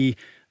to be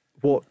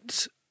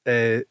what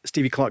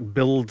Stevie Clarke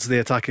builds the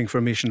attacking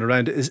formation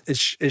around? Is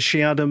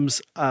Shea Adams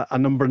a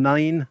number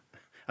 9?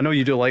 I know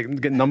you do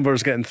like getting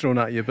numbers getting thrown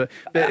at you, but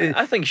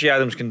I think Shea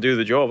Adams can do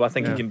the job. I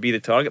think he can be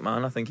the target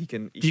man. I think he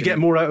can. Do you get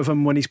more out of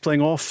him when he's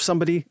playing off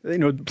somebody?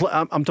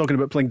 I'm talking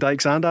about playing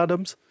Dykes and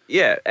Adams.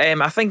 Yeah,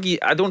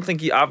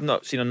 I've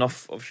not seen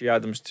enough of Shea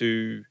Adams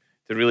to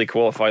really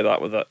qualify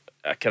that with a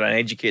kind of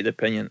educated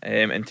opinion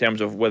in terms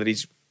of whether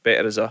he's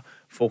better as a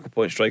focal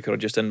point striker or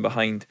just in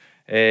behind.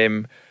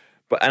 I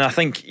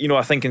think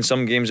in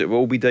some games it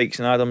will be Dykes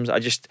and Adams.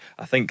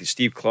 I think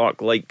Steve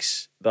Clarke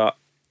likes that,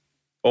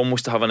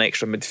 almost to have an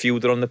extra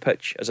midfielder on the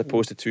pitch as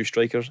opposed to two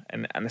strikers.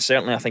 And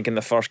certainly I think in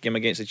the first game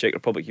against the Czech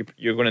Republic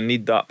you're going to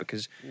need that,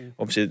 because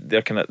obviously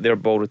their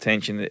ball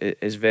retention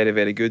is very,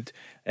 very good.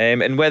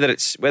 And whether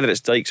it's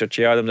Dykes or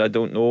Shea Adams, I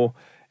don't know.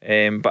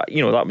 But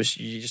that was,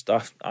 you just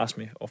asked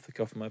me off the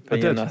cuff of my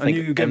opinion. I did, and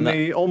you gave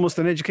me almost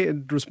an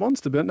educated response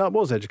to it. That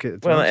was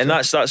educated. Well, and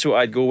that's what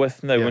I'd go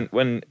with now.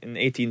 When in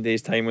 18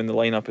 days' time, when the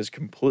lineup is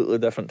completely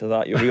different to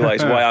that, you'll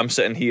realise why I'm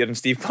sitting here and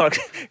Steve Clark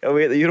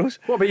away at the Euros.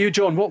 What about you,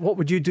 John? What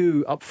would you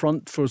do up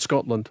front for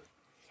Scotland?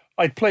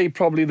 I'd play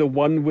probably the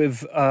one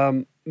with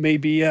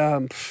maybe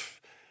a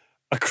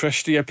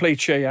Christie. I play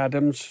Che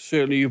Adams.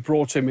 Certainly, you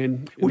brought him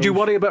in. Would you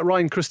worry about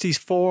Ryan Christie's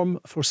form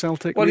for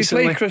Celtic? Well,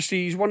 recently? He played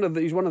Christie. He's one of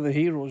the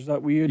heroes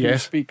that we heard him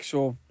speak.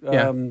 So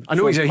I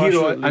know he's a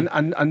hero,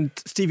 and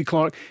Stevie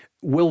Clark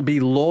will be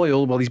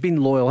loyal. Well, he's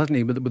been loyal, hasn't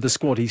he, with the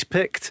squad he's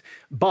picked?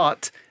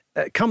 But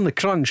come the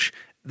crunch,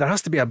 there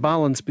has to be a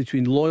balance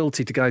between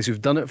loyalty to guys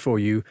who've done it for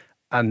you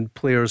and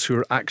players who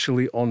are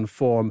actually on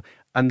form.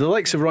 And the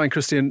likes of Ryan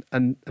Christie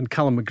and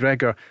Callum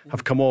McGregor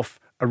have come off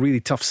a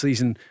really tough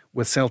season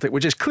with Celtic,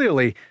 which has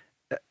clearly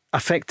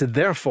affected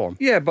their form.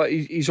 Yeah, but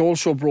he's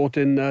also brought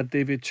in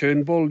David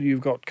Turnbull. You've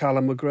got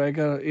Callum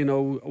McGregor,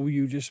 who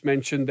you just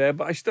mentioned there.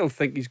 But I still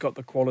think he's got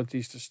the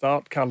qualities to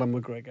start, Callum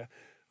McGregor.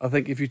 I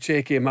think if you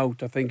take him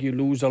out, I think you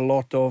lose a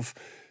lot of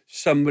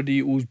somebody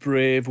who's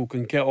brave, who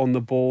can get on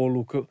the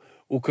ball,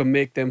 who can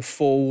make them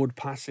forward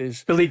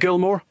passes. Billy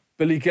Gilmore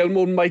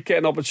might get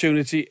an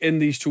opportunity in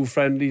these two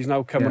friendlies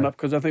now coming up,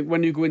 because I think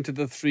when you go into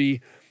the 3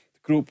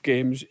 group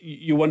games,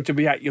 you want to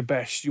be at your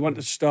best. You want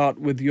to start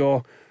with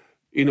your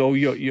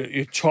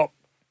top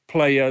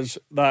players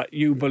that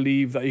you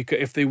believe that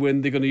if they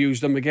win, they're going to use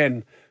them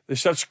again.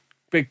 There's such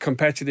big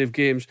competitive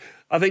games.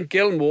 I think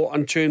Gilmore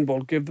and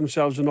Turnbull give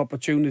themselves an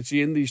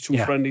opportunity in these two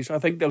friendlies. I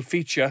think they'll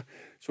feature,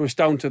 so it's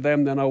down to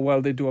them then how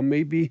well they do. And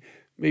maybe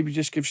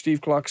just give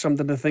Steve Clark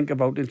something to think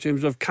about in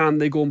terms of, can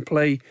they go and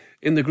play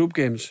in the group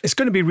games? It's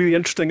going to be really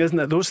interesting, isn't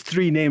it? Those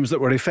 3 names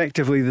that were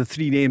effectively the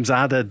 3 names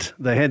added,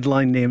 the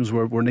headline names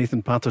were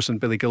Nathan Patterson,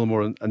 Billy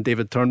Gilmore and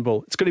David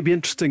Turnbull. It's going to be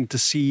interesting to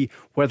see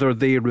whether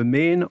they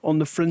remain on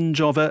the fringe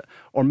of it,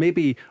 or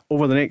maybe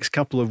over the next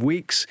couple of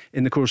weeks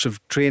in the course of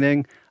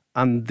training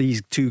and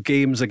these 2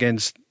 games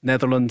against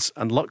Netherlands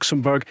and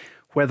Luxembourg,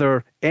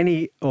 whether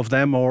any of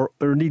them or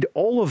indeed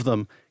all of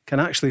them can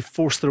actually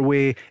force their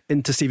way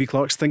into Stevie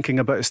Clark's thinking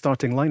about his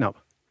starting lineup.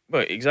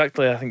 Well,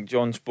 exactly. I think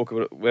John spoke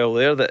about it well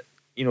there, that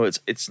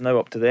it's now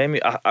up to them.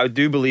 I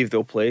do believe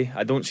they'll play.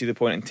 I don't see the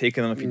point in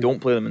taking them if you don't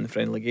play them in the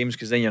friendly games,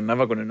 because then you're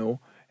never going to know.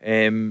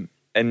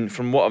 And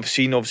from what I've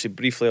seen, obviously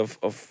briefly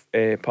of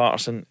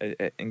Patterson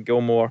and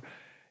Gilmore,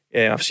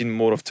 I've seen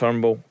more of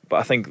Turnbull, but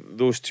I think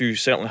those 2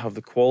 certainly have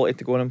the quality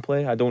to go in and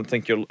play. I don't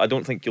think you'll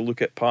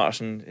look at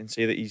Patterson and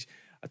say that he's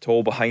at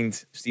all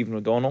behind Stephen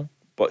O'Donnell,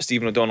 but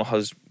Stephen O'Donnell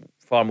has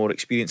far more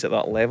experience at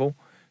that level.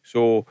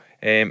 So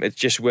it's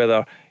just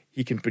whether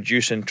he can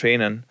produce in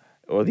training,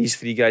 or these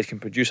 3 guys can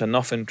produce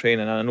enough in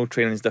training. And I know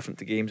training is different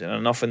to games, and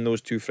enough in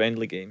those 2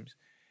 friendly games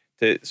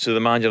so the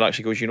manager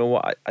actually goes, you know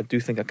what, I do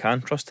think I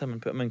can trust him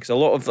and put him in. Because a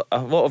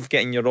lot of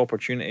getting your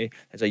opportunity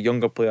as a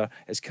younger player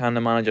is, can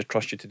the manager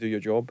trust you to do your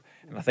job?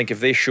 And I think if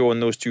they show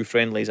in those 2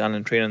 friendlies and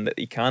in training that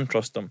he can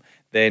trust them,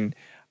 then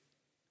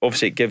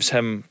obviously it gives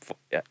him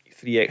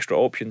 3 extra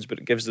options, but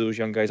it gives those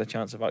young guys a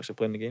chance of actually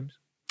playing the games.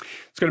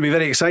 It's going to be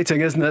very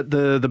exciting, isn't it?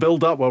 The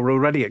build-up, well, we're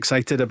already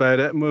excited about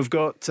it, and we've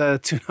got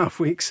 2.5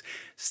 weeks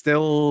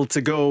still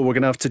to go. We're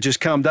going to have to just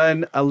calm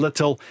down a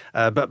little,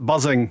 but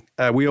buzzing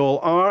we all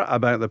are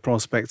about the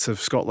prospects of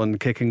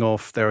Scotland kicking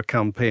off their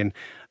campaign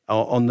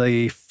on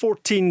the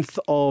 14th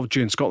of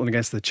June, Scotland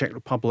against the Czech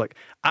Republic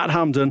at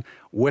Hampden,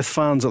 with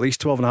fans, at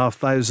least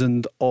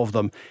 12,500 of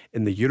them,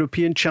 in the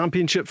European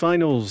Championship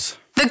finals.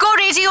 The Go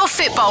Radio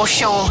Football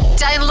Show.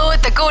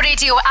 Download the Go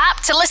Radio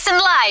app to listen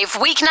live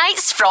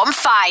weeknights from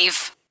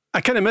 5.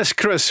 I kind of miss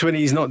Chris when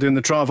he's not doing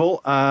the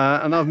travel,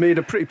 and I've made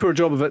a pretty poor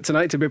job of it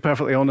tonight, to be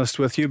perfectly honest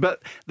with you.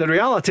 But the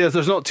reality is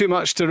there's not too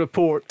much to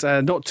report,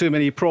 not too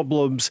many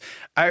problems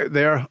out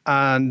there,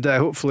 and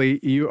hopefully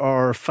you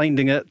are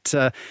finding it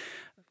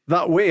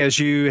that way as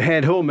you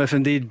head home, if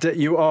indeed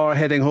you are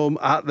heading home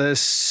at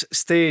this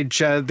stage.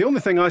 The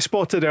only thing I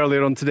spotted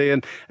earlier on today,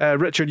 and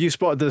Richard, you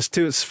spotted this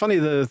too, it's funny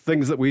the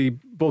things that we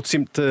both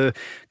seem to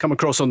come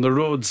across on the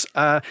roads,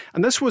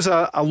 and this was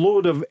a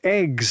load of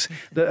eggs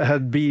that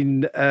had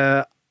been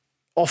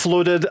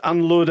offloaded,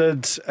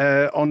 unloaded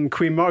on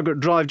Queen Margaret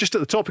Drive, just at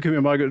the top of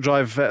Queen Margaret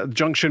Drive,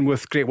 junction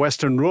with Great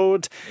Western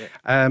Road.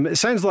 It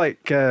sounds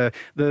like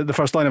the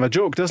first line of a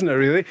joke, doesn't it,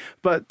 really?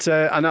 But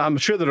and I'm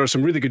sure there are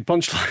some really good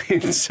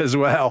punchlines as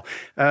well.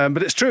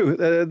 But it's true.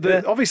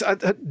 Obviously,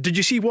 did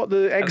you see what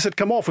the eggs had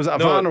come off? Was it a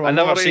van or a lorry? I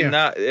never seen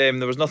that.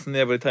 There was nothing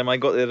there by the time I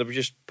got there. There was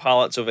just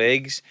pallets of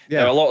eggs.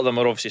 Yeah. Now, a lot of them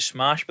are obviously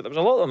smashed, but there was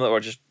a lot of them that were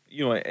just,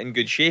 in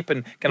good shape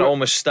and kind of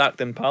almost stacked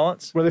in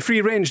pallets. Were they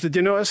free range, did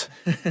you notice?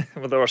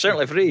 Well, they were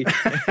certainly free.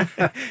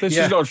 This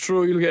is not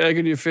true. You'll get egg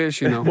in your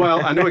face,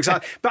 Well, I know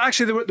exactly. But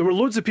actually, there were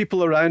loads of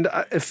people around.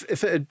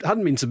 If it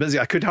hadn't been so busy,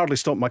 I could hardly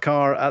stop my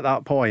car at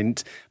that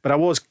point. But I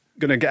wasn't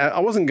going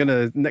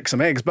to nick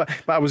some eggs, but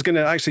I was going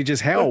to actually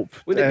just help.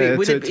 Would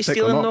it be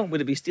stealing though?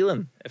 Would it be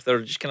stealing if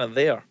they're just kind of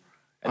there?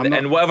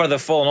 And whatever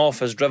they've fallen off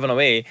has driven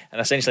away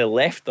and essentially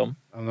left them.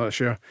 I'm not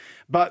sure.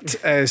 But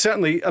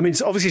certainly, I mean,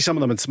 obviously some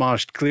of them had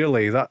smashed,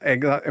 clearly. That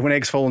when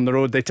eggs fall on the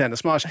road, they tend to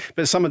smash.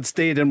 But some had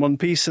stayed in one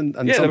piece and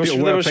some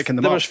people were picking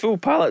them up. There was full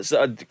pallets that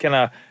had kind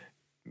of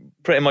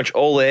pretty much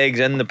all the eggs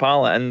in the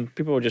pallet and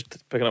people were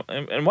just picking up.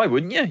 And why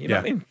wouldn't you? You know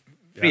what I mean?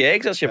 3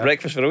 eggs, that's your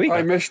breakfast for a week.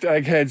 I missed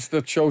Eggheads,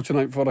 the show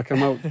tonight before I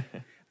come out.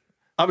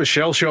 I was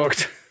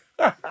shell-shocked.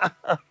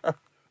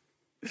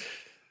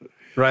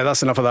 Right,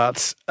 that's enough of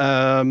that.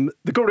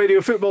 The Go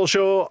Radio Football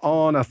Show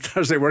on a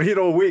Thursday. We're here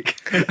all week.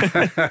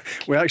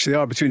 We actually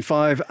are between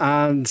 5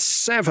 and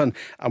 7.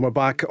 And we're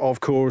back,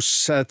 of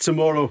course,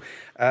 tomorrow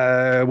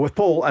with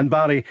Paul and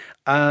Barry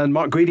and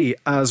Mark Guidi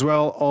as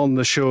well on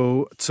the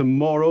show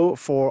tomorrow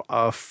for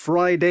a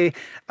Friday.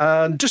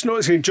 And just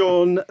noticing,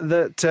 John,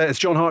 that it's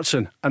John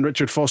Hartson and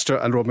Richard Foster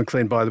and Rob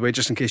Maclean, by the way,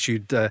 just in case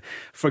you'd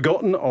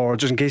forgotten or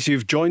just in case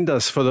you've joined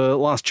us for the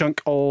last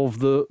chunk of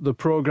the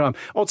programme.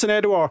 Odsonne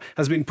Edouard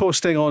has been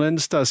posting on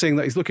Insta saying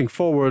that he's looking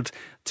forward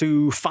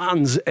to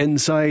fans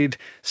inside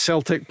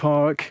Celtic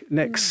Park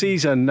next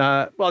season.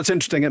 Well, it's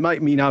interesting. It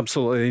might mean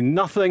absolutely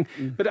nothing,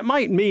 but it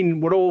might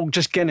mean we're all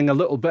just getting a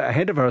little bit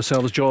ahead of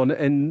ourselves, John,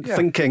 in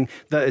thinking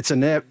that it's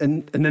an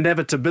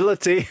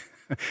inevitability.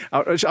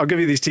 I'll give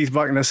you these teeth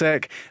back in a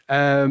sec.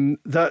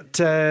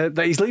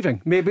 That he's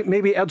leaving.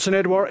 Maybe Odsonne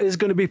Edouard is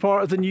going to be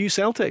part of the new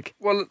Celtic.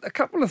 Well, a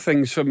couple of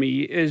things for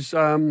me is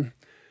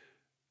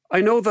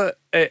I know that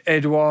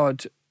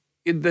Edouard,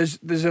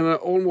 there's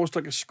almost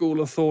like a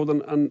school of thought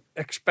and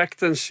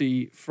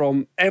expectancy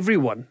from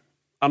everyone,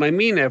 and I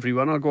mean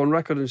everyone. I'll go on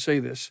record and say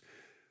this: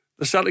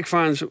 the Celtic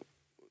fans,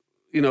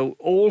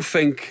 all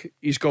think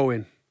he's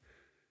going.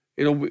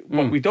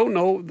 What we don't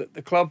know, that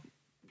the club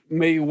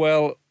may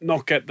well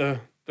not get the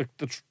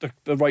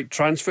right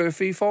transfer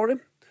fee for him.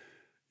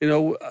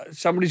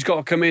 Somebody's got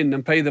to come in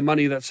and pay the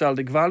money that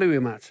Celtic value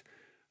him at.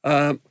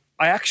 I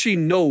actually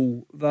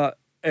know that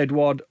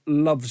Edouard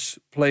loves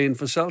playing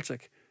for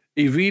Celtic.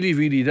 He really,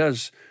 really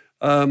does.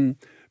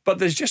 But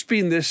there's just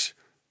been this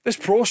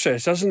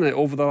process, hasn't it,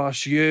 over the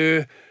last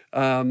year?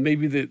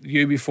 Maybe the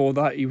year before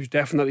that, he was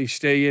definitely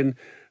staying.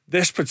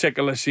 This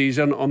particular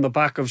season, on the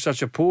back of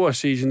such a poor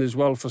season as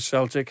well for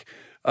Celtic,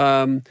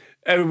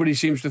 everybody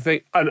seems to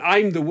think, and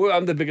I'm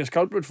the biggest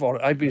culprit for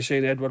it. I've been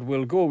saying Edouard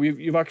will go.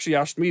 You've actually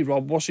asked me,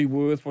 Rob, what's he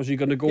worth? What's he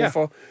going to go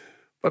for?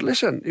 But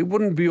listen, it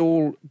wouldn't be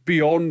all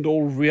beyond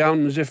all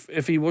realms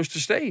if he was to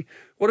stay.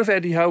 What if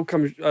Eddie Howe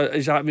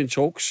is having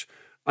talks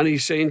and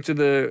he's saying to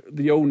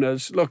the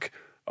owners, look,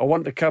 I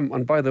want to come,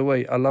 and by the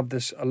way, I love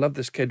this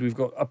kid we've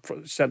got up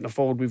front, centre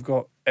forward, we've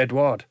got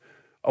Edouard.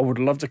 I would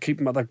love to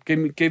keep him at that.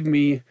 Give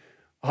me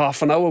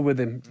half an hour with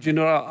him. Do you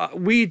know?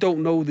 We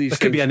don't know these things.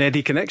 There could be an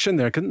Eddie connection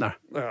there, couldn't there?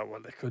 Well,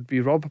 there could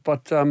be, Rob.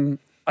 But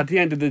at the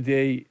end of the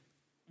day,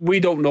 we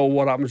don't know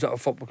what happens at a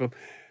football club.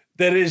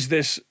 There is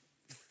this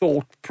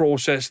thought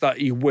process that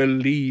he will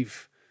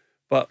leave.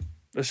 But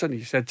listen,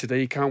 he said today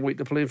he can't wait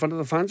to play in front of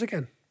the fans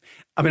again.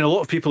 I mean, a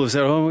lot of people have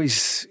said,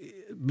 he's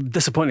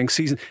disappointing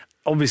season.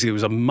 Obviously, it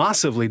was a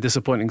massively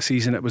disappointing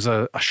season. It was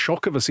a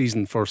shock of a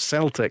season for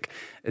Celtic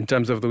in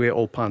terms of the way it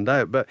all panned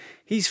out. But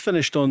he's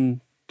finished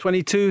on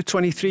 22,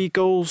 23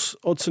 goals,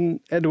 Odsonne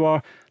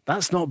Edouard.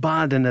 That's not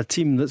bad in a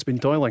team that's been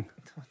toiling.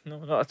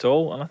 No, not at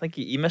all. And I think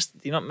he missed.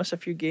 Did he not miss a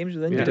few games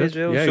with injury as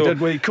well? Yeah, he did.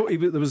 Well,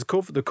 there was the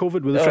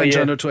COVID with the French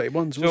under 21s,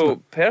 wasn't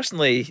it?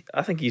 Personally,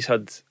 I think he's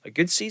had a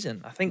good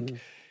season. I think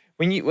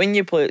when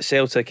you play at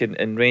Celtic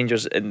and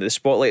Rangers and the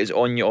spotlight is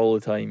on you all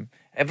the time,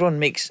 everyone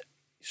makes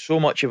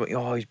so much about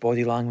his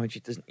body language. He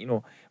doesn't,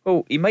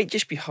 well, he might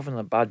just be having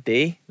a bad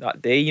day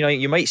that day.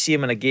 You might see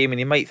him in a game and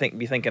he might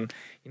be thinking,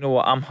 you know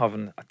what, I'm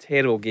having a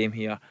terrible game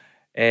here.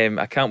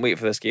 I can't wait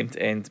for this game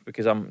to end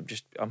because I'm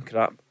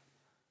crap.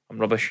 I'm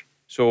rubbish.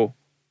 So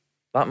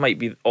that might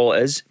be all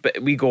it is.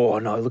 But we go, oh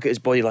no, look at his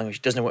body language.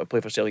 He doesn't want to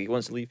play for Celtic. He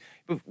wants to leave.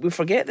 But we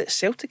forget that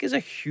Celtic is a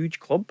huge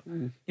club.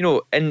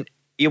 And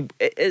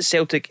at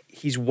Celtic,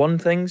 he's won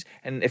things,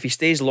 and if he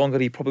stays longer,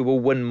 he probably will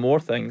win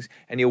more things,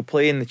 and he'll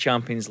play in the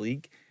Champions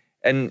League.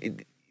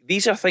 And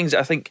these are things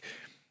that I think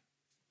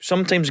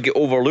sometimes get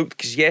overlooked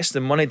because yes, the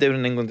money down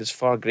in England is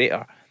far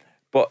greater,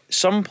 but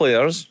some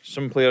players,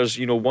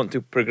 want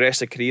to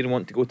progress a career and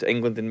want to go to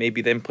England and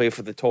maybe then play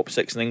for the top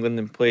 6 in England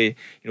and play,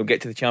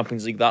 get to the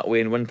Champions League that way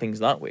and win things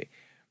that way.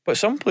 But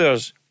some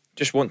players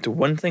just want to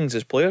win things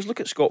as players. Look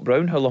at Scott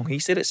Brown, how long he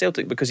stayed at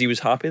Celtic because he was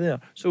happy there.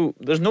 So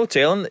there's no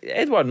telling.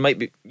 Edouard might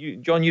be,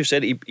 John, you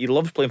said he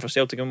loves playing for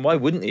Celtic, and why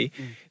wouldn't he?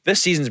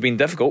 This season's been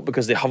difficult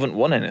because they haven't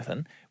won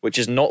anything, which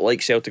is not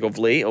like Celtic of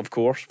late, of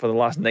course, for the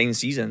last 9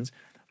 seasons.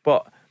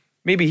 But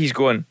maybe he's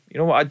going, you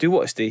know what, I do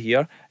want to stay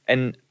here.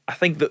 And I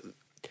think that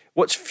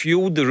what's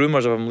fueled the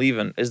rumours of him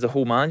leaving is the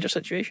whole manager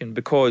situation,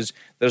 because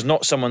there's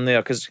not someone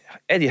there. Because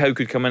Eddie Howe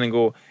could come in and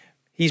go,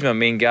 he's my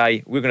main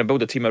guy, we're going to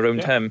build a team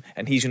around him,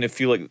 and he's going to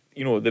feel like,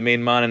 the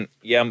main man, and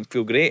I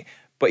feel great.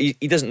 But he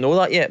doesn't know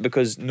that yet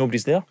because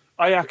nobody's there.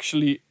 I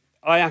actually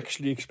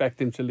expect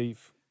him to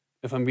leave,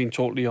 if I'm being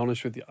totally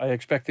honest with you. I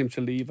expect him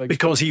to leave.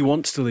 Because he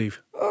wants to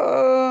leave?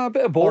 A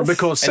bit of both. Or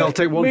because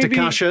Celtic want to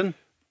cash in?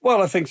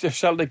 Well, I think if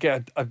Celtic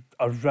get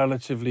a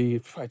relatively,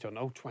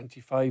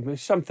 25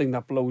 minutes, something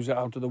that blows it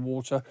out of the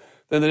water,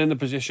 then they're in a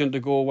position to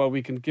go, well,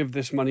 we can give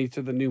this money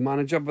to the new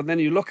manager. But then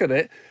you look at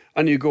it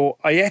and you go,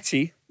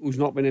 Ayeti, who's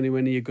not been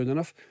anywhere near good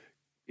enough,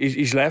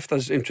 he's left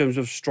as in terms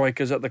of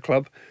strikers at the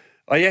club.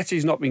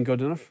 Ayeti's not been good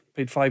enough.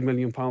 Paid £5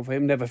 million for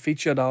him. Never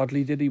featured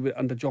hardly, did he,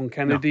 under John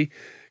Kennedy?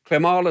 No.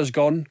 Clemala's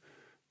gone.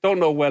 Don't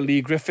know where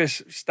Lee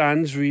Griffiths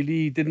stands,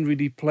 really. He didn't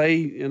really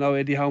play.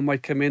 Eddie Howe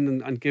might come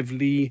in and give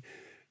Lee,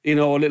 a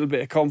little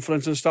bit of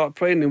confidence and start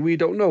playing, and we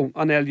don't know.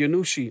 And El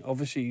Yunusi,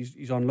 obviously,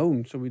 he's on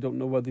loan, so we don't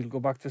know whether he'll go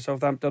back to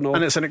Southampton or...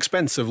 And it's an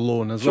expensive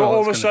loan as well. So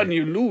all of a sudden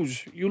you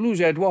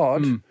lose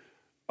Edouard,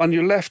 and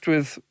you're left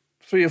with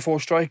 3 or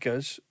 4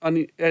 strikers,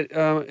 and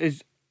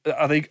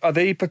are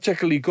they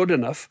particularly good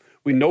enough?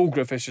 We know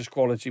Griffiths is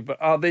quality, but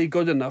are they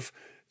good enough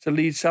to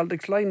lead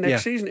Celtic's line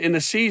next season, in a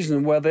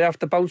season where they have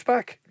to bounce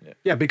back?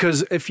 Yeah,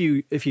 because if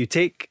it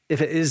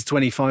is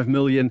 25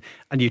 million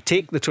and you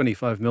take the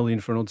 25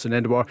 million for Odsonne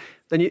Edouard,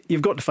 then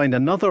you've got to find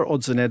another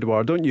Odsonne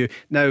Edouard, don't you?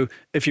 Now,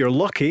 if you're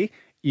lucky,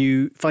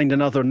 you find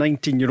another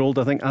 19-year-old,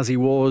 I think, as he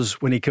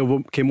was when he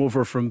came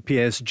over from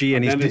PSG,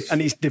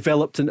 and he's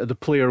developed into the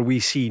player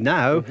we see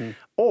now. Mm-hmm.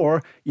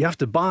 Or you have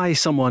to buy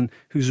someone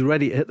who's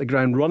ready to hit the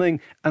ground running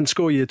and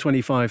score you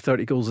 25,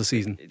 30 goals a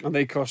season. And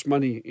they cost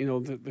money.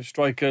 The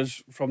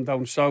strikers from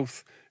down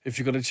south, if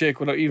you're going to take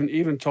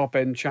even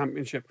top-end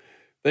championship,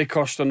 they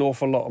cost an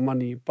awful lot of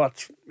money.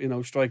 But,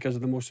 strikers are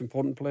the most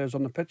important players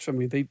on the pitch for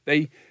me.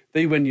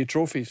 They win you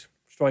trophies,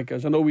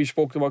 strikers. I know we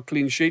spoke about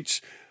clean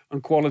sheets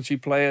and quality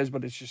players,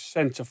 but it's just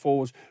centre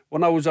forwards.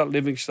 When I was at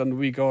Livingston,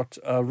 we got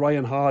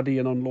Ryan Hardy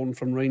on loan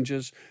from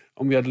Rangers,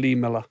 and we had Lee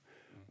Miller.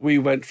 We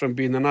went from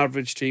being an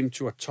average team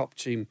to a top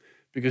team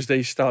because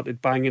they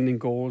started banging in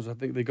goals. I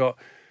think they got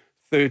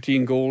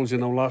 13 goals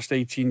in our last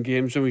 18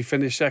 games, and we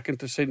finished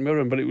second to St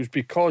Mirren. But it was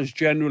because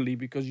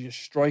your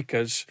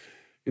strikers,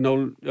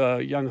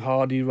 young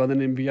Hardy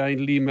running in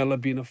behind, Lee Miller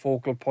being a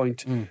focal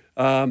point.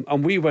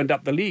 And we went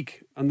up the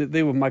league, and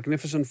they were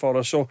magnificent for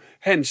us. So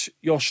hence,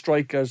 your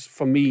strikers,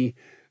 for me,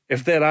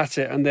 if they're at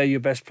it and they're your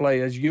best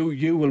players,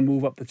 you will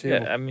move up the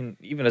table. Yeah, I mean,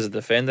 even as a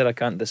defender, I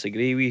can't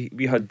disagree.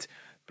 We had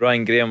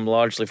Brian Graham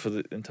largely for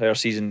the entire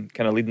season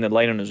kind of leading the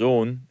line on his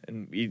own,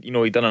 and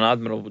he'd done an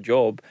admirable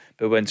job.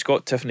 But when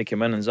Scott Tiffany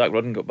came in and Zach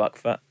Rudden got back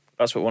fit,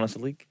 that's what won us the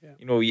league.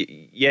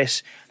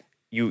 Yes,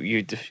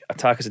 you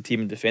attack as a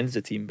team and defend as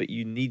a team, but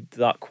you need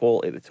that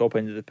quality at the top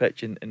end of the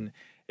pitch, and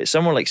it's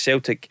somewhere like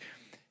Celtic.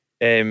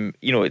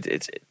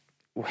 It's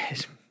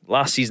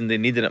last season they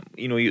needed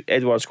it.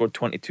 Edouard scored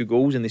 22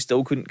 goals and they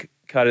still couldn't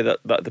carry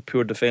the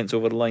poor defence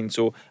over the line.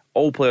 So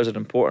all players are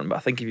important, but I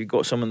think if you've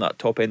got someone that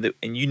top end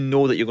and you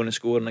know that you're going to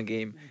score in a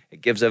game,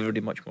 it gives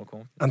everybody much more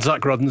confidence. And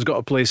Zach Rudden's got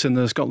a place in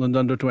the Scotland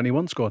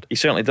under-21 squad. He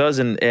certainly does,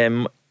 and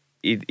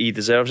he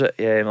deserves it.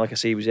 Like I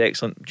say, he was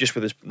excellent just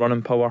with his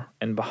running power,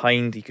 and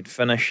behind he could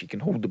finish, he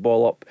can hold the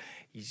ball up.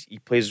 He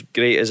plays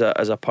great as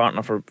a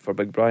partner for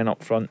Big Brian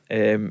up front.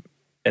 And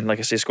like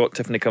I say, Scott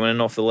Tiffany coming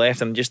in off the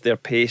left, and just their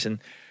pace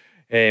and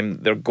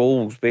their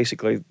goals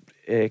basically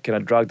kind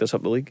of dragged us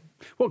up the league.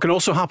 What can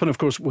also happen, of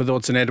course, with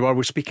Odsonne Edouard,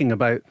 we're speaking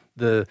about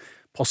the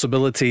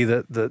possibility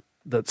that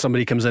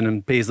somebody comes in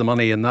and pays the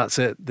money and that's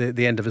it,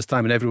 the end of his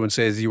time, and everyone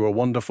says you were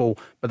wonderful,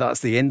 but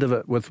that's the end of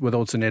it with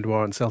Odsonne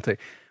Edouard and Celtic.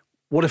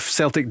 What if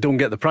Celtic don't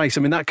get the price?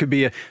 I mean, that could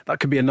be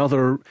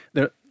another.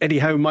 Eddie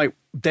Howe might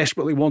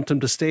desperately want him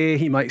to stay.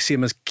 He might see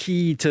him as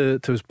key to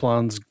his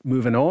plans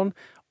moving on.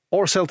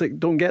 Or Celtic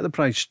don't get the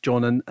price,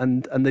 John,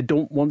 and they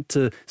don't want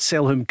to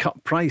sell him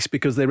cut price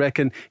because they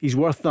reckon he's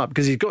worth that,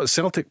 because he's got a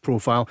Celtic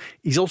profile.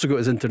 He's also got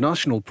his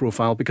international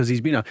profile because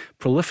he's been a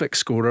prolific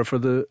scorer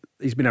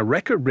he's been a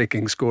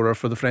record-breaking scorer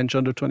for the French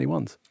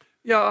under-21s.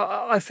 Yeah,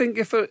 I think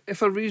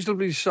if a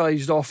reasonably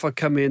sized offer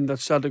come in that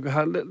Celtic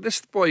had,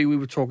 this boy, we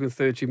were talking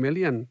 30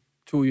 million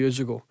 2 years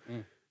ago.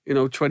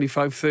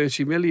 25,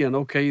 30 million.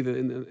 Okay,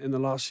 in the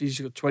last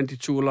season, he got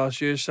 22 last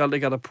year.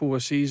 Celtic had a poor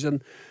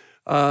season.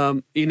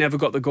 He never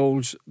got the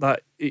goals.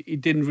 That he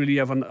didn't really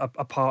have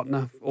a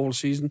partner all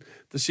season.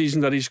 The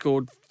season that he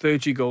scored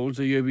 30 goals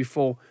the year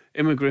before,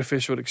 him and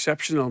Griffiths were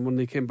exceptional when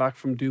they came back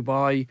from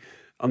Dubai,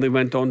 and they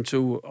went on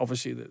to,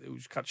 obviously it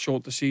was cut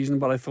short the season,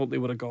 but I thought they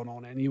would have gone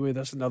on anyway.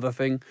 That's another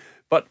thing.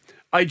 But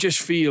I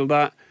just feel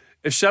that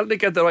if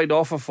Celtic get the right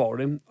offer for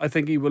him, I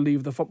think he will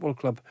leave the football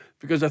club,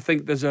 because I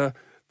think there's a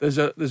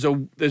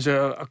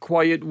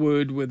quiet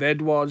word with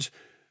Edouard's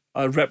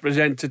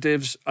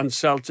representatives and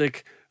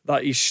Celtic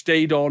that he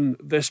stayed on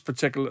this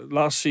particular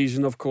last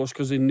season, of course,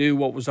 because he knew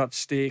what was at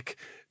stake,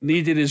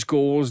 needed his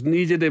goals,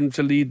 needed him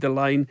to lead the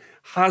line.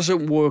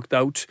 Hasn't worked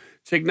out.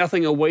 Take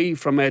nothing away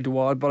from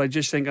Edouard, but I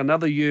just think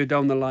another year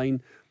down the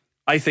line,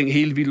 I think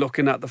he'll be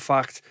looking at the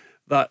fact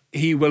that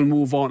he will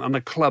move on and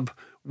a club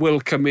will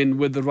come in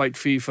with the right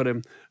fee for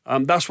him.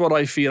 That's what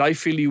I feel. I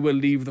feel he will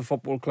leave the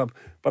football club.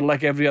 But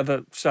like every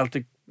other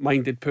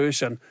Celtic-minded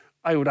person,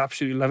 I would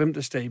absolutely love him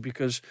to stay,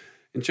 because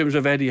in terms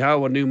of Eddie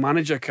Howe, a new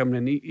manager coming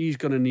in, he's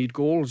going to need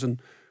goals, and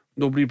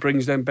nobody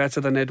brings them better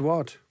than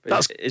Edouard.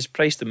 His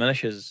price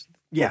diminishes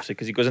Yeah. Obviously,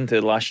 because he goes into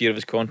the last year of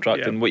his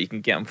contract, and what you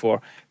can get him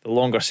for, the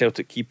longer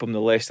Celtic keep him,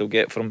 the less they'll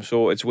get for him.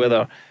 So it's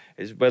whether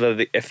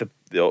if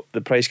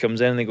the price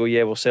comes in and they go,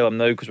 yeah, we'll sell him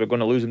now because we're going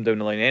to lose him down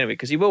the line anyway,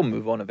 because he will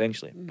move on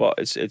eventually. But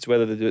it's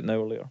whether they do it now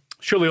or later.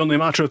 Surely only a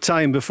matter of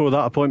time before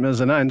that appointment is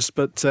announced,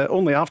 but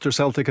only after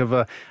Celtic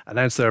have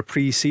announced their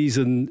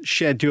pre-season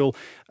schedule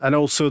and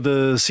also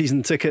the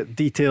season ticket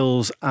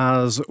details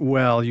as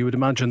well. You would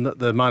imagine that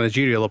the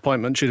managerial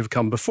appointment should have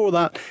come before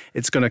that.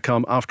 It's going to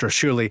come after.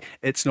 Surely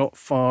it's not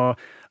far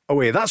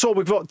away. That's all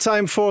we've got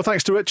time for.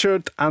 Thanks to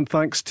Richard and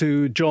thanks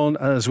to John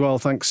as well.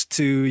 Thanks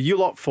to you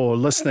lot for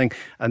listening,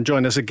 and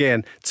join us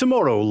again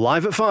tomorrow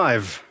live at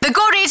 5. The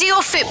Go Radio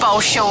Football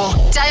Show.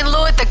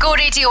 Download the Go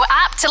Radio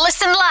app to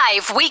listen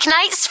live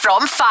weeknights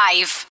from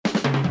 5.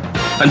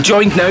 I'm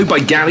joined now by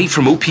Gary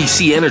from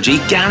OPC Energy.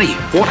 Gary,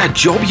 what a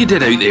job you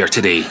did out there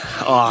today.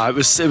 Oh, it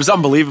was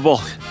unbelievable.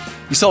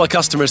 You saw the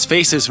customers'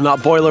 faces when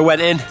that boiler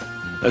went in.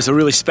 It was a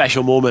really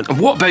special moment. And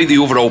what about the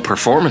overall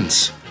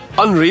performance?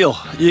 Unreal.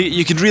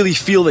 You could really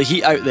feel the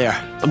heat out there.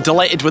 I'm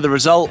delighted with the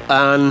result,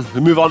 and we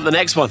move on to the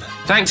next one.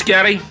 Thanks,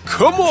 Gary.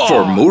 Come on!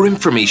 For more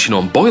information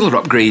on boiler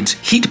upgrades,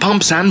 heat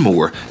pumps and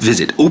more,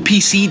 visit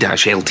opc-ltd.uk.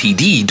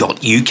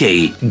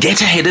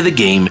 Get ahead of the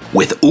game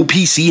with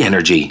OPC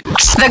Energy.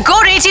 The Go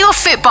Radio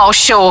Football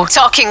Show.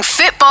 Talking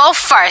football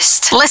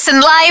first. Listen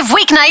live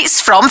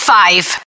weeknights from 5.